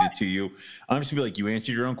spoon feed it to you. I'm just gonna be like, you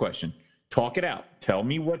answered your own question. Talk it out. Tell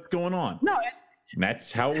me what's going on. No, and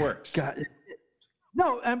that's how it works.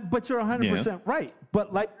 No, but you're 100% right.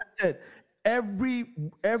 But like I said,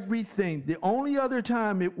 everything. The only other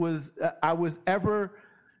time I was ever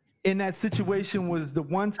in that situation was the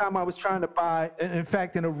one time I was trying to buy, in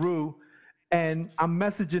fact, in a Rue, and I'm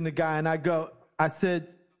messaging the guy, and I said,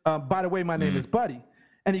 by the way, my name is Buddy.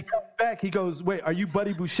 And he comes back, he goes, wait, are you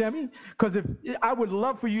Buddy Buscemi? Because I would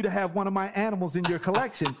love for you to have one of my animals in your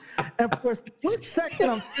collection. And for a split second,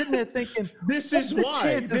 I'm sitting there thinking, this is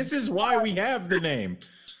why we have the name.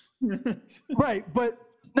 Right, but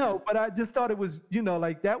I just thought it was,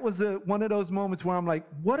 like that was one of those moments where I'm like,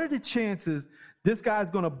 what are the chances this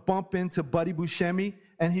guy's going to bump into Buddy Buscemi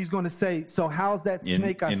and he's going to say, so how's that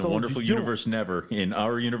snake I sold you? In a wonderful universe, never. In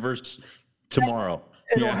our universe, tomorrow.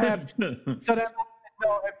 It'll have, so that.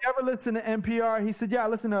 So have you ever listened to NPR? He said, yeah, I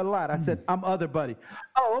listen to it a lot. I said, I'm other Buddy.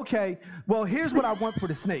 Oh, okay. Well, here's what I want for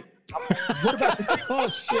the snake. What about the snake? Oh,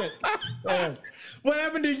 shit. What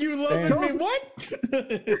happened to you loving me? What?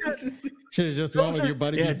 Should have just gone with your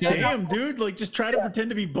buddy. Yeah, damn, dude. Like, just try to pretend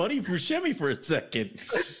to be Buddy Buscemi for a second.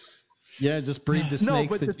 Yeah, just breed the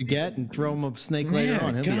snakes that you get and throw them a snake later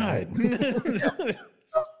on. God.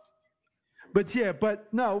 But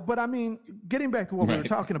I mean, getting back to what we were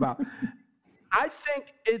talking about, I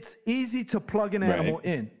think it's easy to plug an animal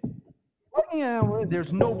in. Plugging an animal in,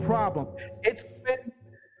 there's no problem.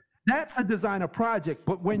 That's a designer project.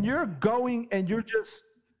 But when you're going and you're just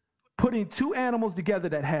putting two animals together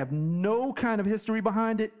that have no kind of history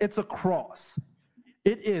behind it, it's a cross.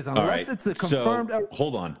 It is, unless it's a confirmed. So,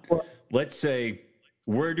 hold on. Let's say,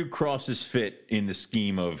 where do crosses fit in the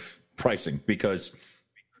scheme of pricing? Because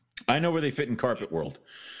I know where they fit in carpet world,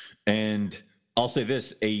 and I'll say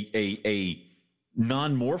this: a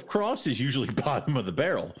non-morph cross is usually bottom of the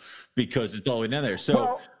barrel because it's all the way down there.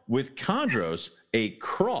 So with chondros, a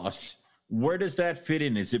cross, where does that fit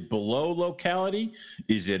in? Is it below locality?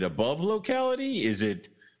 Is it above locality? Is it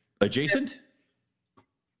adjacent?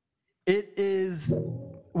 It is,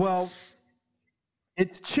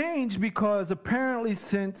 it's changed because apparently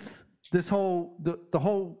since this whole, the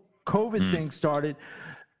whole COVID thing started,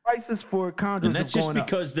 prices for chondros and that's just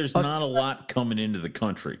because up. There's not a lot coming into the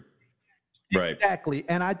country. Right. Exactly.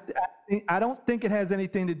 And I don't think it has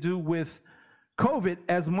anything to do with COVID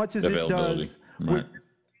as much as it does with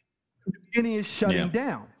the beginning is shutting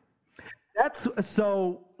down. That's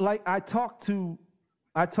so, like, I talked to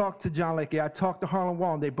John Leckie, I talked to Harlan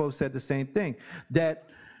Wall, and they both said the same thing, that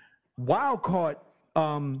wild caught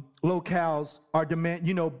locales are demand,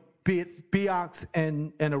 be it Biox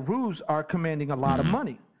and Aruz are commanding a lot of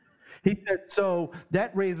money. He said, so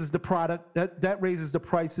that raises the product, that raises the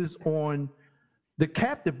prices on the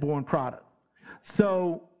captive born product.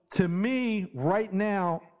 So to me right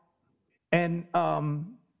now, and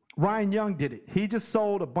Ryan Young did it. He just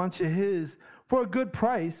sold a bunch of his for a good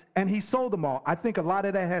price, and he sold them all. I think a lot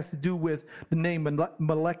of that has to do with the name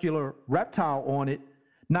Molecular Reptile on it,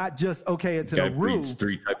 not just, okay, it's an Aru. Breeds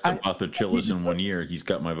 3 types of Arthrochilus in 1 year. He's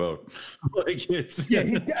got my vote. Like he's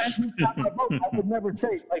got my vote. I would never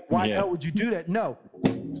say, like, why the hell would you do that? No.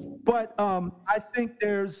 But I think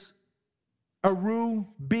there's Aru,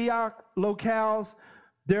 Biak, locales,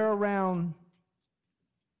 they're around,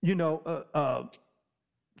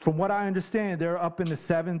 from what I understand, they're up in the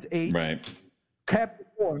 7s, 8s. Right. Captive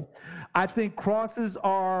born. I think crosses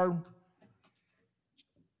are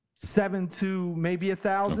 7 to maybe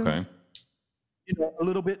 1,000. Okay. A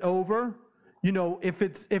little bit over. If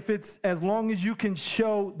it's as long as you can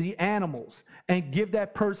show the animals and give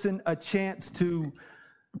that person a chance to,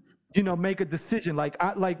 make a decision.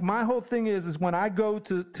 Like my whole thing is when I go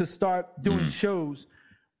to start doing shows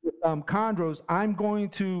with chondros,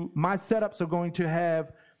 my setups are going to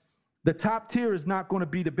have, the top tier is not going to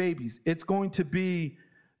be the babies. It's going to be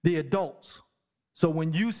the adults. So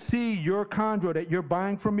when you see your chondro that you're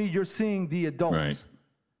buying from me, you're seeing the adults. Right.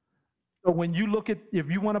 So when you look at, if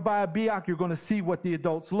you want to buy a Biak, you're going to see what the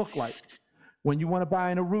adults look like. When you want to buy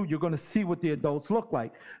an Aru, you're going to see what the adults look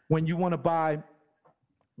like. When you want to buy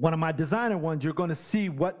one of my designer ones, you're going to see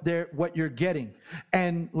what you're getting.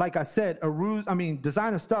 And like I said,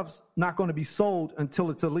 designer stuff's not going to be sold until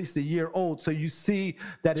it's at least a year old. So you see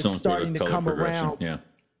that it's starting to come around. Yeah.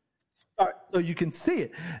 So you can see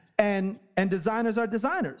it. And designers are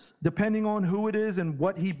designers. Depending on who it is and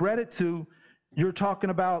what he bred it to, you're talking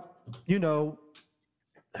about,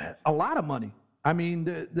 a lot of money. I mean,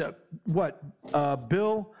 Bill,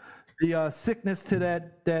 the sickness to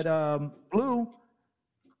that blue,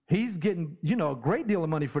 he's getting, a great deal of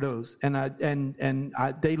money for those, and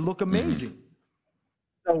they look amazing.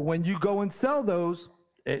 So when you go and sell those,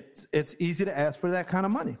 it's easy to ask for that kind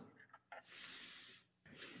of money.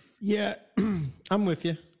 Yeah, I'm with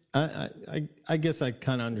you. I guess I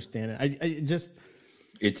kind of understand it. I just.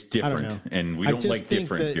 It's different, and we don't like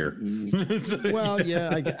different here. Well,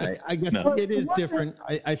 yeah, I guess it is different.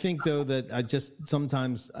 I think, though, that I just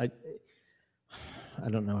sometimes I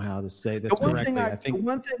don't know how to say this correctly. The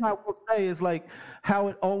one thing I will say is like how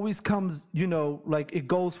it always comes, like it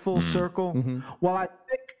goes full circle. Mm-hmm. Well, I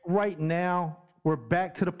think right now we're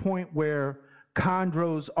back to the point where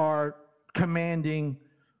chondros are commanding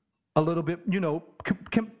a little bit,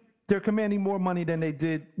 they're commanding more money than they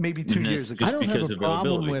did maybe 2 years ago. I don't have a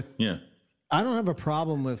problem with I don't have a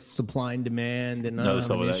problem with supply and demand, and I don't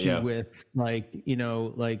have an issue with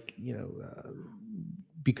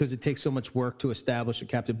because it takes so much work to establish a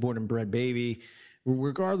captive born and bred baby,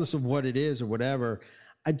 regardless of what it is or whatever.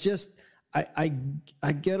 I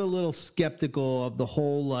get a little skeptical of the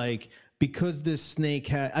whole because this snake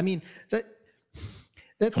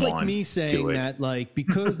that's like me saying that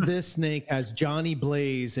because this snake has Johnny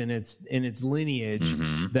Blaze in its lineage,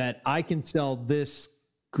 that I can sell this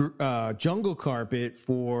jungle carpet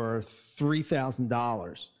for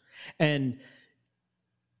 $3,000, and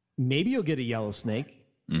maybe you'll get a yellow snake,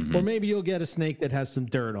 or maybe you'll get a snake that has some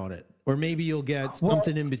dirt on it, or maybe you'll get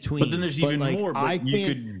something in between. But then there's even more. But you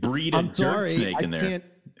could breed a dirt snake in there,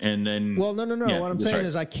 and then no. What I'm saying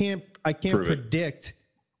is I can't predict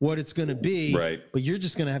what it's going to be, right? But you're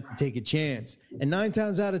just going to have to take a chance. And 9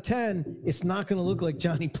 times out of 10, it's not going to look like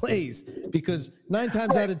Johnny Blaze, because 9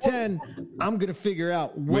 times out of 10, I'm going to figure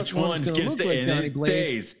out which one's going to look like Johnny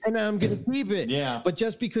Blaze, and I'm going to keep it. Yeah. But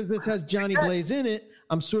just because this has Johnny Blaze in it,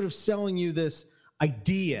 I'm sort of selling you this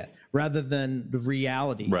idea rather than the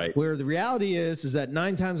reality. Right. Where the reality is that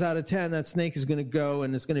 9 times out of 10, that snake is going to go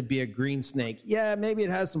and it's going to be a green snake. Yeah, maybe it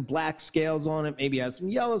has some black scales on it. Maybe it has some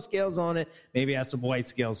yellow scales on it. Maybe it has some white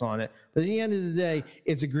scales on it. But at the end of the day,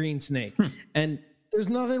 it's a green snake. And there's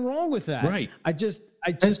nothing wrong with that. Right. I just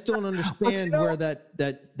don't understand where that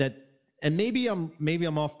and maybe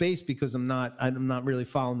I'm off base because I'm not really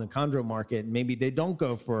following the chondro market. Maybe they don't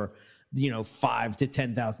go for $5,000 to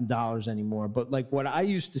 $10,000 anymore. But like what I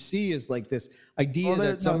used to see is like this idea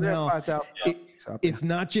that somehow it's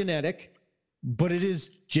not genetic, but it is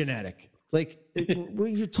genetic. Like, well,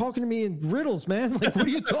 you're talking to me in riddles, man. Like, what are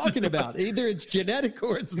you talking about? Either it's genetic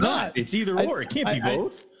or it's not. It's either or. It can't be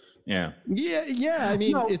both. Yeah. I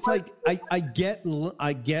mean, it's like I get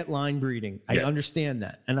line breeding. I understand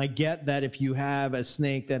that, and I get that if you have a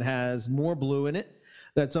snake that has more blue in it,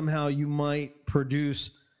 that somehow you might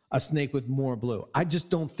produce a snake with more blue. I just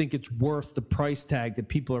don't think it's worth the price tag that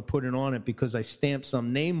people are putting on it because I stamped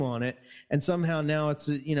some name on it, and somehow now it's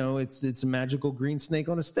a magical green snake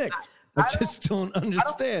on a stick. I just don't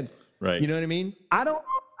understand. Right. You know what I mean?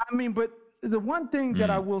 But the one thing that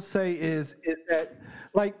I will say is that,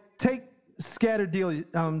 like, take scattershot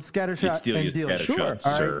and deal. Sure,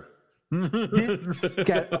 sir.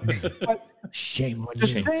 Shame on you,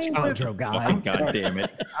 Chondro guy. God damn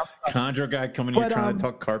it. Chondro guy coming here trying to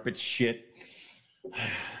talk carpet shit.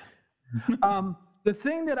 The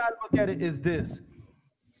thing that I look at it is this.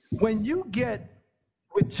 When you get,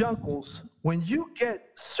 with Junkles, when you get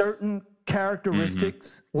certain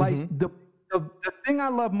characteristics, like the thing I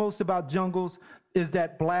love most about Jungles is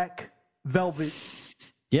that black velvet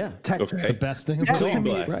texture. Okay. The best thing about it.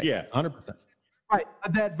 Black. Right. Yeah, 100%. Right,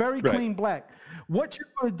 that very clean black. What you're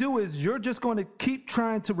going to do is you're just going to keep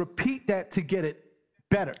trying to repeat that to get it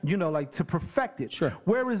better, like to perfect it. Sure.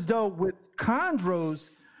 Whereas though with chondros,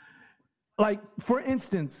 like for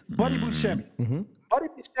instance, Buddy Buscemi. Buddy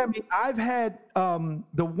Buscemi, I've had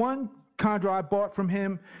the one chondro I bought from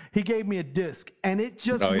him, he gave me a disc and it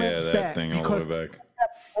just went that back thing all the way back.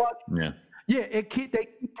 Yeah, they keep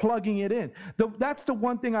plugging it in. That's the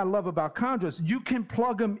one thing I love about chondros. You can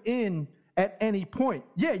plug them in at any point.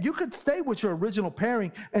 Yeah, you could stay with your original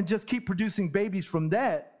pairing and just keep producing babies from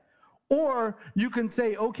that. Or you can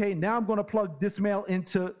say, okay, now I'm going to plug this male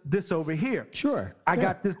into this over here. Sure. I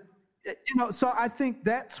got this. So I think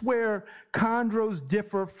that's where chondros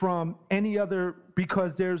differ from any other,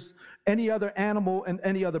 because there's any other animal and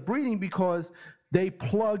any other breeding, because they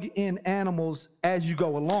plug in animals as you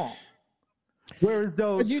go along. Whereas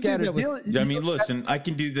those scattered listen, I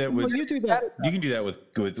can do that with. You do that. You can do that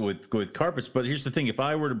with carpets. But here's the thing: if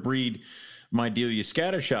I were to breed my Delia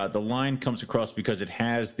scattershot, the line comes across because it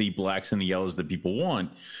has the blacks and the yellows that people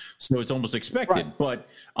want, so it's almost expected. Right. But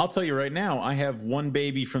I'll tell you right now, I have one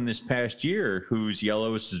baby from this past year whose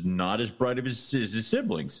yellow is not as bright as his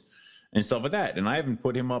siblings and stuff like that, and I haven't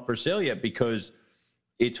put him up for sale yet because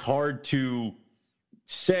it's hard to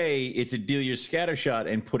say it's a Delia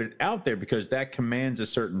scattershot and put it out there because that commands a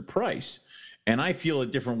certain price. And I feel a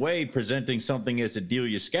different way presenting something as a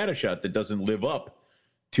Delia scattershot that doesn't live up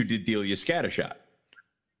to the Delia scattershot.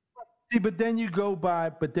 See, but then you go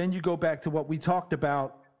back to what we talked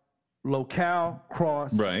about, locale,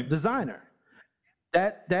 cross, designer.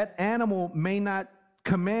 That animal may not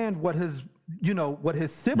command what his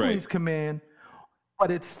siblings command,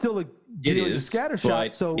 but it's still a Delia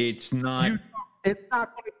scattershot. So it's not. You're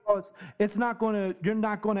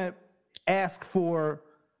not going to ask for.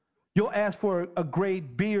 You'll ask for a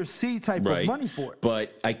grade B or C type of money for it.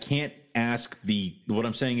 But I can't ask what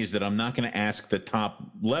I'm saying is that I'm not going to ask the top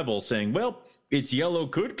level saying, well, it's yellow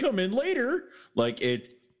could come in later. Like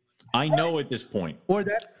I know at this point. Or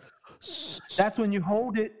that's when you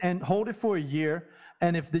hold it for a year.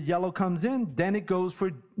 And if the yellow comes in, then it goes for,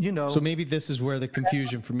 So maybe this is where the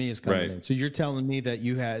confusion for me is coming in. So you're telling me that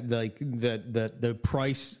you had like the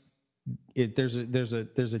price there's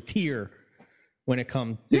a tier when it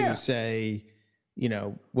comes to say,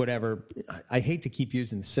 whatever. I hate to keep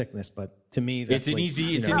using sickness, but to me that's it's an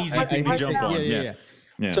easy thing to jump on. Yeah.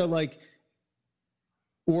 So like,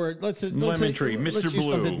 or let's lemon tree, Mr. Let's Blue.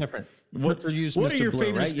 Use something different. What are your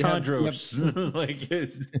favorite chondros?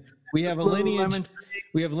 We have a lineage.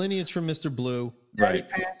 We have lineage from Mr. Blue, right?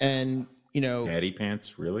 And Daddy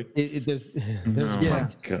Pants, really? There's my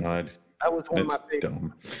God. That was one of my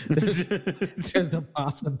favorites. There's a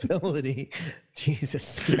possibility.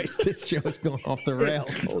 Jesus Christ, this show is going off the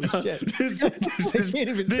rails. Holy shit. This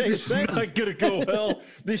is not going to go well.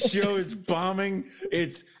 This show is bombing.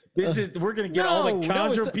 We're going to get all the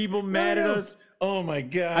chondro people mad at us. Oh my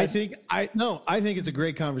God. I think it's a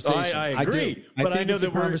great conversation. I agree. But I know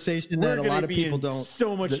that conversation that a lot of people don't.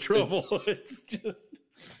 So much trouble. It's just.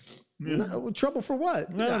 No, trouble for what?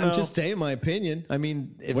 I'm just saying my opinion. I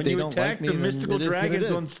mean, if when they you don't attack like me, the mystical dragons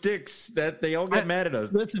on sticks, that they all get mad at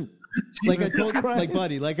us. Listen, like I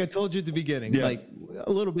told you at the beginning, like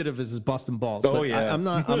a little bit of this is busting balls. Oh yeah, I'm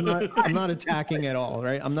not attacking at all,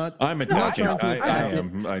 right? I'm attacking. I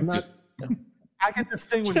am. I can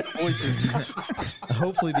distinguish voices.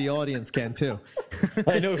 Hopefully the audience can too.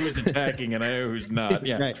 I know who's attacking and I know who's not.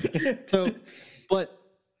 Yeah. Right. So, but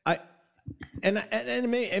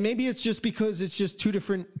maybe it's just because it's just two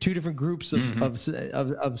different groups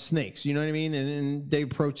of snakes. You know what I mean? And they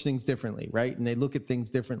approach things differently, right? And they look at things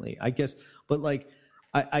differently, I guess. But like,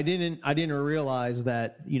 I didn't realize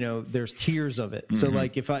that, you know, there's tiers of it. So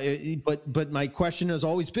like but my question has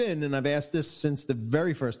always been, and I've asked this since the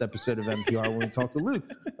very first episode of NPR when we talked to Luke,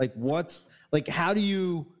 like, how do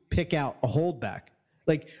you pick out a holdback?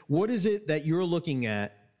 Like, what is it that you're looking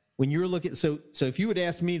at when you're looking? So if you would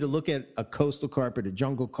ask me to look at a coastal carpet, a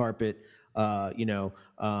jungle carpet, a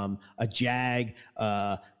jag,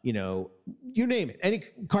 you name it, any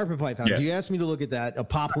carpet pythons. Yeah. You ask me to look at that, a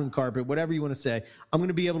popwing carpet, whatever you want to say, I'm going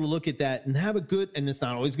to be able to look at that and have a good, and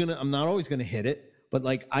I'm not always going to hit it, but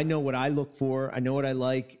like, I know what I look for. I know what I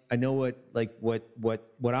like. I know what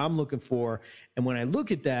I'm looking for. And when I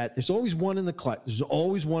look at that, there's always one in the clutch.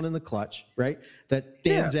 Right. That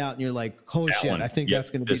stands out and you're like, oh shit, I think that's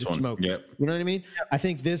going to be the smoke. Yep. You know what I mean? Yep. I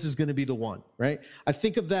think this is going to be the one, right? I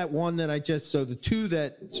think of that one that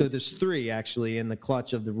there's three actually in the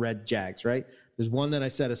clutch of the red Jags, right? There's one that I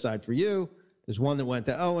set aside for you. There's one that went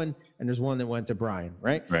to Owen and there's one that went to Brian,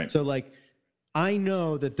 right? Right. So like, I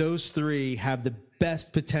know that those three have the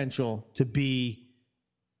best potential to be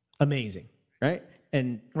amazing, right?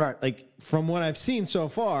 And like from what I've seen so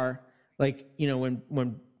far, like, you know,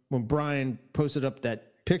 when Brian posted up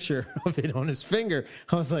that picture of it on his finger,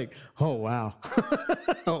 I was like, oh wow.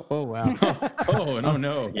 oh wow.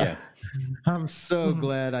 no. Yeah. I'm so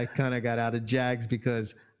glad I kind of got out of Jags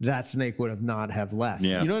because that snake would have not have left.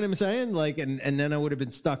 Yeah. You know what I'm saying? Like, and then I would have been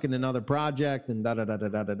stuck in another project and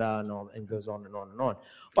and all, and goes on and on and on.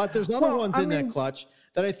 But there's other ones in that clutch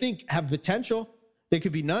that I think have potential. They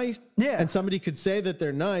could be nice. Yeah. And somebody could say that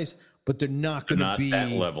they're nice, but they're not going to be that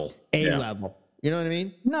level. Level. You know what I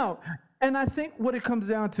mean? No. And I think what it comes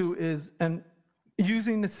down to is, and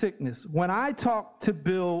using the sickness. When I talked to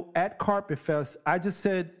Bill at Carpet Fest, I just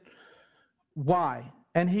said, why?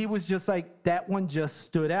 And he was just like, that one just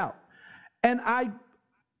stood out. And I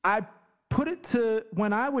put it to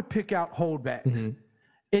when I would pick out holdbacks,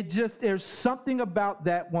 there's something about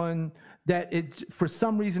that one that for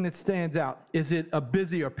some reason it stands out. Is it a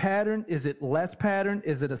busier pattern? Is it less pattern?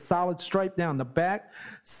 Is it a solid stripe down the back?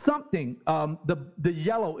 Something, the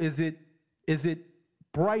yellow, is it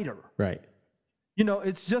brighter? Right. You know,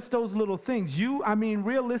 it's just those little things.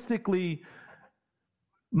 Realistically,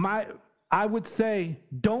 I would say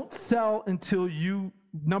don't sell until you,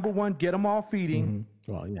 number one, get them all feeding.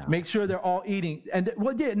 Well, yeah. Make sure they're all eating.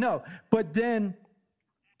 But then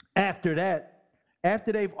after that,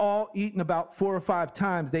 after they've all eaten about 4 or 5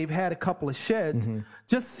 times, they've had a couple of sheds,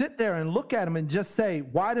 just sit there and look at them and just say,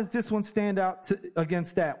 why does this one stand out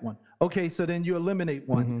against that one? Okay, so then you eliminate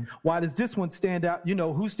one. Why does this one stand out? You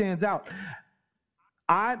know, who stands out?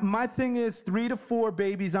 My thing is 3 to 4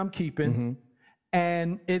 babies I'm keeping.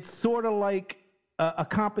 And it's sort of like a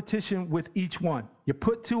competition with each one. You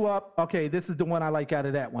put 2 up. Okay, this is the one I like out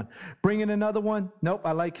of that one. Bring in another one. Nope,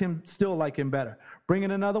 still like him better. Bring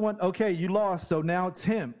in another one. Okay, you lost, so now it's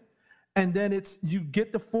him. And then you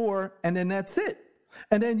get the 4, and then that's it.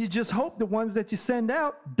 And then you just hope the ones that you send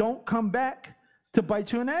out don't come back to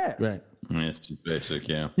bite you in the ass. Right. It's too basic,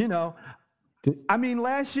 yeah. You know,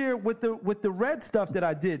 last year with the red stuff that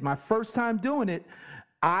I did, my first time doing it,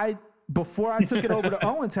 before I took it over to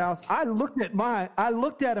Owen's house, I looked at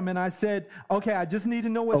him and I said, okay, I just need to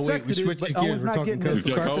know what sex it is, but Owen's not getting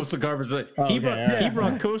coastal carpets. He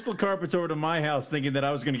brought coastal carpets over to my house thinking that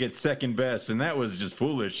I was going to get second best, and that was just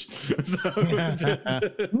foolish.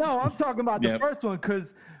 No, I'm talking about the first one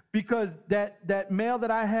because that male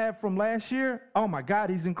that I had from last year, oh my God,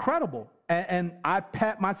 he's incredible. And I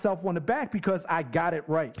pat myself on the back because I got it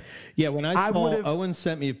right. Yeah, when I saw Owen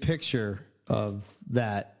sent me a picture of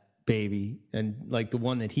that baby and like the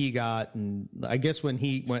one that he got, and I guess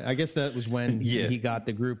that was when he got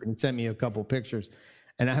the group, and he sent me a couple pictures,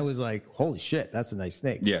 and I was like, holy shit, that's a nice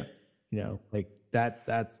snake. Yeah, you know, like that's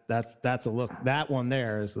a look. That one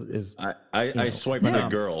there is I swiped a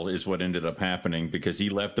girl is what ended up happening because he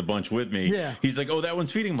left a bunch with me. Yeah. He's like, oh, that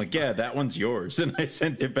one's feeding. I'm like, yeah, that one's yours. And I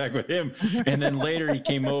sent it back with him. And then later he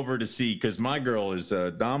came over to see, because my girl is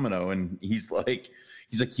Domino, and he's like,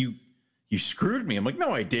 you screwed me. I'm like,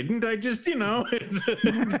 no, I didn't. I just, you know.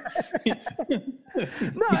 No,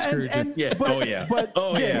 and yeah. But,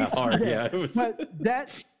 hard. Yeah. It was. But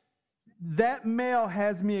that male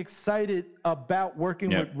has me excited about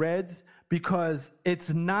working with reds because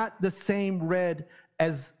it's not the same red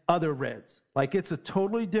as other reds. Like, it's a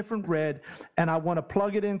totally different red, and I want to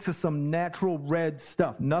plug it into some natural red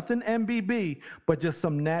stuff. Nothing MBB, but just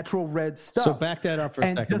some natural red stuff. So back that up for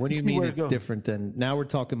a second. What do you mean it's different than, now we're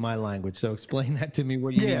talking my language, so explain that to me.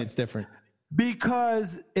 What do you mean it's different?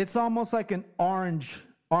 Because it's almost like an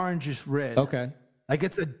orangish red. Okay. Like,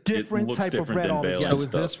 it's a different type of red altogether. So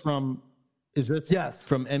is this yes.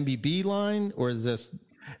 from MBB line, or is this?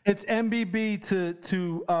 It's MBB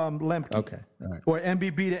to Lemke. Okay. All right. Or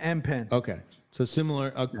MBB to M-Pen. Okay. So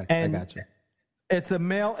similar. Okay. And I got you. It's a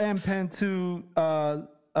male M-Pen to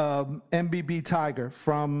MBB Tiger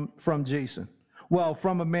from Jason. Well,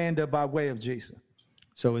 from Amanda by way of Jason.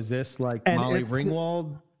 So is this like Molly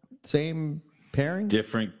Ringwald? Same pairing?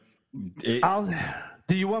 Different. Do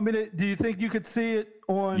you want me to? Do you think you could see it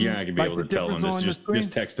on? You're not gonna be able to tell him this.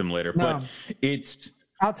 Just text him later. No. But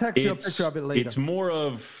I'll text you a picture of it later. It's more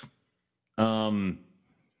of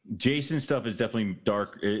Jason's stuff is definitely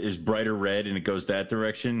is brighter red, and it goes that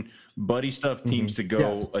direction. Buddy stuff seems to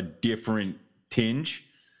go a different tinge,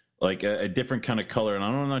 like a different kind of color. And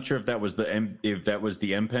I'm not sure if that was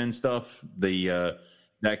the M-Pen stuff,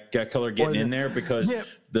 that color getting in there, because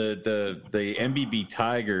the MBB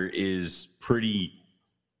Tiger is pretty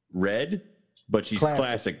red, but she's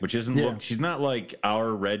classic, which isn't she's not like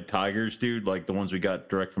our red Tigers, dude, like the ones we got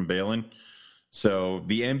direct from Balin. So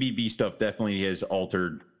the MBB stuff definitely has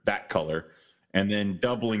altered that color, and then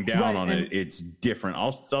doubling down on it, it's different.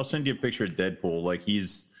 I'll send you a picture of Deadpool. Like,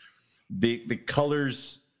 he's the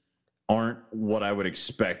colors aren't what I would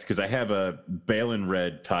expect, because I have a Balin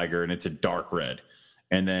red Tiger and it's a dark red,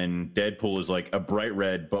 and then Deadpool is like a bright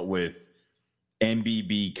red but with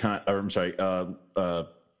MBB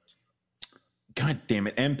God damn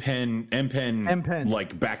it, M-Pen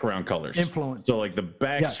like background colors. Influence. So like the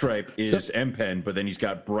back stripe is M-Pen, but then he's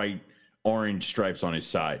got bright orange stripes on his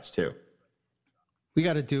sides too. We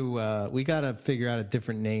got to figure out a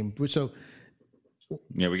different name. So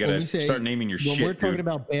yeah, we got to start naming your shit. When we're talking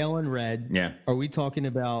about Balin red, are we talking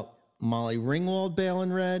about Molly Ringwald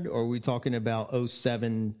Balin red, or are we talking about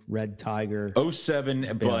 07 Red Tiger?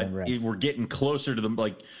 07, but we're getting closer to them.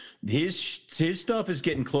 Like, his stuff is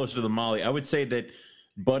getting closer to the Molly. I would say that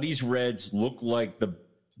Buddy's reds look like the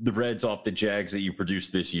reds off the Jags that you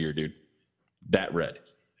produced this year, dude. That red.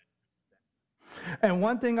 And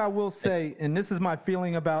one thing I will say, and this is my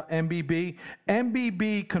feeling about MBB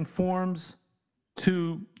conforms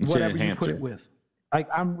to whatever you put it with. Like,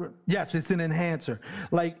 it's an enhancer.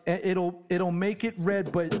 Like, it'll make it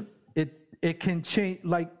red, but it can change.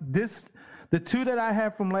 Like, the two that I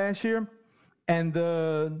have from last year, and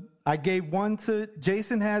I gave one to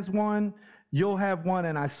Jason, has one, you'll have one,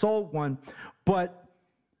 and I sold one, but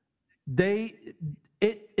it's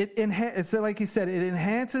like he said, it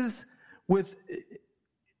enhances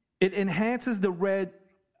the red.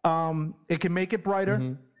 It can make it brighter.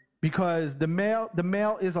 Mm-hmm. Because the male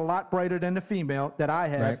is a lot brighter than the female that I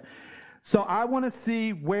have. Right. So I want to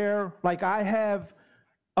see where, like, I have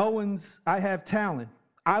Owens, I have Talon.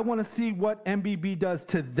 I want to see what MBB does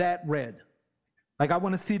to that red. Like, I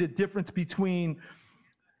want to see the difference between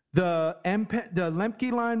the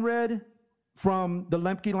Lemke line red from the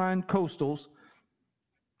Lemke line Coastals.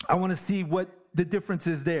 I want to see what the difference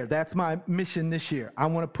is there. That's my mission this year. I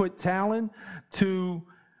want to put Talon to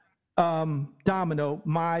Domino,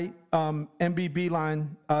 my MBB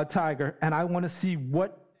line Tiger, and I want to see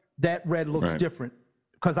what that red looks different,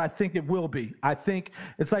 because I think it will be. I think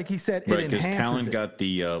it's like he said, it enhances it. Talon got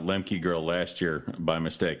the Lemke girl last year by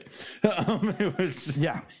mistake. It was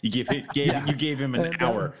you gave him an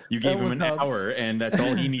hour. You gave him an hour, and that's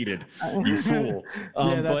all he needed. You fool.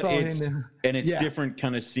 That's all he needed. And it's different,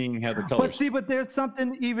 kind of seeing how the colors. But there's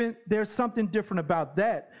something different about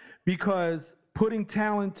that, because putting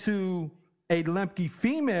Talon to a Lemke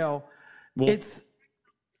female, it's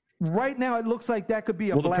right now it looks like that could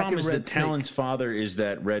be a black and red. The problem is that Talon's father is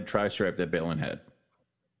that red tri-stripe that Balin had.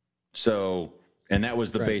 So, and that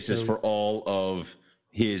was the basis for all of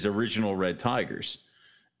his original red Tigers.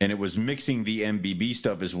 And it was mixing the MBB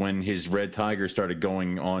stuff is when his red Tiger started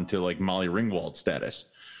going on to like Molly Ringwald status.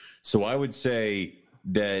 So I would say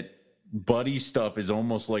that Buddy's stuff is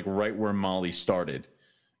almost like right where Molly started.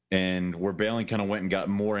 And where Balin kind of went and got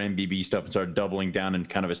more MBB stuff and started doubling down and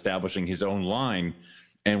kind of establishing his own line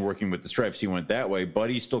and working with the stripes, he went that way.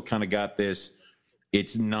 Buddy still kind of got this.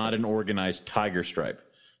 It's not an organized tiger stripe,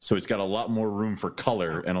 so it's got a lot more room for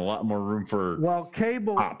color and a lot more room for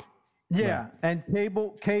Cable pop. Yeah, and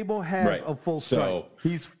Cable has a full stripe. So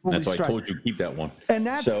he's fully that's why striped. I told you keep that one. And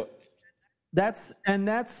that's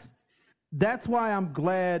why I'm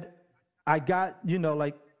glad I got,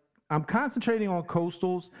 concentrating on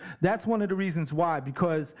coastals. That's one of the reasons why,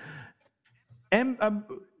 because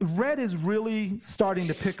red is really starting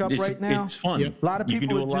to pick up right now. It's fun. A lot of people you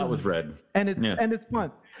can do a lot with red, and it's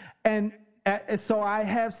fun. And so I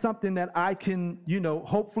have something that I can,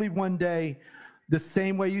 hopefully one day, the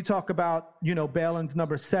same way you talk about, Behlen's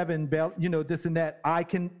number 7, this and that, I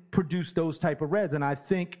can produce those type of reds. And I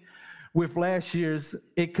think with last year's,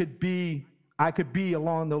 I could be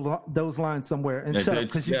along those lines somewhere. And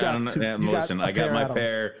because listen, I got my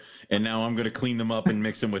pair, and now I'm going to clean them up and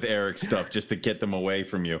mix them with Eric's stuff just to get them away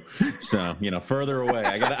from you. So further away.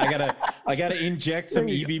 I gotta inject some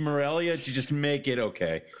EV Morelia to just make it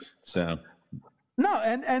okay. So. No,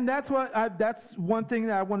 and that's that's one thing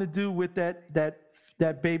that I want to do with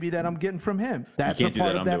that baby that I'm getting from him. That's a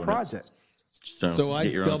part of that project. So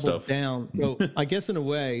I doubled down. So I guess in a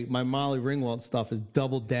way, my Molly Ringwald stuff is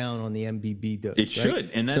doubled down on the MBB dose. It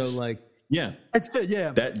should, and that's it's good.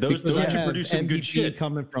 Yeah, those should produce some good shit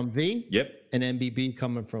coming from V. Yep, and MBB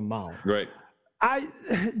coming from Molly. Right.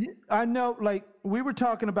 I know. Like we were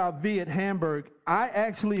talking about V at Hamburg. I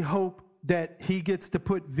actually hope that he gets to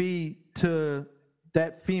put V to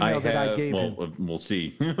that female that I gave him. We'll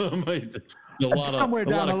see. A lot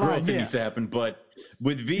of growth that needs to happen, but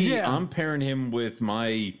with V, I'm pairing him with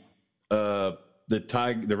my the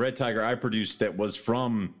red tiger I produced that was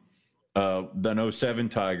from the 07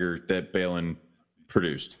 tiger that Behlen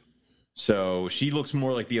produced. So she looks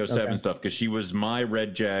more like the 07 stuff because she was my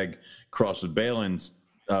red jag crossed with Behlen's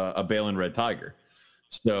a Behlen red tiger.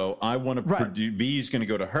 So I want to produce. V is going to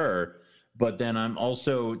go to her, but then I'm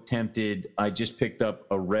also tempted. I just picked up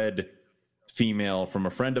a red female from a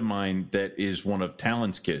friend of mine that is one of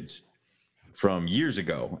Talon's kids from years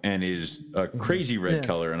ago and is a crazy red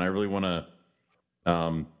color, and I really want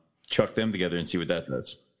to chuck them together and see what that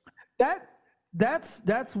does.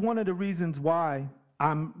 That's one of the reasons why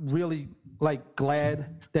I'm really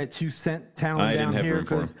glad that you sent Talon down here,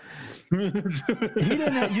 because you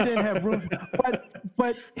didn't have room.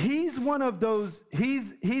 But he's one of those.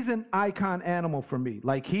 He's an icon animal for me.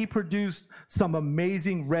 Like, he produced some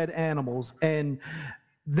amazing red animals, and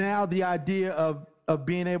now the idea of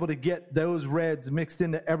being able to get those reds mixed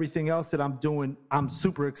into everything else that I'm doing, I'm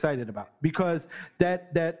super excited about, because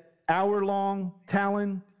that hour-long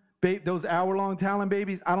Talon, those hour-long Talon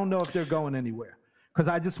babies, I don't know if they're going anywhere, because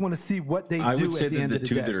I just want to see what they do at the end of the day. I would say that the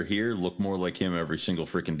two that are here look more like him every single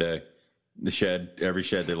freaking day. Every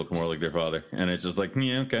shed, they look more like their father, and it's just like,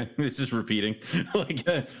 yeah, okay, this is repeating.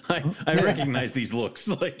 I recognize these looks.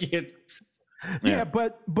 But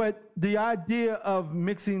the idea of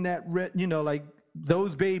mixing that red,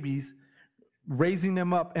 those babies, raising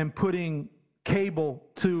them up and putting cable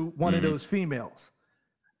to one of those females,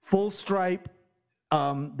 full stripe,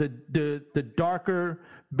 the darker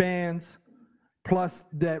bands, plus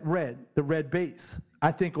the red base,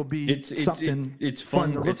 I think will be something. It's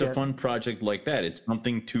fun. It's a fun project like that. It's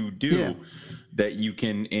something to do that you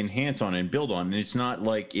can enhance on and build on. And it's not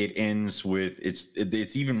like it ends with.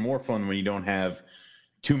 It's even more fun when you don't have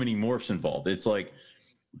too many morphs involved. It's like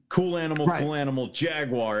cool animal,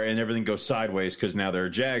 jaguar, and everything goes sideways because now there are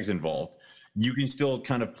jags involved. You can still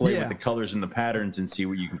kind of play with the colors and the patterns and see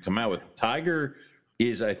what you can come out with. Tiger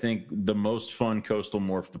is, I think, the most fun coastal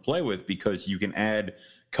morph to play with, because you can add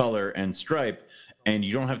color and stripe, and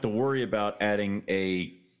you don't have to worry about adding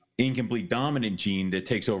a incomplete dominant gene that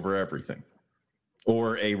takes over everything,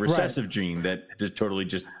 or a recessive gene that just totally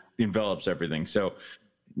just envelops everything. So,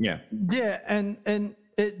 and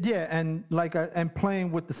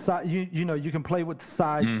playing with the side, you can play with the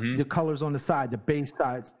side, the colors on the side, the base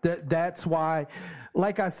sides. That's why,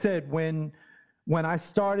 like I said, when I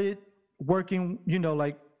started working,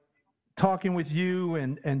 talking with you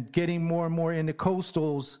and getting more and more into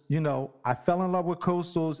coastals, I fell in love with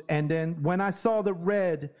coastals. And then when I saw the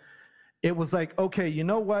red, it was like, okay, you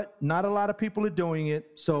know what? Not a lot of people are doing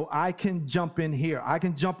it, so I can jump in here. I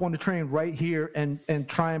can jump on the train right here and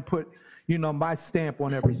try and put, my stamp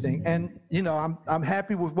on everything. And, I'm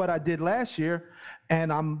happy with what I did last year,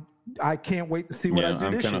 and I can't wait to see what I do this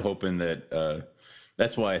year. I'm kind of hoping that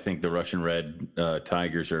that's why I think the Russian red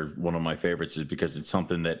tigers are one of my favorites, is because it's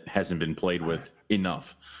something that hasn't been played with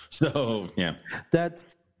enough. So, yeah.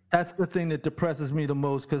 That's the thing that depresses me the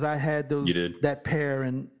most, because I had that pair,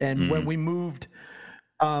 and when we moved,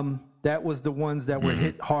 that was the ones that were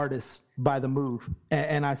hit hardest by the move.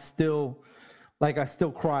 And I still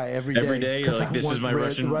cry every day. Every day, you're like, this is my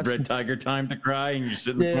Russian red tiger time to cry, and you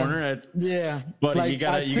sit in the corner. Buddy, you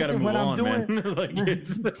gotta move on, man.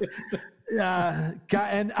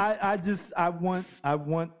 And I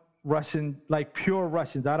want Russian, like pure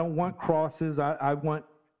Russians. I don't want crosses. I want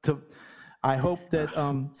I hope that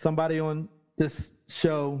somebody on this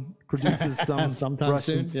show produces some sometime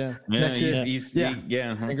Russians. soon.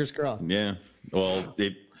 Yeah. Fingers crossed. Yeah. Well,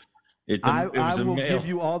 I will give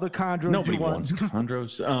you all the chondros. Nobody wants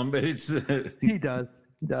chondros. But it's he does.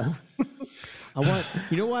 I want.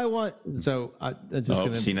 You know why I want? So I'm just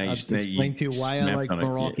going to explain to you why I like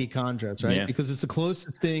Merauke chondros, right? Yeah. Because it's the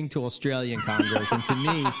closest thing to Australian chondros, and to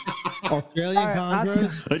me, Australian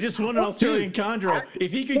chondros. I just want an Australian chondro.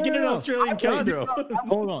 If he could get an Australian chondro,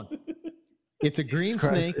 hold on. It's a green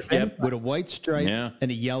snake with a white stripe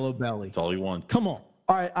and a yellow belly. That's all he wants. Come on.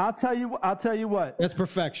 All right, I'll tell you what. That's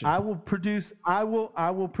perfection. I will produce.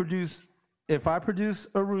 If I produce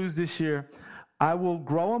a ruse this year, I will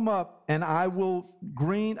grow them up and I will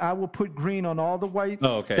put green on all the white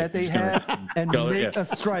that they have and make a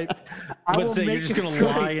stripe. You're just going to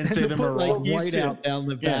lie and say the Merauke white out down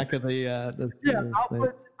the back of the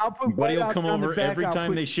I'll put Buddy will come over every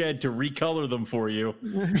time they shed to recolor them for you.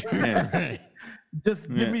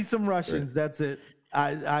 Just give me some Russians. That's it.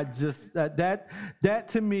 I just that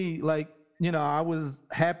to me, like, you know, I was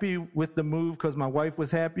happy with the move because my wife was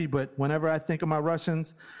happy, but whenever I think of my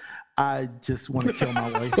Russians, I just want to kill my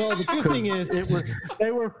wife. Well, the good thing is they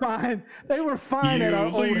were fine. They were fine at our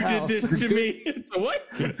old house. You did this to me. What?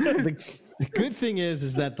 The good thing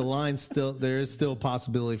is that the line there is still a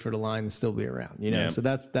possibility for the line to still be around, you know. So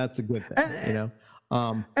that's a good thing, you know.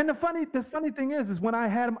 And the funny thing is when I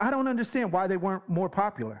had them, I don't understand why they weren't more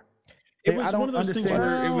popular. It was one of those things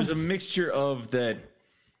where it was a mixture of that.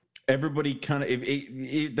 Everybody kind of.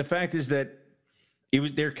 The fact is that they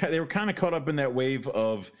were kind of caught up in that wave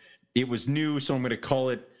of it was new, so I'm going to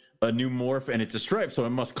call it a new morph, and it's a stripe, so I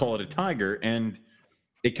must call it a tiger, and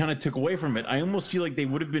it kind of took away from it. I almost feel like they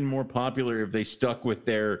would have been more popular if they stuck with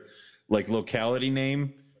their like locality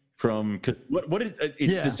name from what is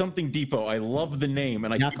it's the something depot. I love the name,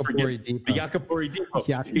 and I keep forgetting the Yakapuri Depot.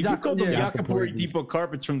 If you called them Yakapuri Depot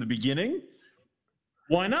carpets from the beginning,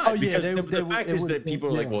 why not? Because the fact is that people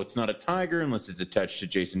are like, well, it's not a tiger unless it's attached to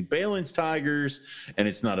Jason Balin's tigers, and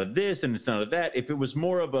it's not a this and it's not a that. If it was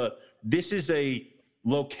more of this is a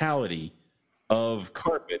locality of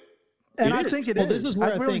carpet. And I think it is. This is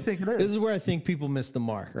where I think it is. This is where I think people miss the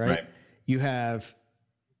mark, right? You have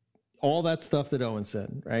all that stuff that Owen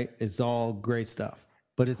said, right? It's all great stuff,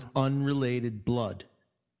 but it's unrelated blood.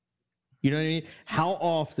 You know what I mean? How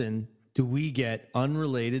often do we get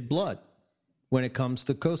unrelated blood when it comes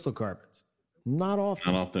to coastal carpets? Not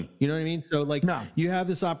often. Not often. You know what I mean? So you have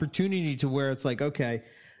this opportunity to where it's like, okay,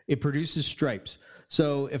 it produces stripes.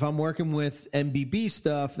 So if I'm working with MBB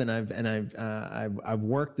stuff and I've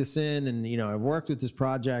worked this in, and you know, I've worked with this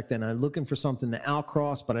project and I'm looking for something to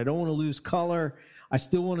outcross, but I don't want to lose color. I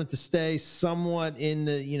still want it to stay somewhat in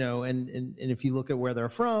the, you know, and if you look at where they're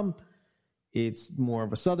from, it's more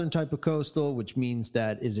of a southern type of coastal, which means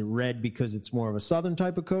that is it red because it's more of a southern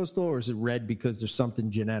type of coastal, or is it red because there's something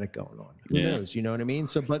genetic going on? Who knows? You know what I mean?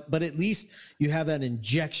 So, but at least you have that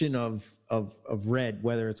injection of red,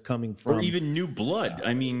 whether it's coming from or even new blood.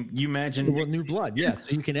 I mean, you imagine new blood, so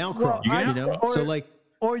you can outcross.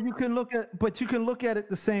 Or you can look at it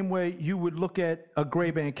the same way you would look at a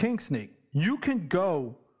gray band king snake. You can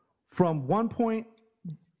go from one point,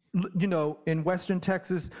 you know, in Western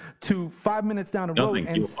Texas to 5 minutes down the road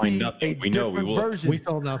and you'll find nothing. We know we will. Version. We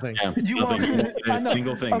saw nothing. Yeah, nothing. A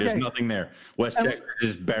single thing. Okay. There's nothing there. West Texas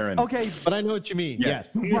is barren. Okay, but I know what you mean.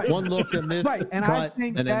 Yes. Right. One look on this and cut, I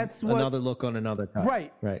think and that's what, another look on another cut.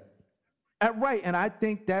 Right. Right. And I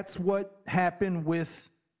think that's what happened with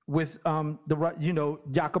the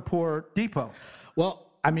Yakapur Depot. Well,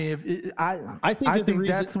 I mean, I think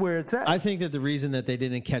that's where it's at. I think that the reason that they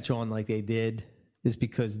didn't catch on like they did is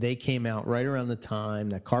because they came out right around the time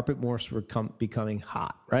that carpet morphs were becoming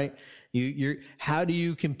hot, right? How do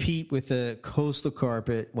you compete with a coastal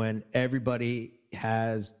carpet when everybody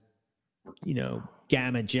has, you know,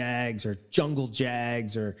 gamma jags or jungle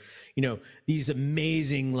jags or, you know, these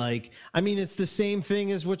amazing, like, I mean, it's the same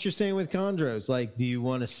thing as what you're saying with chondros. Like, do you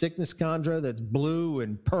want a sickness chondro that's blue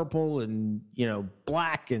and purple and, you know,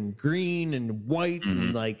 black and green and white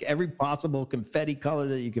and like every possible confetti color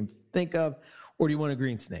that you can think of? Or do you want a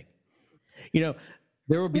green snake? You know,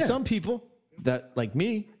 there will be some people that, like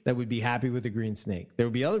me, that would be happy with a green snake. There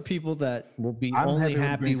will be other people that will be only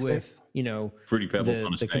happy with, you know, Fruity Pebble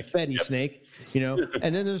on a the confetti snake, you know,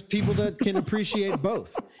 and then there's people that can appreciate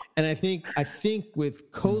both. And I think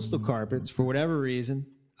with coastal carpets, for whatever reason,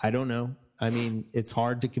 I don't know. I mean, it's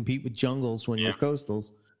hard to compete with jungles when you're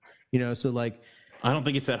coastals, you know, so like, I don't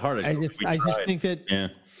think it's that hard. I just think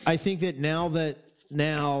that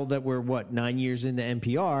now that we're 9 years into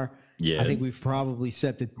NPR, I think we've probably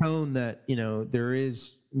set the tone that, there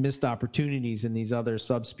is missed opportunities in these other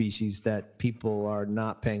subspecies that people are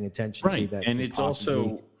not paying attention to. That and it's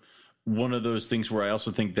also one of those things where I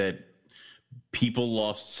also think that people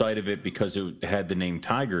lost sight of it because it had the name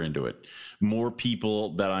tiger into it. More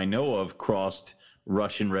people that I know of crossed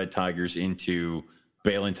Russian red tigers into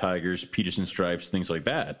Balin tigers, Peterson stripes, things like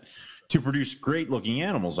that, to produce great looking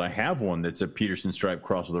animals. I have one that's a Peterson stripe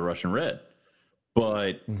cross with a Russian red,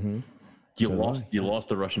 but you lost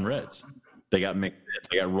the Russian reds. They got mixed.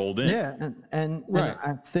 They got rolled in. Yeah, and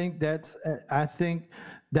I think that's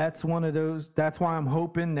one of those. That's why I'm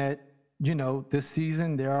hoping that this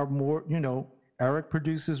season there are more. Eric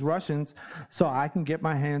produces Russians, so I can get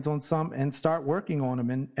my hands on some and start working on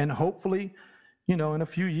them, and hopefully, in a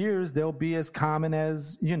few years they'll be as common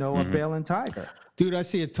as a Balin tiger. Dude, I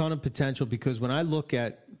see a ton of potential because when I look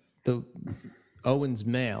at the Owen's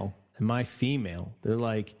male and my female, they're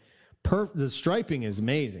like the striping is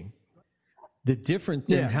amazing. The difference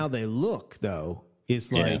in how they look, though,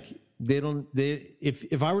 is like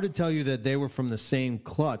if I were to tell you that they were from the same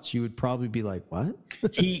clutch, you would probably be like, "What?"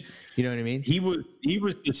 You know what I mean? He was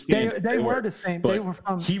the stand. They were the same. They were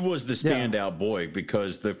from. He was the standout boy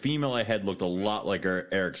because the female I had looked a lot like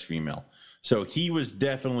Eric's female. So he was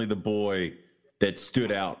definitely the boy that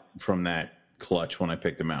stood out from that clutch when I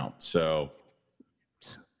picked him out. So.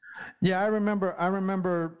 Yeah, I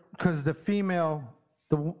remember because the female.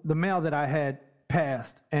 The male that I had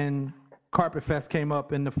passed and Carpet Fest came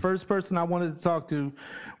up, and the first person I wanted to talk to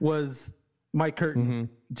was Mike Curtin,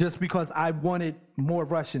 just because I wanted more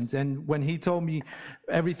Russians. And when he told me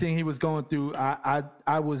everything he was going through,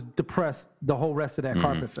 I was depressed the whole rest of that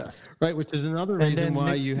Carpet Fest. Right, which is another reason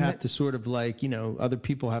why you have to sort of like, other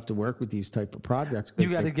people have to work with these type of projects.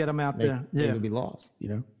 You got to get them out there. They would be lost,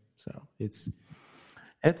 So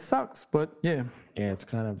it sucks, but yeah. Yeah, it's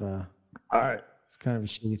kind of all right. It's kind of a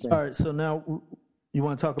shitty thing. All right, so now you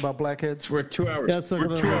want to talk about blackheads? We're 2 hours. Yeah, let's talk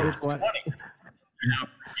about 2 hours 20.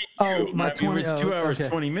 Oh, my 20. It was 2 hours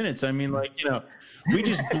 20 minutes. I mean, we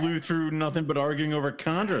just blew through nothing but arguing over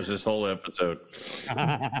chondros this whole episode.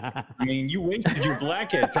 I mean, you wasted your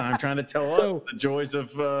blackhead time trying to tell us the joys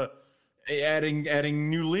of adding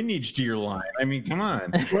new lineage to your line. I mean, come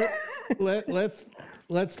on.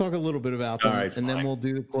 Let's talk a little bit about them, and then we'll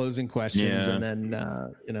do the closing questions, and then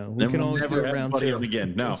we can always do a round two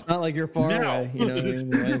again. No, it's not like you're far away,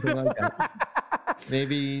 anything like that.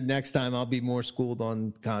 Maybe next time I'll be more schooled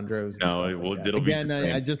on chondros. No, it'll be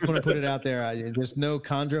I just want to put it out there. There's no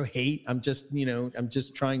chondro hate. I'm just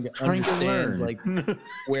trying to understand like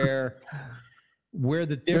where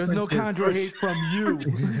the difference. There's no chondro hate from you.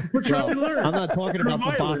 We're trying to learn. I'm not talking about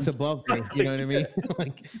the box above me. You know what I mean?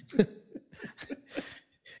 Like.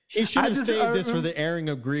 He should have saved this for the airing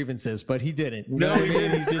of grievances, but he didn't. He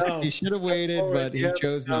didn't. He should have waited, but he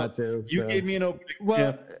chose not to. You gave me an opening.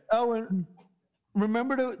 Well, Owen,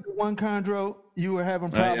 remember the one chondro you were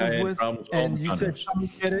having problems with, and you said, "Come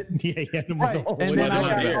get it." Yeah, right. And then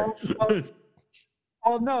I got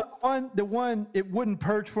oh no, the one it wouldn't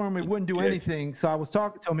perch for him, it wouldn't do anything. So I was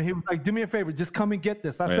talking to him, and he was like, "Do me a favor, just come and get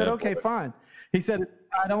this." I said, "Okay, fine." He said,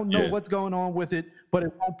 "I don't know what's going on with it, but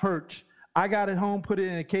it won't perch." I got it home, put it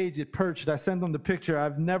in a cage, it perched. I sent him the picture.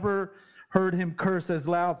 I've never heard him curse as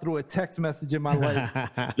loud through a text message in my life.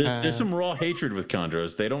 There's some raw hatred with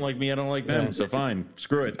chondros. They don't like me, I don't like them. So fine,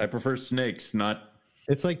 screw it. I prefer snakes, not.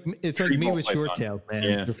 It's like me with short tails, man.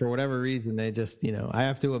 Yeah. For whatever reason, they just I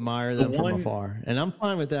have to admire them from afar, and I'm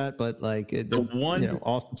fine with that. But like the one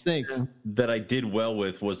awesome snakes that I did well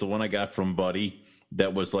with was the one I got from Buddy.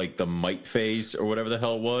 That was like the mite phase or whatever the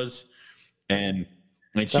hell it was, and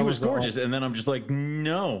she was gorgeous. And then I'm just like,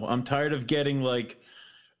 no, I'm tired of getting like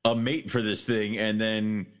a mate for this thing and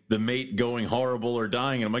then the mate going horrible or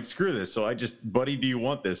dying. And I'm like, screw this. So Buddy, do you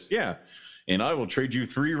want this? Yeah. And I will trade you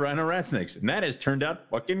 3 rhino rat snakes. And that has turned out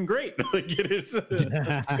fucking great. Like it is.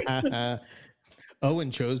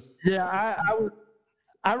 Owen chose. Yeah.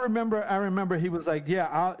 I remember he was like,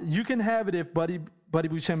 yeah, you can have it if Buddy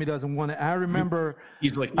Buscemi doesn't want it. I remember.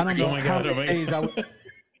 He's like, I don't know how many days I was.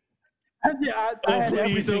 Yeah, I had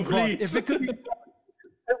everything crossed. If it could be,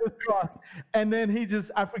 it was crossed. And then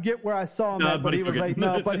I forget where I saw him but he was like,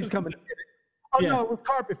 no, Buddy's coming to get it. Oh, no, it was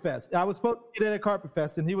Carpet Fest. I was supposed to get it at Carpet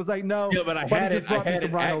Fest, and he was like, no. Yeah, but I had it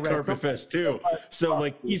at Carpet Fest, too. So,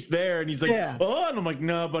 like, he's there, and he's like, oh, and I'm like,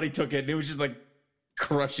 no, Buddy took it. And it was just, like,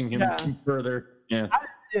 crushing him further. Yeah.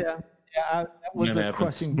 That was a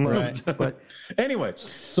crushing blow. But anyway,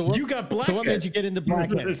 you got blackheads. So what made you get into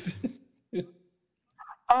blackheads?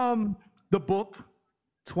 The book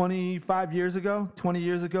 20 years ago,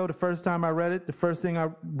 the first time I read it, the first thing I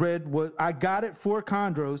read was I got it for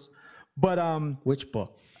chondros, But which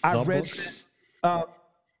book? I read the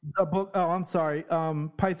book. Oh, I'm sorry.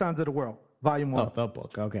 Pythons of the World, Volume 1. Oh, the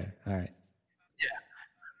book. Okay, all right.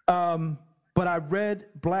 Yeah. But I read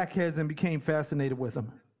Blackheads and became fascinated with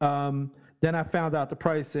them. Then I found out the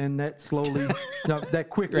price, and that slowly, that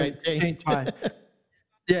quickly changed my.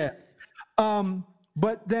 Yeah.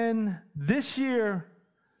 But then this year,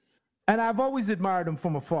 and I've always admired them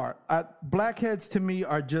from afar. Blackheads to me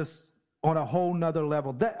are just on a whole nother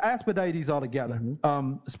level. That Asphodite altogether,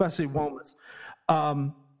 especially Womas.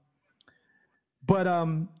 But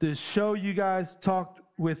the show you guys talked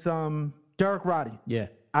with Derek Roddy. Yeah.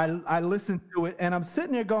 I listened to it, and I'm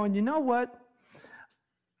sitting there going, you know what?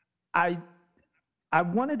 I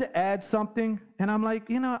wanted to add something, and I'm like,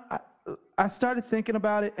 I started thinking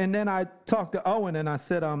about it, and then I talked to Owen, and I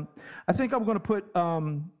said, I think I'm going to put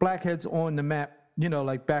Blackheads on the map,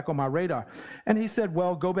 like back on my radar. And he said,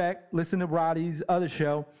 well, go back, listen to Roddy's other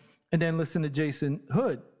show, and then listen to Jason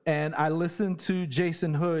Hood. And I listened to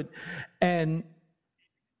Jason Hood, and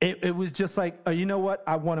it was just like, you know what?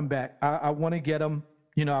 I want him back. I want to get him.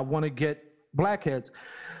 I want to get Blackheads.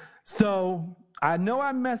 So I know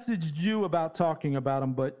I messaged you about talking about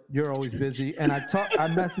him, but you're always busy. And I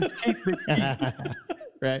messaged Keith McPeak.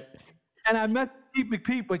 Right. And I messaged Keith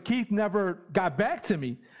McPeak, but Keith never got back to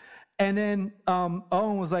me. And then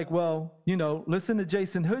Owen was like, well, listen to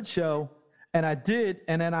Jason Hood show. And I did.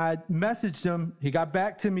 And then I messaged him. He got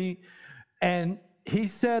back to me. And he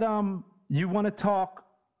said, you want to talk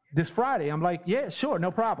this Friday? I'm like, yeah, sure,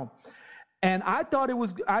 no problem. And I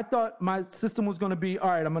thought my system was going to be, all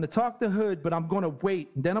right, I'm going to talk to Hood, but I'm going to wait.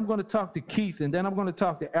 And then I'm going to talk to Keith, and then I'm going to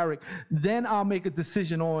talk to Eric. Then I'll make a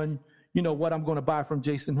decision on, what I'm going to buy from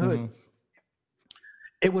Jason Hood. Mm-hmm.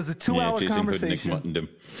 It was a 2-hour conversation. Hood, Nick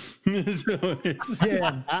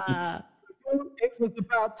yeah. It was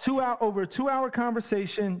about over a 2-hour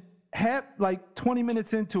conversation. Like 20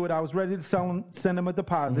 minutes into it, I was ready to send him a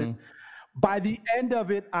deposit. Mm-hmm. By the end of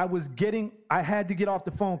it, I had to get off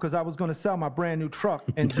the phone because I was going to sell my brand new truck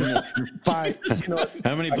and just buy,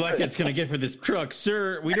 How many Blackheads can I get for this truck?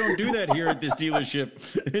 Sir, we don't do that here at this dealership.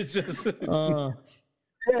 It's just.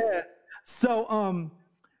 Yeah. So,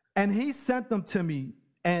 and he sent them to me.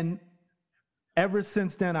 And ever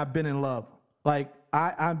since then, I've been in love. Like,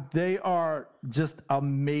 they are just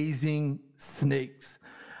amazing snakes.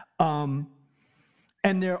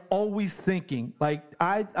 And they're always thinking. Like,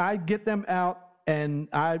 I get them out, and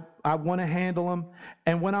I want to handle them.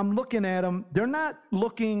 And when I'm looking at them, they're not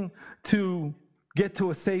looking to get to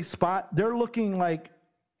a safe spot. They're looking like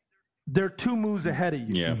they're 2 moves ahead of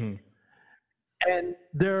you. Yeah. Mm-hmm. And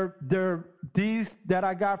they're these that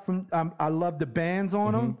I got from. I love the bands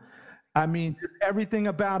on them. I mean, just everything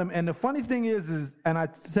about them. And the funny thing is, and I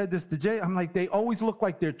said this to Jay, I'm like, they always look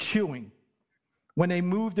like they're chewing. When they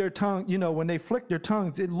move their tongue, when they flick their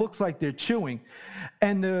tongues, it looks like they're chewing.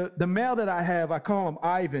 And the male that I have, I call him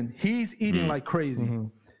Ivan. He's eating like crazy. Mm-hmm.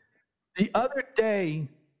 The other day,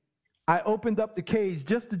 I opened up the cage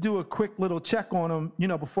just to do a quick little check on him,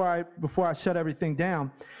 before I shut everything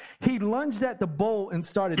down. He lunged at the bowl and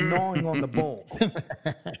started gnawing on the bowl. Dude,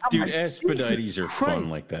 like, Asphodite are fun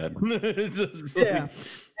like that. Yeah.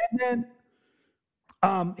 And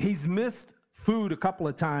then he's missed food a couple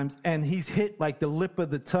of times, and he's hit like the lip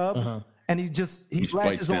of the tub, and he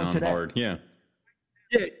latches onto that. Hard. Yeah,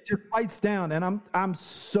 just bites down, and I'm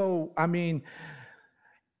so. I mean,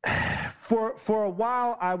 for a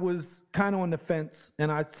while I was kind of on the fence,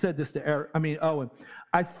 and I said this to Owen.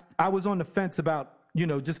 I was on the fence about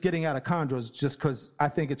just getting out of chondros just because I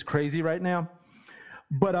think it's crazy right now,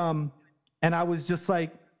 but and I was just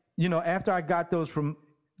like, after I got those from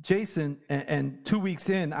Jason, and 2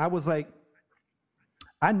 weeks in, I was like,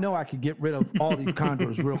 I know I could get rid of all these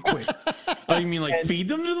chondros real quick. Oh, you mean feed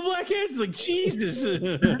them to the Blackheads? Like, Jesus.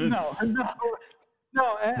 No.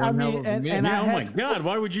 I mean, oh my God,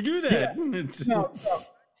 why would you do that? Yeah,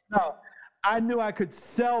 no. I knew I could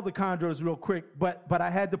sell the chondros real quick, but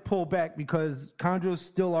I had to pull back because chondros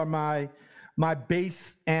still are my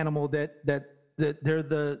base animal. That they're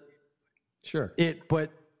the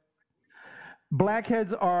but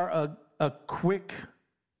Blackheads are a quick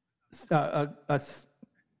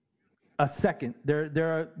a second.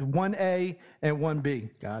 They're 1A and 1B.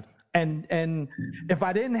 God. And if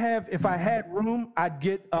I had room, I'd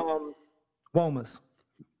get Womas.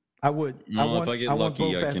 I would. Well, if I get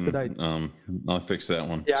lucky, I can. I'll fix that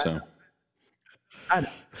one. Yeah, so. I know.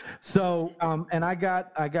 So and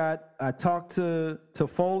I talked to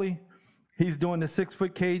Foley. He's doing the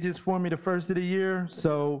 6-foot cages for me the first of the year.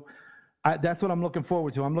 So that's what I'm looking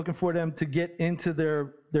forward to. I'm looking for them to get into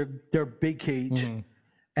their big cage. Mm-hmm.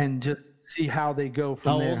 and just see how they go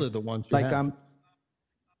from there. How old are the ones you have?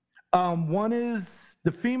 One is,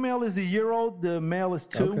 the female is 1 year old, the male is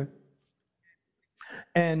 2. Okay.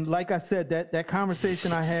 And like I said, that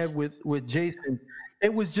conversation I had with Jason,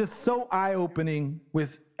 it was just so eye-opening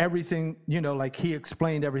with everything, like he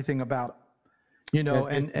explained everything about it,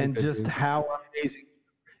 and just how amazing.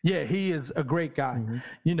 Yeah, he is a great guy,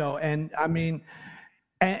 and I mean,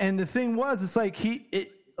 and the thing was, it's like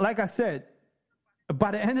like I said, by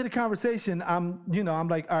the end of the conversation, I'm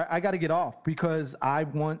like, all right, I got to get off because I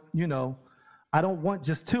want, I don't want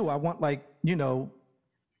just 2. I want 4.3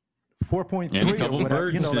 and a couple or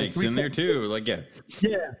whatever, bird snakes in there too.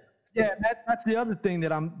 Yeah. That's the other thing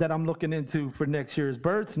that I'm looking into for next year is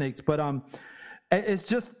bird snakes. But it's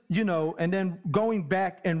just, and then going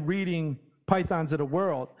back and reading Pythons of the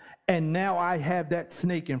World, and now I have that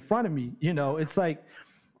snake in front of me. It's like,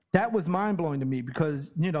 that was mind blowing to me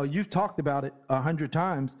because you've talked about it 100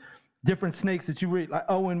 times. Different snakes that you read, like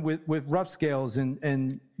Owen with rough scales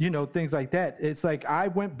and things like that. It's like I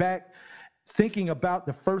went back thinking about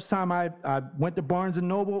the first time I went to Barnes and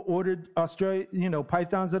Noble, ordered Australia,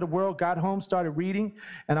 Pythons of the World, got home, started reading,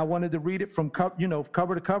 and I wanted to read it from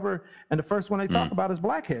cover to cover. And the first one they talk about is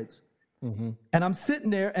blackheads. Mm-hmm. And I'm sitting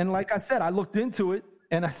there, and like I said, I looked into it,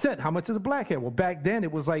 and I said, "How much is a blackhead?" Well, back then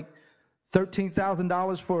it was like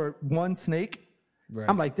 $13,000 for one snake. Right.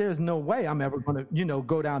 I'm like, there's no way I'm ever going to,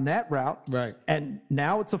 go down that route. Right. And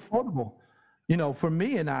now it's affordable. For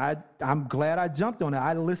me, and I'm glad I jumped on it.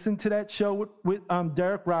 I listened to that show with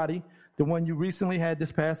Derek Roddy, the one you recently had this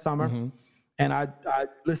past summer, and I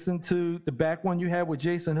listened to the back one you had with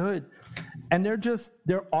Jason Hood, and they're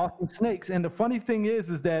awesome snakes. And the funny thing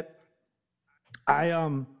is that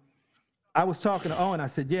I was talking to Owen. I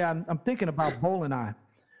said, yeah, I'm thinking about bowling eye,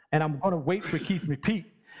 and I'm going to wait for Keith McPeak.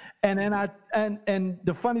 And then and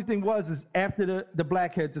the funny thing is after the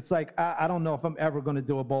blackheads, it's like I don't know if I'm ever going to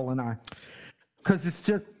do a bowling eye. Because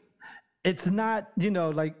it's not,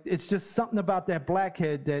 it's just something about that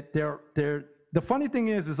blackhead that the funny thing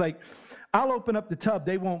is like, I'll open up the tub,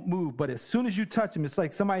 they won't move, but as soon as you touch them, it's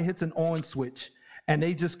like somebody hits an on switch and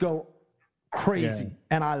they just go crazy.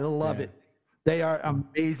 And I love it. They are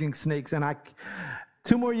amazing snakes. And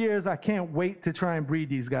 2 more years, I can't wait to try and breed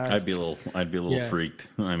these guys. I'd be a little freaked.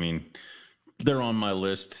 I mean, they're on my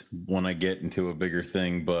list when I get into a bigger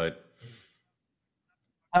thing, but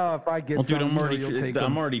oh, if I get I've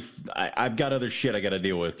got other shit I got to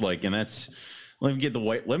deal with. And that's, let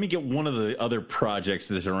me get one of the other projects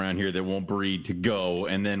that's around here that won't breed to go.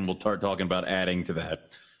 And then we'll start talking about adding to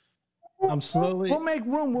that. We'll make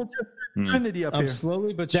room. We'll just Trinity up here. I'm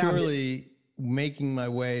slowly but surely making my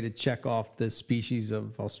way to check off the species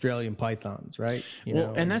of Australian pythons, right?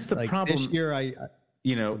 And that's the problem. This year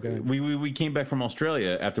we came back from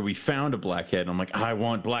Australia after we found a blackhead. And I'm like, I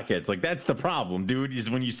want blackheads. Like, that's the problem, dude, is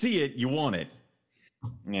when you see it, you want it.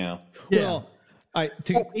 Yeah. Well, add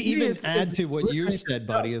to what you said,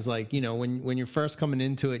 buddy, is like, when you're first coming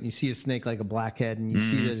into it and you see a snake like a blackhead and you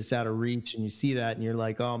see that it's out of reach and you see that and you're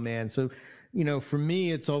like, oh man. So, for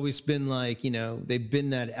me, it's always been like, they've been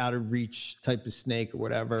that out of reach type of snake or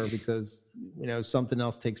whatever, because, something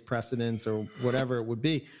else takes precedence or whatever it would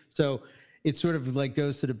be. So it sort of like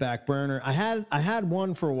goes to the back burner. I had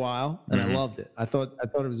one for a while and I loved it. I thought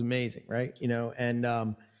it was amazing. Right. And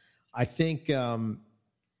I think,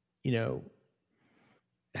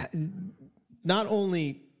 not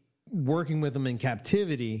only working with them in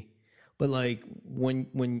captivity, but like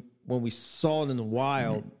when we saw it in the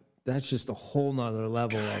wild, that's just a whole nother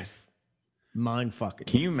level of mind fucking.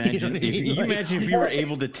 Can you imagine? If you were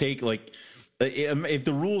able to take if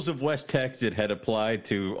the rules of West Texas had applied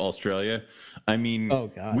to Australia, I mean,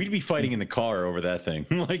 we'd be fighting in the car over that thing.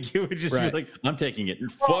 Like, it would just be like, I'm taking it.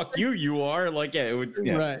 Fuck you, you are. Like, yeah, it would.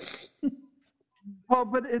 Yeah. Right. Well,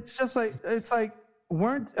 but it's just like,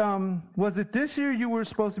 was it this year you were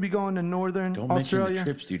supposed to be going to Northern Australia? Don't mention the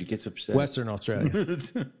trips, dude. He gets upset. Western Australia.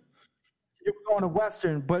 You were going to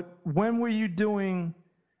Western, but when were you doing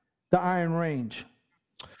the Iron Range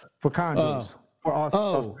for condos?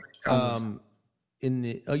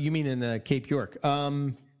 You mean in the Cape York?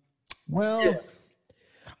 Well,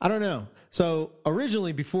 I don't know. So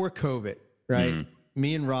originally, before COVID, right?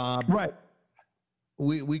 Me and Rob, right?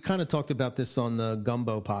 We kind of talked about this on the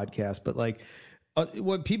Gumbo podcast, but like,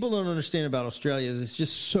 what people don't understand about Australia is it's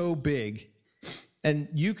just so big, and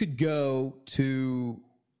you could go to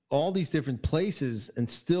all these different places and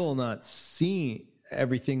still not see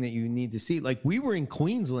everything that you need to see. Like, we were in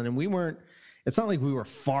Queensland and it's not like we were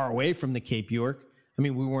far away from the Cape York. I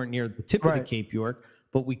mean, we weren't near the tip of the Cape York,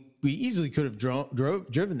 but we easily could have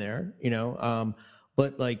driven there,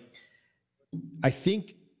 But like, I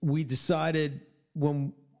think we decided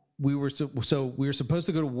when we were we were supposed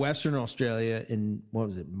to go to Western Australia in, what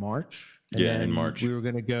was it, March? And in March. We were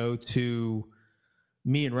going to go to,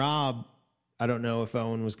 me and Rob, I don't know if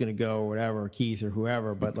Owen was going to go or whatever, or Keith or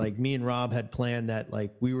whoever, but like me and Rob had planned that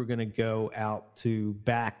like we were going to go out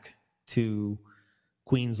back to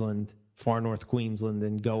Queensland, far north Queensland,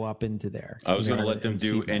 and go up into there. I was going to let them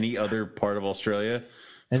do any other part of Australia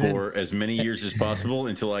for as many years as possible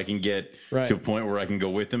until I can get to a point where I can go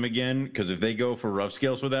with them again. Because if they go for rough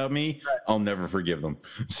scales without me, I'll never forgive them.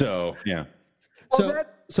 So, yeah. Well,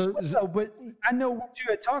 but I know what you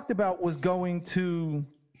had talked about was going to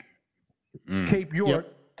Cape York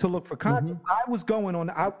to look for content. I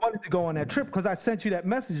wanted to go on that trip because I sent you that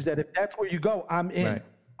message that if that's where you go, I'm in. Right.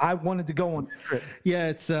 I wanted to go on that trip. Yeah,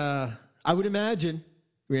 it's I would imagine,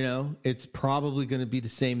 it's probably going to be the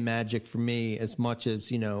same magic for me as much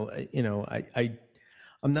as, I'm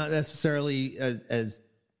not necessarily as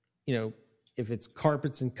if it's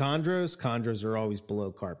carpets and chondros are always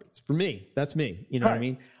below carpets. For me, that's me. You know what I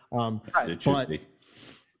mean? It should be.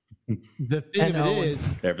 The thing of it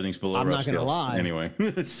is, everything's below. I'm not going to lie. Anyway,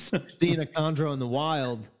 seeing a chondro in the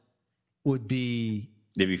wild would be.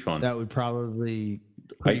 It'd be fun. That would probably.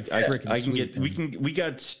 I can get. We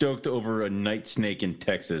got stoked over a night snake in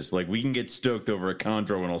Texas. Like we can get stoked over a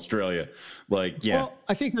chondro in Australia. Like Well,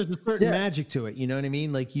 I think there's a certain magic to it. You know what I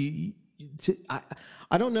mean? Like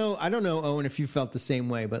I don't know, Owen, if you felt the same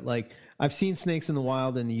way, but like I've seen snakes in the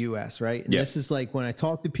wild in the U.S., right? And this is like when I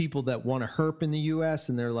talk to people that want to herp in the U.S.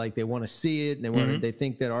 and they're like, they want to see it and they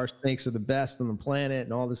think that our snakes are the best on the planet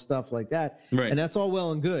and all this stuff like that. Right. And that's all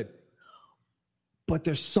well and good. But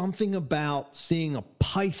there's something about seeing a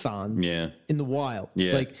python in the wild.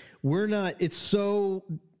 Yeah. Like we're not, it's other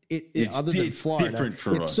than Florida, different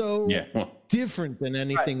for us. So different than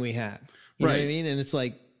anything we have. You know what I mean? And it's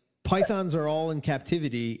like, pythons are all in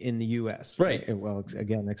captivity in the U.S. Right. Well,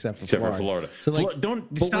 again, except for Florida. So like,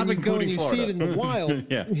 don't stop including Florida. See it in the wild.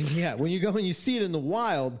 When you go and you see it in the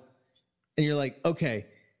wild, and you're like, okay,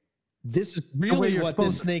 this is really what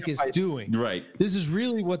this snake is doing. Right. This is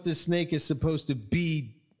really what this snake is supposed to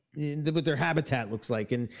be. What their habitat looks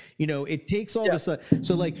like, and it takes all this.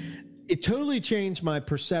 So like, it totally changed my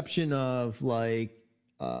perception of like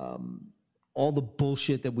all the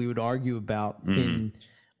bullshit that we would argue about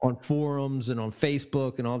on forums and on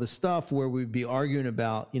Facebook and all this stuff where we'd be arguing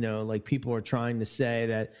about, like people are trying to say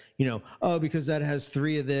that, because that has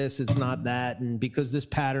 3 of this, it's not that. And because this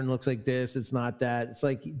pattern looks like this, it's not that. It's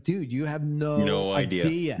like, dude, you have no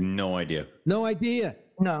idea. No idea. No idea.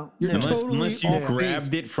 No. You're unless you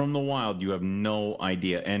grabbed it from the wild, you have no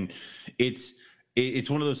idea. And it's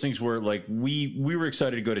one of those things where like we were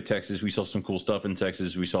excited to go to Texas. We saw some cool stuff in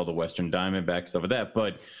Texas. We saw the Western Diamondback, stuff like that.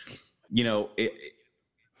 But,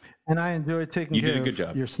 and I enjoyed taking care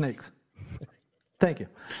of your snakes. Thank you.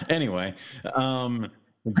 Anyway, but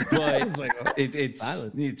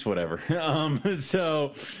it's whatever.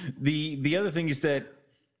 So the other thing is that,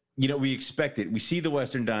 we expect it. We see the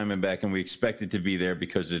Western Diamondback and we expect it to be there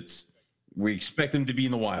because we expect them to be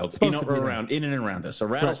in the wild, in and around us. A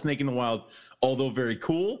rattlesnake in the wild, although very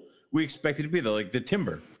cool, we expect it to be there, like the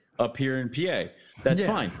timber up here in PA. That's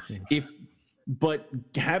fine. But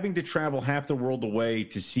having to travel half the world away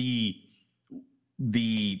to see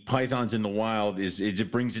the pythons in the wild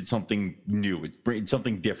it brings it something new. It's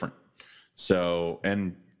something different. So,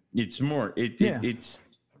 and it's more, it's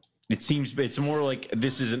more like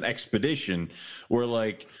this is an expedition where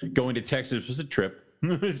like going to Texas was a trip.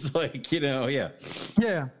 It's like, Yeah.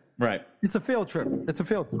 Right. It's a field trip.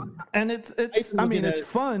 And it's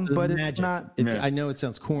fun, but it's not. I know it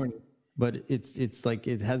sounds corny, but it's like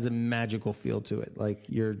it has a magical feel to it. Like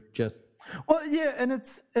you're just and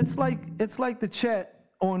it's like the chat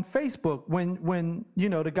on Facebook when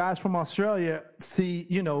the guys from Australia see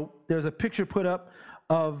there's a picture put up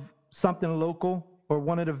of something local or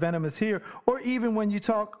one of the venomous here, or even when you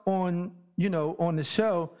talk on on the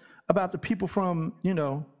show about the people from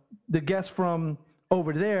the guests from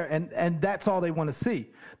over there, and that's all they want to see.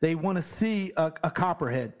 They want to see a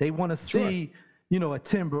copperhead. They want to see a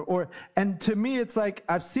timber, and to me it's like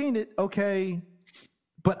I've seen it, okay,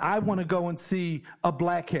 but I want to go and see a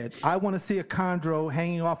blackhead. I want to see a chondro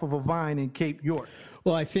hanging off of a vine in Cape York.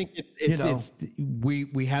 Well, I think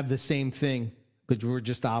we have the same thing, but we're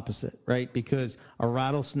just opposite, right? Because a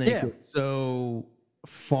rattlesnake is so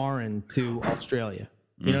foreign to Australia.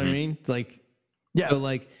 You know what I mean? Like, so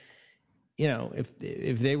like,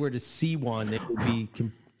 if they were to see one, it would be,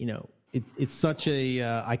 it's such a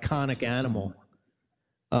iconic animal.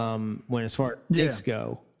 When as far as snakes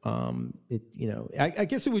go, I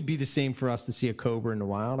guess it would be the same for us to see a cobra in the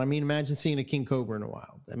wild. I mean, imagine seeing a king cobra in the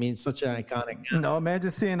wild. I mean, it's such an iconic. No,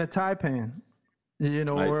 imagine seeing a taipan,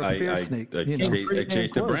 or a fear snake. I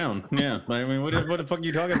chased a brown. Yeah, I mean, what the fuck are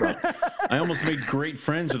you talking about? I almost made great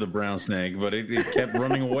friends with a brown snake, but it kept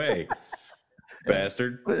running away.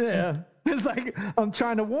 Bastard. Yeah. It's like, I'm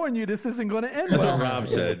trying to warn you, this isn't going to end well. That's what Rob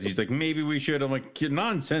said. He's like, maybe we should. I'm like,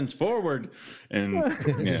 nonsense, forward. And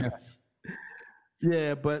yeah.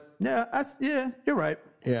 Yeah, but you're right.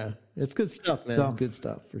 Yeah, it's good stuff, man. So, good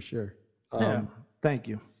stuff for sure. Thank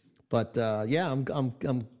you. But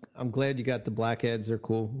I'm glad you got the blackheads. They're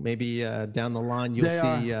cool. Maybe down the line you'll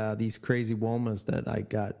see these crazy womas that I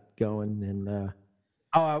got going, and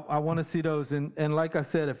I want to see those. And like I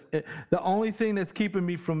said, the only thing that's keeping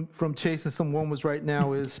me from chasing some womas right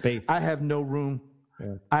now is space. I have no room.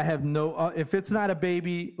 Yeah. I have no, if it's not a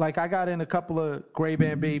baby, like I got in a couple of gray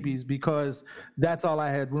band babies because that's all I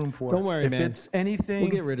had room for. Don't worry, man. If it's anything. We'll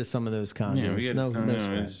get rid of some of those condoms.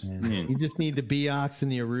 You just need the Beox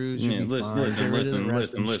and the Arus. Yeah,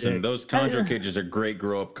 listen. Those chondro cages are great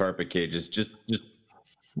grow-up carpet cages. Just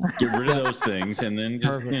get rid of those things and then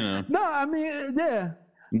just, No, I mean, yeah.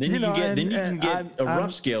 And then you can get a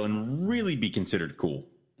rough scale and really be considered cool.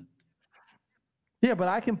 Yeah, but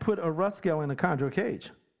I can put a rough scale in a chondro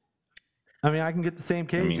cage. I mean, I can get the same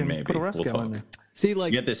cage and put a rough scale in there. See,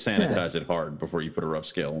 like, you have to sanitize it hard before you put a rough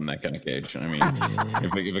scale in that kind of cage. I mean,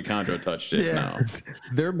 if a chondro touched it, no.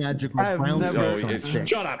 They're magical brown cells.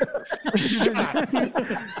 Shut up.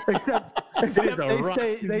 Except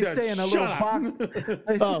they stay in a little box.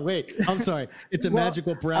 Oh, wait. I'm sorry. It's a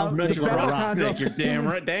magical brown snake. You're damn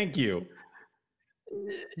right. Thank you.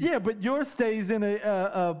 Yeah, but yours stays in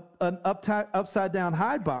an upside down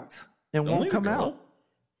hide box and won't come out.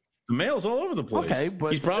 The male's all over the place. Okay,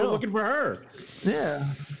 but he's probably looking for her.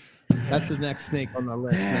 Yeah. That's the next snake on the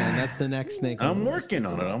list, man. That's the next snake. I'm working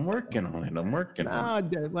on it. I'm working on it.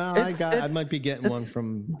 Well, I might be getting one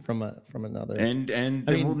from another. And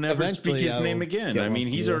we'll never speak his name again. I mean,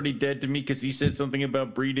 he's already dead to me because he said something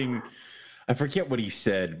about breeding. I forget what he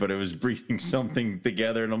said, but it was breeding something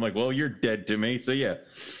together, and I'm like, well, you're dead to me. So yeah.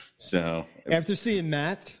 So after seeing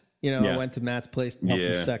Matt, I went to Matt's place to help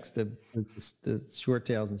him sex the short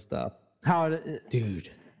tails and stuff.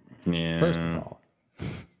 Dude. Yeah.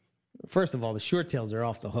 First of all, the short tails are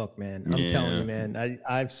off the hook, man. I'm telling you, man.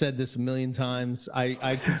 I've said this a million times.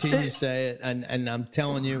 I continue to say it, and I'm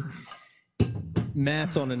telling you,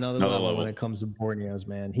 Matt's on another level when it comes to Borneos,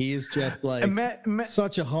 man. He is just like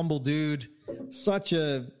such a humble dude, such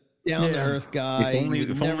a down to earth guy.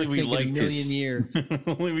 If only we liked a million years.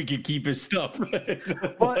 Only we could keep his stuff.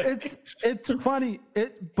 Well, it's funny.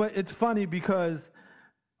 It's funny because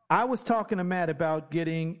I was talking to Matt about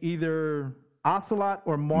getting either ocelot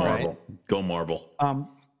or marble. Right. Go marble.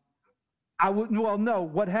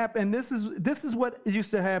 What happened? This is what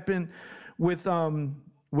used to happen with Bolinai.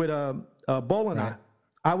 Right.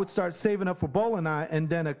 I would start saving up for Bolinai, and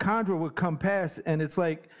then a chondro would come past, and it's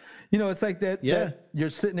like, it's like that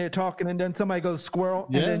you're sitting there talking, and then somebody goes squirrel,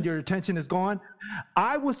 and then your attention is gone.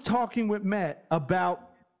 I was talking with Matt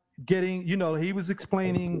about getting, he was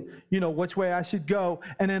explaining, which way I should go,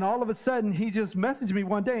 and then all of a sudden he just messaged me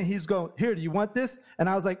one day, and he's going, "Here, do you want this?" And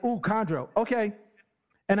I was like, "Ooh, chondro, okay."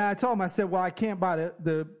 And I told him, I said, "Well, I can't buy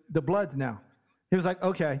the bloods now." He was like,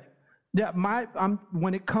 "Okay." Yeah,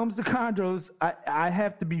 when it comes to chondros, I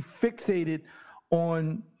have to be fixated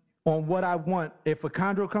on what I want. If a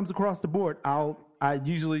chondro comes across the board, I'll find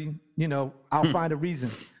a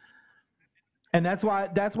reason. And that's why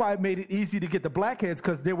it made it easy to get the blackheads,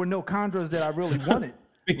 because there were no chondros that I really wanted.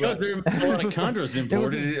 Because there are a lot of chondros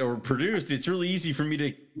imported or produced, it's really easy for me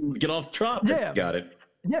to get off top. Yeah. Got it.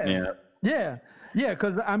 Yeah. Yeah,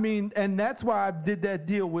 because and that's why I did that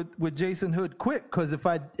deal with Jason Hood quick. Because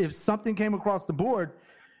if something came across the board,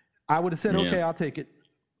 I would have said, "Okay, I'll take it."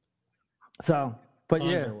 So, but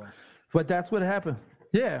but that's what happened.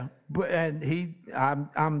 Yeah,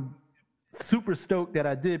 I'm super stoked that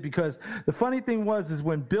I did, because the funny thing is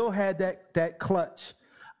when Bill had that clutch,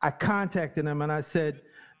 I contacted him and I said,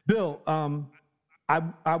 "Bill,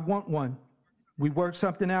 I want one." We worked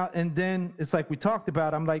something out, and then it's like we talked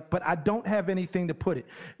about. I'm like, but I don't have anything to put it.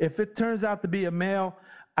 If it turns out to be a male,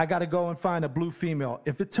 I got to go and find a blue female.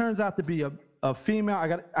 If it turns out to be a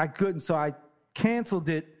female, I couldn't. So I canceled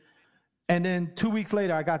it, and then 2 weeks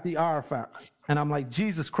later, I got the RFI, and I'm like,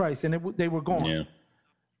 Jesus Christ, and they were gone. Yeah.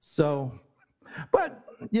 So, but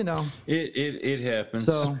it happens.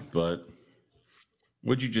 So, but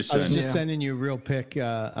what'd you just send? I was just sending you a real pic.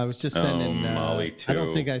 I was just sending Molly too. I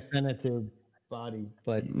don't think I sent it to body,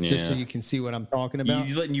 but just so you can see what I'm talking about.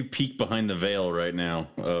 He's letting you peek behind the veil right now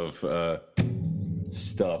of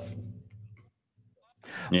stuff.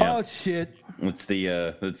 Yeah. Oh shit! That's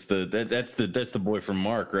the boy from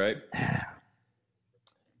Mark, right?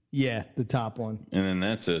 Yeah, the top one. And then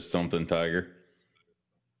that's a something tiger.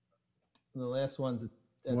 The last one's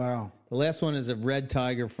wow. The last one is a red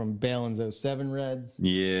tiger from Balin's 07 Reds.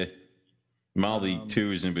 Yeah, Molly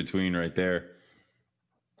 2 is in between right there.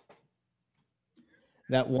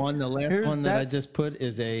 That one, the last one that I just put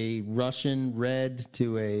is a Russian red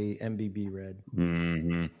to a MBB red.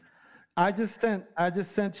 Mm-hmm. I just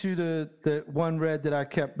sent you the one red that I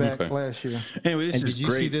kept back last year. Anyway, this is did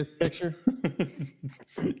you see this picture?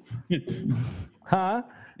 Huh?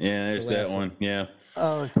 Yeah, there's that one. Yeah.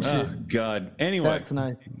 Oh shit. Oh God. Anyway, that's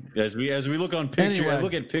nice. As we look on picture,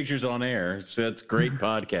 look at pictures on air. So that's great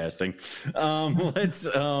podcasting. Let's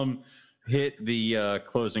hit the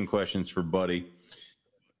closing questions for Buddy.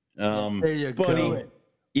 There you Buddy, go.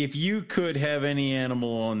 if you could have any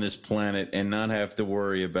animal on this planet and not have to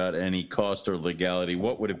worry about any cost or legality,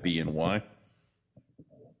 what would it be and why?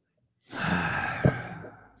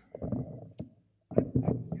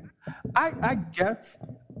 I guess.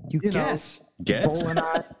 You guess. Guess?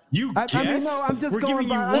 You guess? I mean, no, I'm just We're going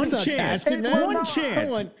giving you one chance. One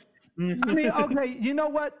chance. I mean, okay, you know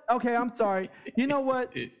what? Okay, I'm sorry. You know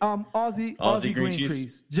what? Aussie green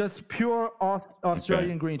trees. Just pure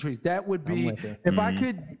Australian green trees. That would be if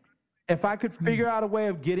I could figure out a way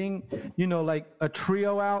of getting, like a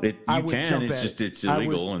trio out. I would jump at it. It's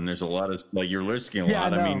illegal, and there's a lot of you're risking a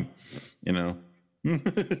lot. I mean,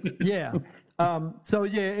 Yeah. So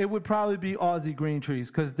yeah, it would probably be Aussie green trees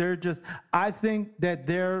because they're just. I think that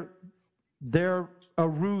they're a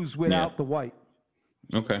ruse without the white.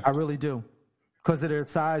 Okay. I really do, because of their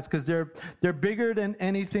size. Because they're bigger than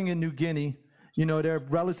anything in New Guinea. They're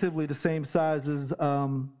relatively the same size as,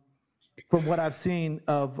 from what I've seen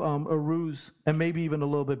of a ruse, and maybe even a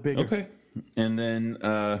little bit bigger. Okay. And then,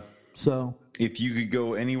 so if you could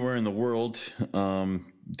go anywhere in the world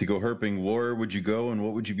to go herping, where would you go, and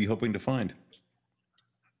what would you be hoping to find?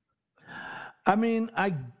 I mean,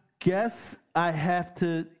 I guess I have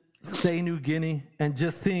to say New Guinea and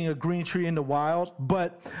just seeing a green tree in the wild.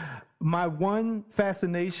 But my one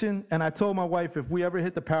fascination, and I told my wife, if we ever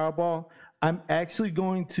hit the Powerball, I'm actually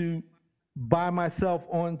going to buy myself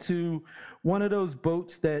onto one of those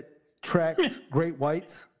boats that tracks great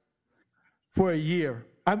whites for a year.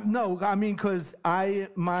 Because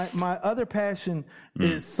my other passion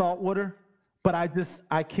is saltwater, but I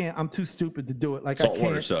can't. I'm too stupid to do it.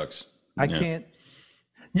 Saltwater sucks. I can't.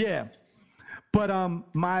 Yeah. But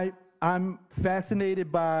I'm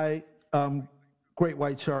fascinated by great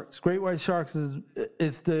white sharks. Great white sharks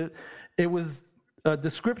it was a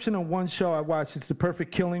description of one show I watched. It's the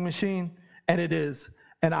perfect killing machine, and it is.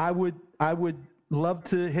 And I would love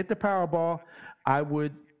to hit the Powerball. I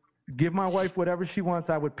would give my wife whatever she wants.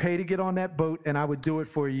 I would pay to get on that boat, and I would do it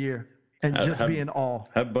for a year and just be in awe.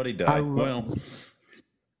 Have Buddy die. Well,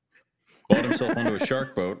 bought himself onto a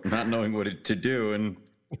shark boat, not knowing what to do, and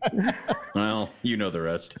well, you know the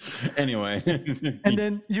rest. Anyway, and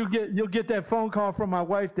then you'll get that phone call from my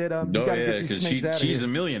wife that you got to get these snakes out of here. She's a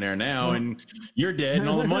millionaire now, and you're dead, and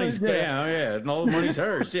all the money's and all the money's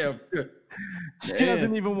hers. Yeah, she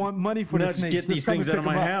doesn't even want money for the snakes. Get these things out of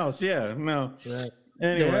my house. Yeah, no. Right.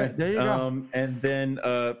 Anyway, there you go. And then,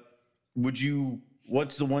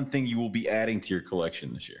 what's the one thing you will be adding to your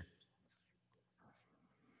collection this year?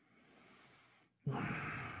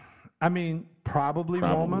 I mean, probably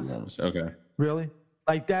Womas. Okay. Really?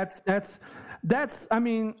 Like that's. I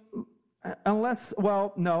mean, unless.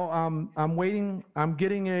 Well, no. I'm waiting. I'm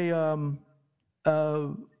getting a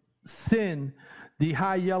Sin, the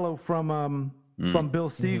high yellow from Bill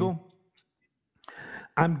Siegel. Mm-hmm.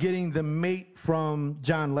 I'm getting the mate from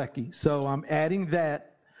John Leckie, so I'm adding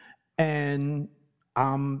that, and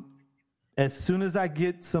as soon as I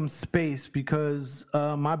get some space, because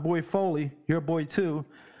my boy Foley, your boy too,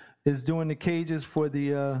 is doing the cages for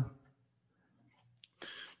the.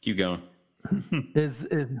 Keep going.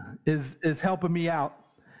 is helping me out,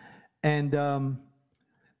 and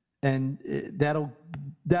that'll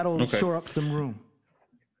shore up some room.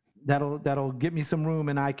 That'll get me some room,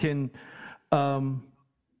 and I can.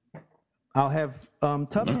 I'll have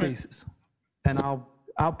tub spaces, and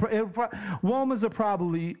Womas are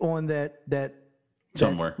probably on that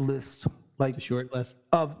somewhere list, like the short list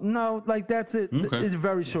that's it. Okay. It's a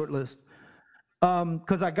very short list.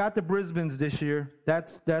 Because I got the Brisbanes this year.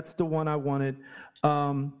 That's the one I wanted,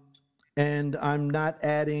 and I'm not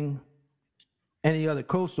adding any other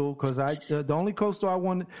coastal because the only coastal I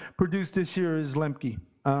want produced this year is Lemke.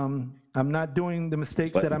 I'm not doing the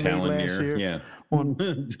mistakes that I made last year. Yeah.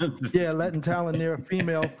 Letting Talon near a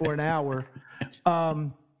female for an hour.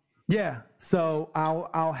 So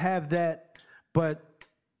I'll have that, but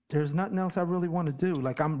there's nothing else I really want to do.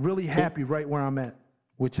 Like, I'm really happy right where I'm at,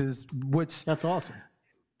 which that's awesome.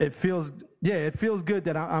 It feels good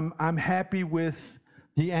that I'm happy with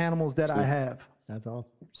the animals that I have. That's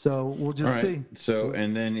awesome. So we'll just see. So,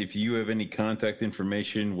 and then if you have any contact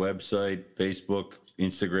information, website, Facebook,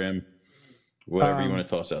 Instagram, whatever you want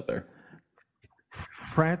to toss out there.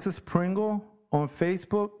 Francis Pringle on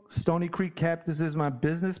Facebook. Stony Creek Cactus is my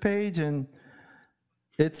business page, and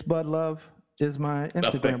It's Bud Love is my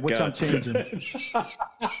Instagram, which I'm changing.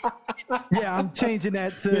 I'm changing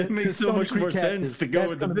that to. It makes so much more sense to go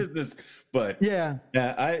with the business, but I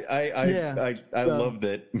love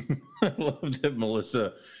that. I love that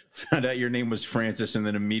Melissa found out your name was Francis and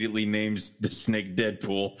then immediately names the snake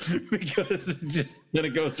Deadpool because it just kind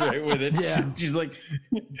of goes right with it. Yeah, she's like,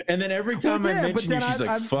 and then every time I mention you, she's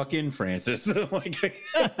like, "Fucking Francis."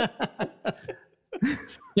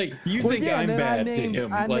 Like, you think I'm bad to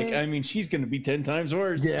him? I mean, she's going to be 10 times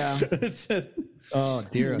worse. Yeah. Oh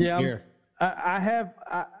dear. Dear.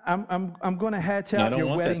 I'm going to hatch out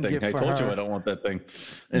your wedding gift for her. I told you I don't want that thing.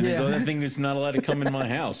 And that thing is not allowed to come in my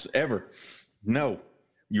house ever. No,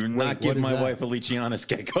 you're not giving my wife a Leachianus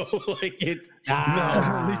gecko.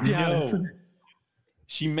 No.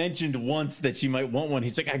 She mentioned once that she might want one.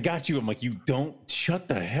 He's like, I got you. I'm like, you don't shut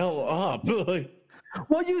the hell up.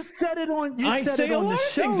 Well, you said it on. I say a lot of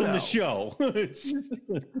things on the show. It's just,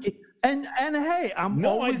 and hey, I'm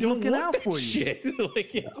always looking out for you. Shit.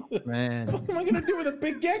 Man, what am I gonna do with a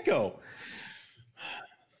big gecko?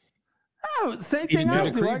 Oh, same thing I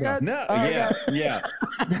do. Yeah.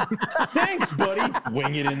 Thanks, buddy.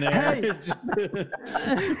 Wing it in there. Hey,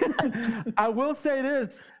 I will say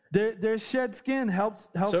this: their shed skin helps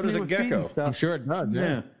so does me a with gecko. Stuff. I'm sure it does.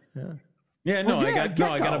 Yeah. Yeah, I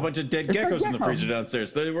got a bunch of dead geckos in the freezer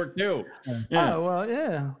downstairs. They work too. Yeah. Oh well,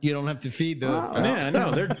 yeah. You don't have to feed those. Yeah, no,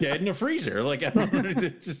 they're dead in the freezer. Like, I don't know,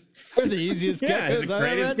 it's just they're the easiest geckos. It's the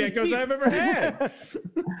greatest geckos I've ever had.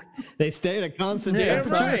 They stay at a constant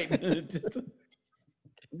temperature. Right.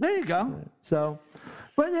 There you go. So,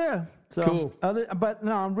 but yeah, so cool. But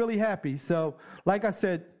no, I'm really happy. So, like I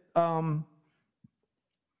said,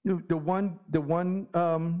 the one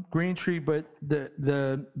green tree, but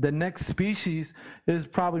the next species is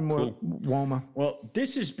probably more Woma. Well,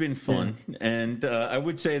 this has been fun, and I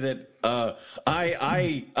would say that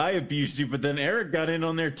I abused you, but then Eric got in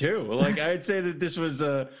on there too. Like, I'd say that this was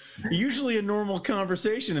usually a normal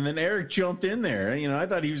conversation, and then Eric jumped in there. You know, I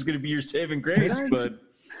thought he was going to be your saving grace, but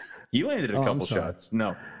he landed a couple shots.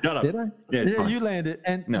 No, shut up. Did I? Yeah, you landed.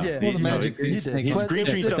 And no, the magic green snake. His green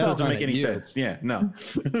tree stuff doesn't make any sense. Yeah, no.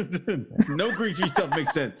 No green tree stuff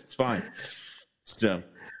makes sense. It's fine. So,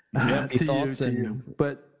 to you.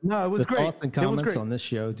 But no, it was great. Thoughts and comments on this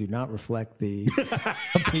show do not reflect the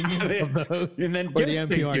opinions of those and then or the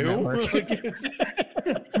NPR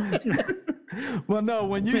network. Well, no,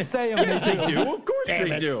 when you say them, they do. Of course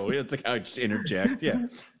they do. It's like I just interject. Yeah.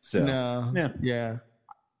 So, yeah.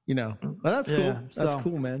 You know, well, that's cool. That's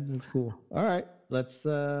cool, man. That's cool. All right, let's.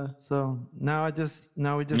 So now we just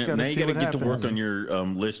got to see what Now you got to get happens. to work on your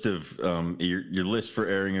list of your list for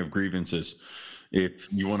airing of grievances.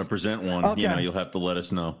 If you want to present one, you'll have to let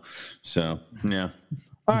us know. So yeah.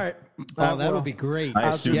 All right. That would be great. I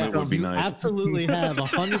assume that would be nice. Absolutely have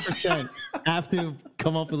 100% have to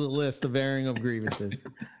come up with a list of airing of grievances.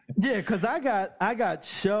 Yeah, because I got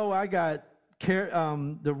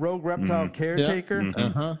the Rogue Reptile Caretaker.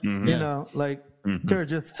 You know, like there are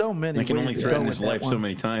just so many. I can only threaten his life so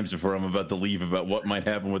many times before I'm about to leave about what might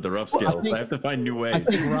happen with the rough scales. I have to find new ways. I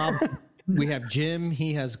think Rob. We have Jim.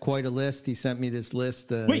 He has quite a list. He sent me this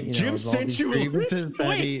list. Wait, Jim sent you a list?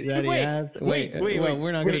 That he has. Wait. Well,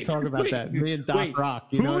 we're not going to talk about that. Me and Doc Rock.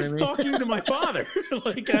 You know what I mean? Who's talking to my father?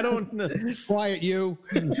 Like, I don't know. Quiet, you.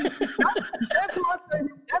 That's my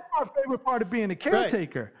favorite part of being a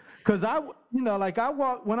caretaker. Right. Because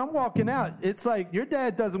when I'm walking out, it's like your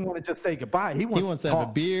dad doesn't want to just say goodbye. He wants to have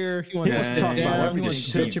a beer. He wants to talk about He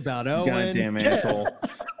wants to bitch about Owen. Goddamn asshole.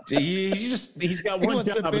 He's got one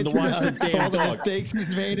job and to watch the damn all the mistakes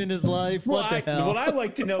he's made in his life. What the hell? What I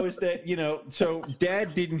like to know is that, so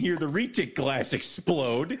Dad didn't hear the retic glass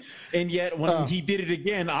explode, and yet when he did it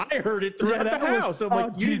again, I heard it throughout the house. I'm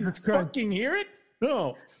like, you didn't fucking hear it?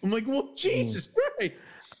 No. I'm like, well, Jesus Christ.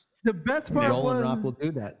 The best part was Rock will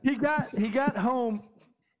do that. He got home.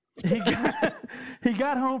 He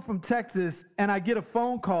got home from Texas, and I get a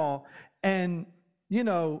phone call, and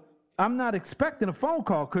I'm not expecting a phone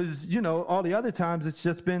call because, all the other times it's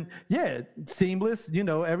just been, seamless.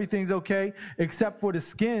 Everything's okay except for the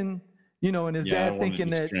skin, and his dad thinking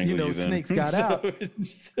that, snakes got out.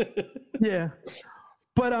 Yeah.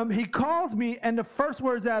 But he calls me, and the first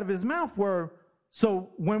words out of his mouth were, "So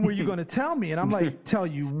when were you going to tell me?" And I'm like, "Tell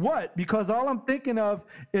you what?" Because all I'm thinking of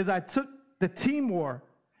is I took the Timor,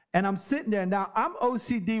 and I'm sitting there. Now, I'm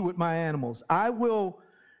OCD with my animals. I will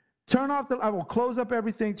close up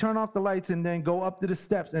everything, turn off the lights, and then go up to the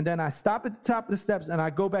steps. And then I stop at the top of the steps, and I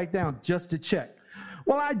go back down just to check.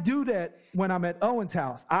 Well, I do that when I'm at Owen's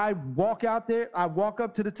house. I walk out there, I walk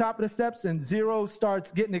up to the top of the steps, and Zero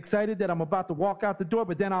starts getting excited that I'm about to walk out the door,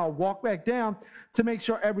 but then I'll walk back down to make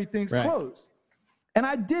sure everything's closed. And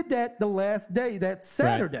I did that the last day, that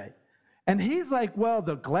Saturday. Right. And he's like, well,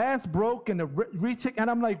 the glass broke and the recheck. And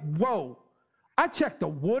I'm like, whoa, I checked the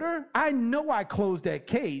water. I know I closed that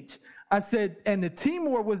cage. I said, and the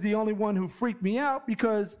Timor was the only one who freaked me out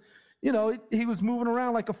because, he was moving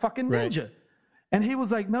around like a fucking ninja. Right. And he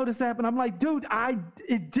was like, no, this happened. I'm like, dude,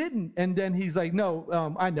 it didn't. And then he's like,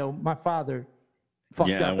 no, I know. My father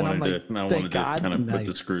fucked up. I wanted to kind of put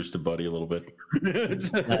the screws to Buddy a little bit.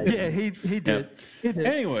 Yeah, he did. Yeah. He did.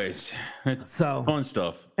 Anyways, it's fun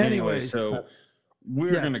stuff. Anyway, so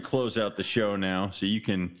we're going to close out the show now. So you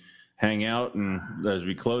can hang out. And as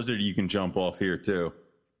we close it, you can jump off here too.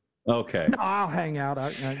 Okay. No, I'll hang out.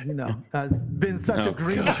 It's been such a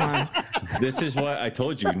green time. This is what I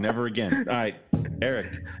told you. Never again. All right,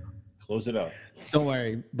 Eric, close it up. Don't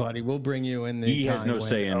worry, buddy. We'll bring you in. He has no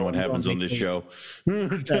say in what happens on this show.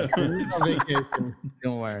 Don't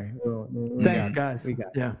worry. Thanks, guys.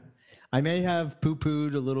 Yeah. I may have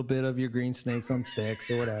poo-pooed a little bit of your green snakes on sticks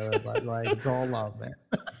or whatever, but it's all love, man.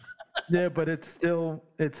 Yeah, but it still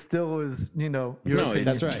is, that's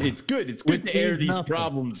right. It's good. It's good to air these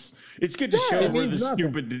problems. It's good to show where the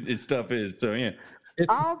stupid stuff is. So yeah,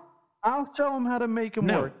 I'll show him how to make them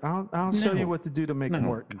work. I'll show you what to do to make them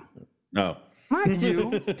work. No, not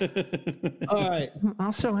you. All right,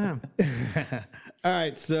 I'll show him. All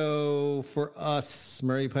right. So for us,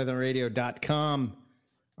 MoreliaPythonRadio.com.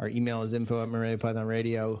 Our email is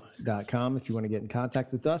info@MoreliaPythonRadio.com if you want to get in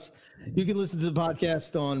contact with us. You can listen to the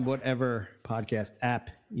podcast on whatever podcast app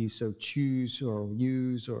you so choose or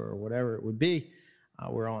use or whatever it would be.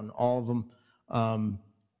 We're on all of them.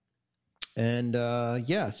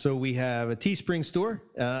 So we have a Teespring store.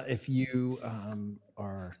 If you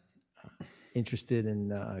are interested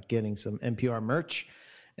in getting some NPR merch,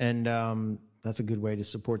 and that's a good way to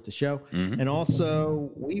support the show. Mm-hmm. And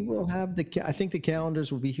also, we will have I think the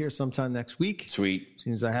calendars will be here sometime next week. Sweet. As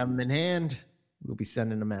soon as I have them in hand, we'll be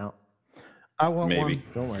sending them out. I want one.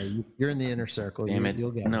 Don't worry. You're in the inner circle. Damn it.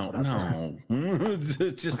 You'll get no.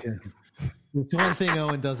 Just okay. It's one thing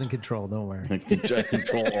Owen doesn't control. Don't worry. I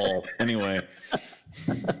control all. Anyway.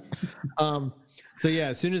 So yeah,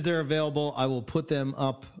 as soon as they're available, I will put them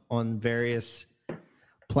up on various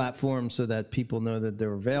platforms so that people know that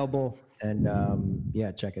they're available. And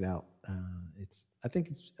check it out. I think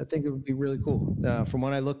it would be really cool. From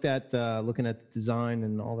what I looked at, looking at the design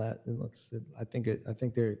and all that, I think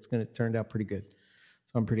it's going to turn out pretty good.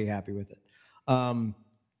 So I'm pretty happy with it.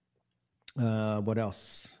 What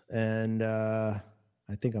else? And I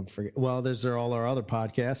think I'm forgetting. Well, there's all our other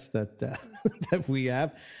podcasts that that we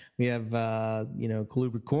have. We have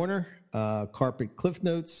Colubrid Corner, Carpet Cliff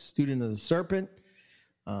Notes, Student of the Serpent,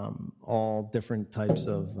 all different types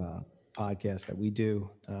of podcasts that we do,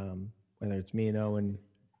 whether it's me and Owen,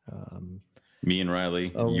 me and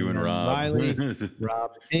Riley, Owen you and Rob, Riley,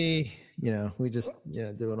 Rob, and me. We just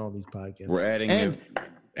doing all these podcasts. We're adding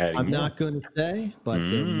I'm not going to say, but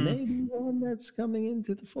there may be one that's coming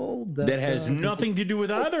into the fold that has nothing to do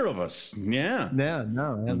with either of us. Yeah.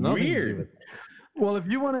 No, it has nothing Weird. To do with it. Well, if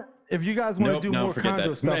you guys want to do more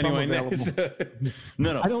condo stuff, anyway, I'm available.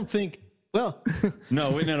 No. I don't think. Well,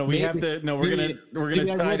 no. We have to. No, we're gonna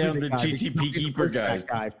tie down the GTP keeper guys.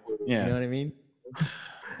 You know what I mean?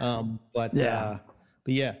 But yeah,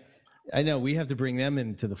 I know we have to bring them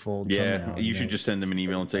into the fold. Yeah, somehow, you should just send them an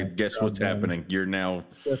email and say, "Guess what's happening? You're now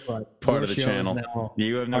part of the channel.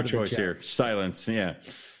 You have no choice here. Silence. Yeah,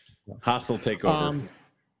 hostile takeover."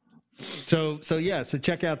 So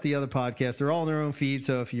check out the other podcasts. They're all in their own feed.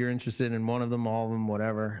 So if you're interested in one of them, all of them,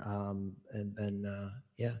 whatever,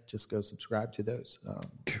 just go subscribe to those.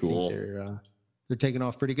 Cool. They're taking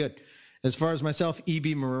off pretty good. As far as myself,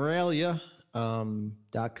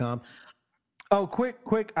 ebmorelia.com. Oh,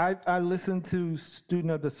 quick! I listened to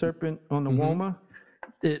Student of the Serpent on the WOMA.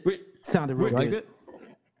 It sounded really good.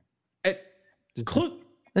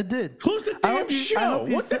 It did. Close the damn show.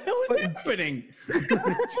 What the hell is happening?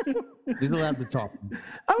 He's allowed to talk.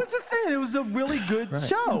 I was just saying it was a really good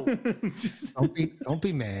show. Don't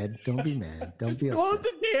be mad. Don't be mad. Don't be close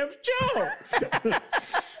the damn show.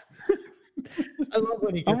 I love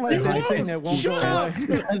when he gets that thing that won't go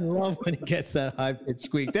away. I love when he gets that high pitched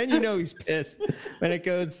squeak. Then you know he's pissed when he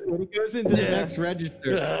goes into the next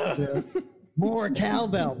register. More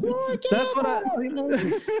cowbell. That's what I.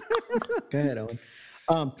 Go ahead, Owen.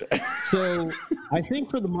 So I think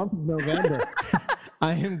for the month of November,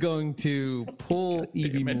 I am going to pull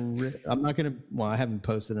EB. I'm not going to. Well, I haven't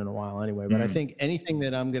posted in a while anyway, but I think anything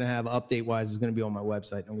that I'm going to have update wise is going to be on my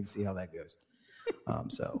website. I'm going to see how that goes.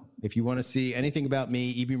 So if you want to see anything about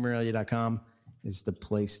me, ebmorelia.com is the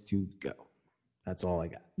place to go. That's all I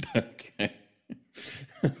got. Okay.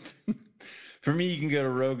 For me, you can go to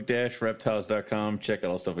rogue-reptiles.com. Check out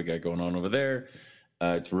all the stuff we got going on over there.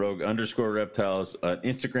 It's rogue_reptiles on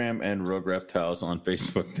Instagram and rogue reptiles on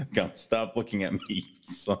Facebook.com. Stop looking at me,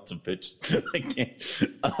 sons of bitches. I can't.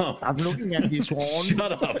 I'm looking at this one.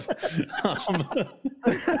 Shut up.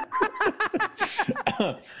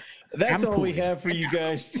 That's all we have for you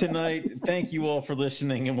guys tonight. Thank you all for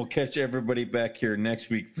listening, and we'll catch everybody back here next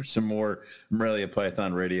week for some more Morelia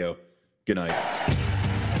Python Radio. Good night.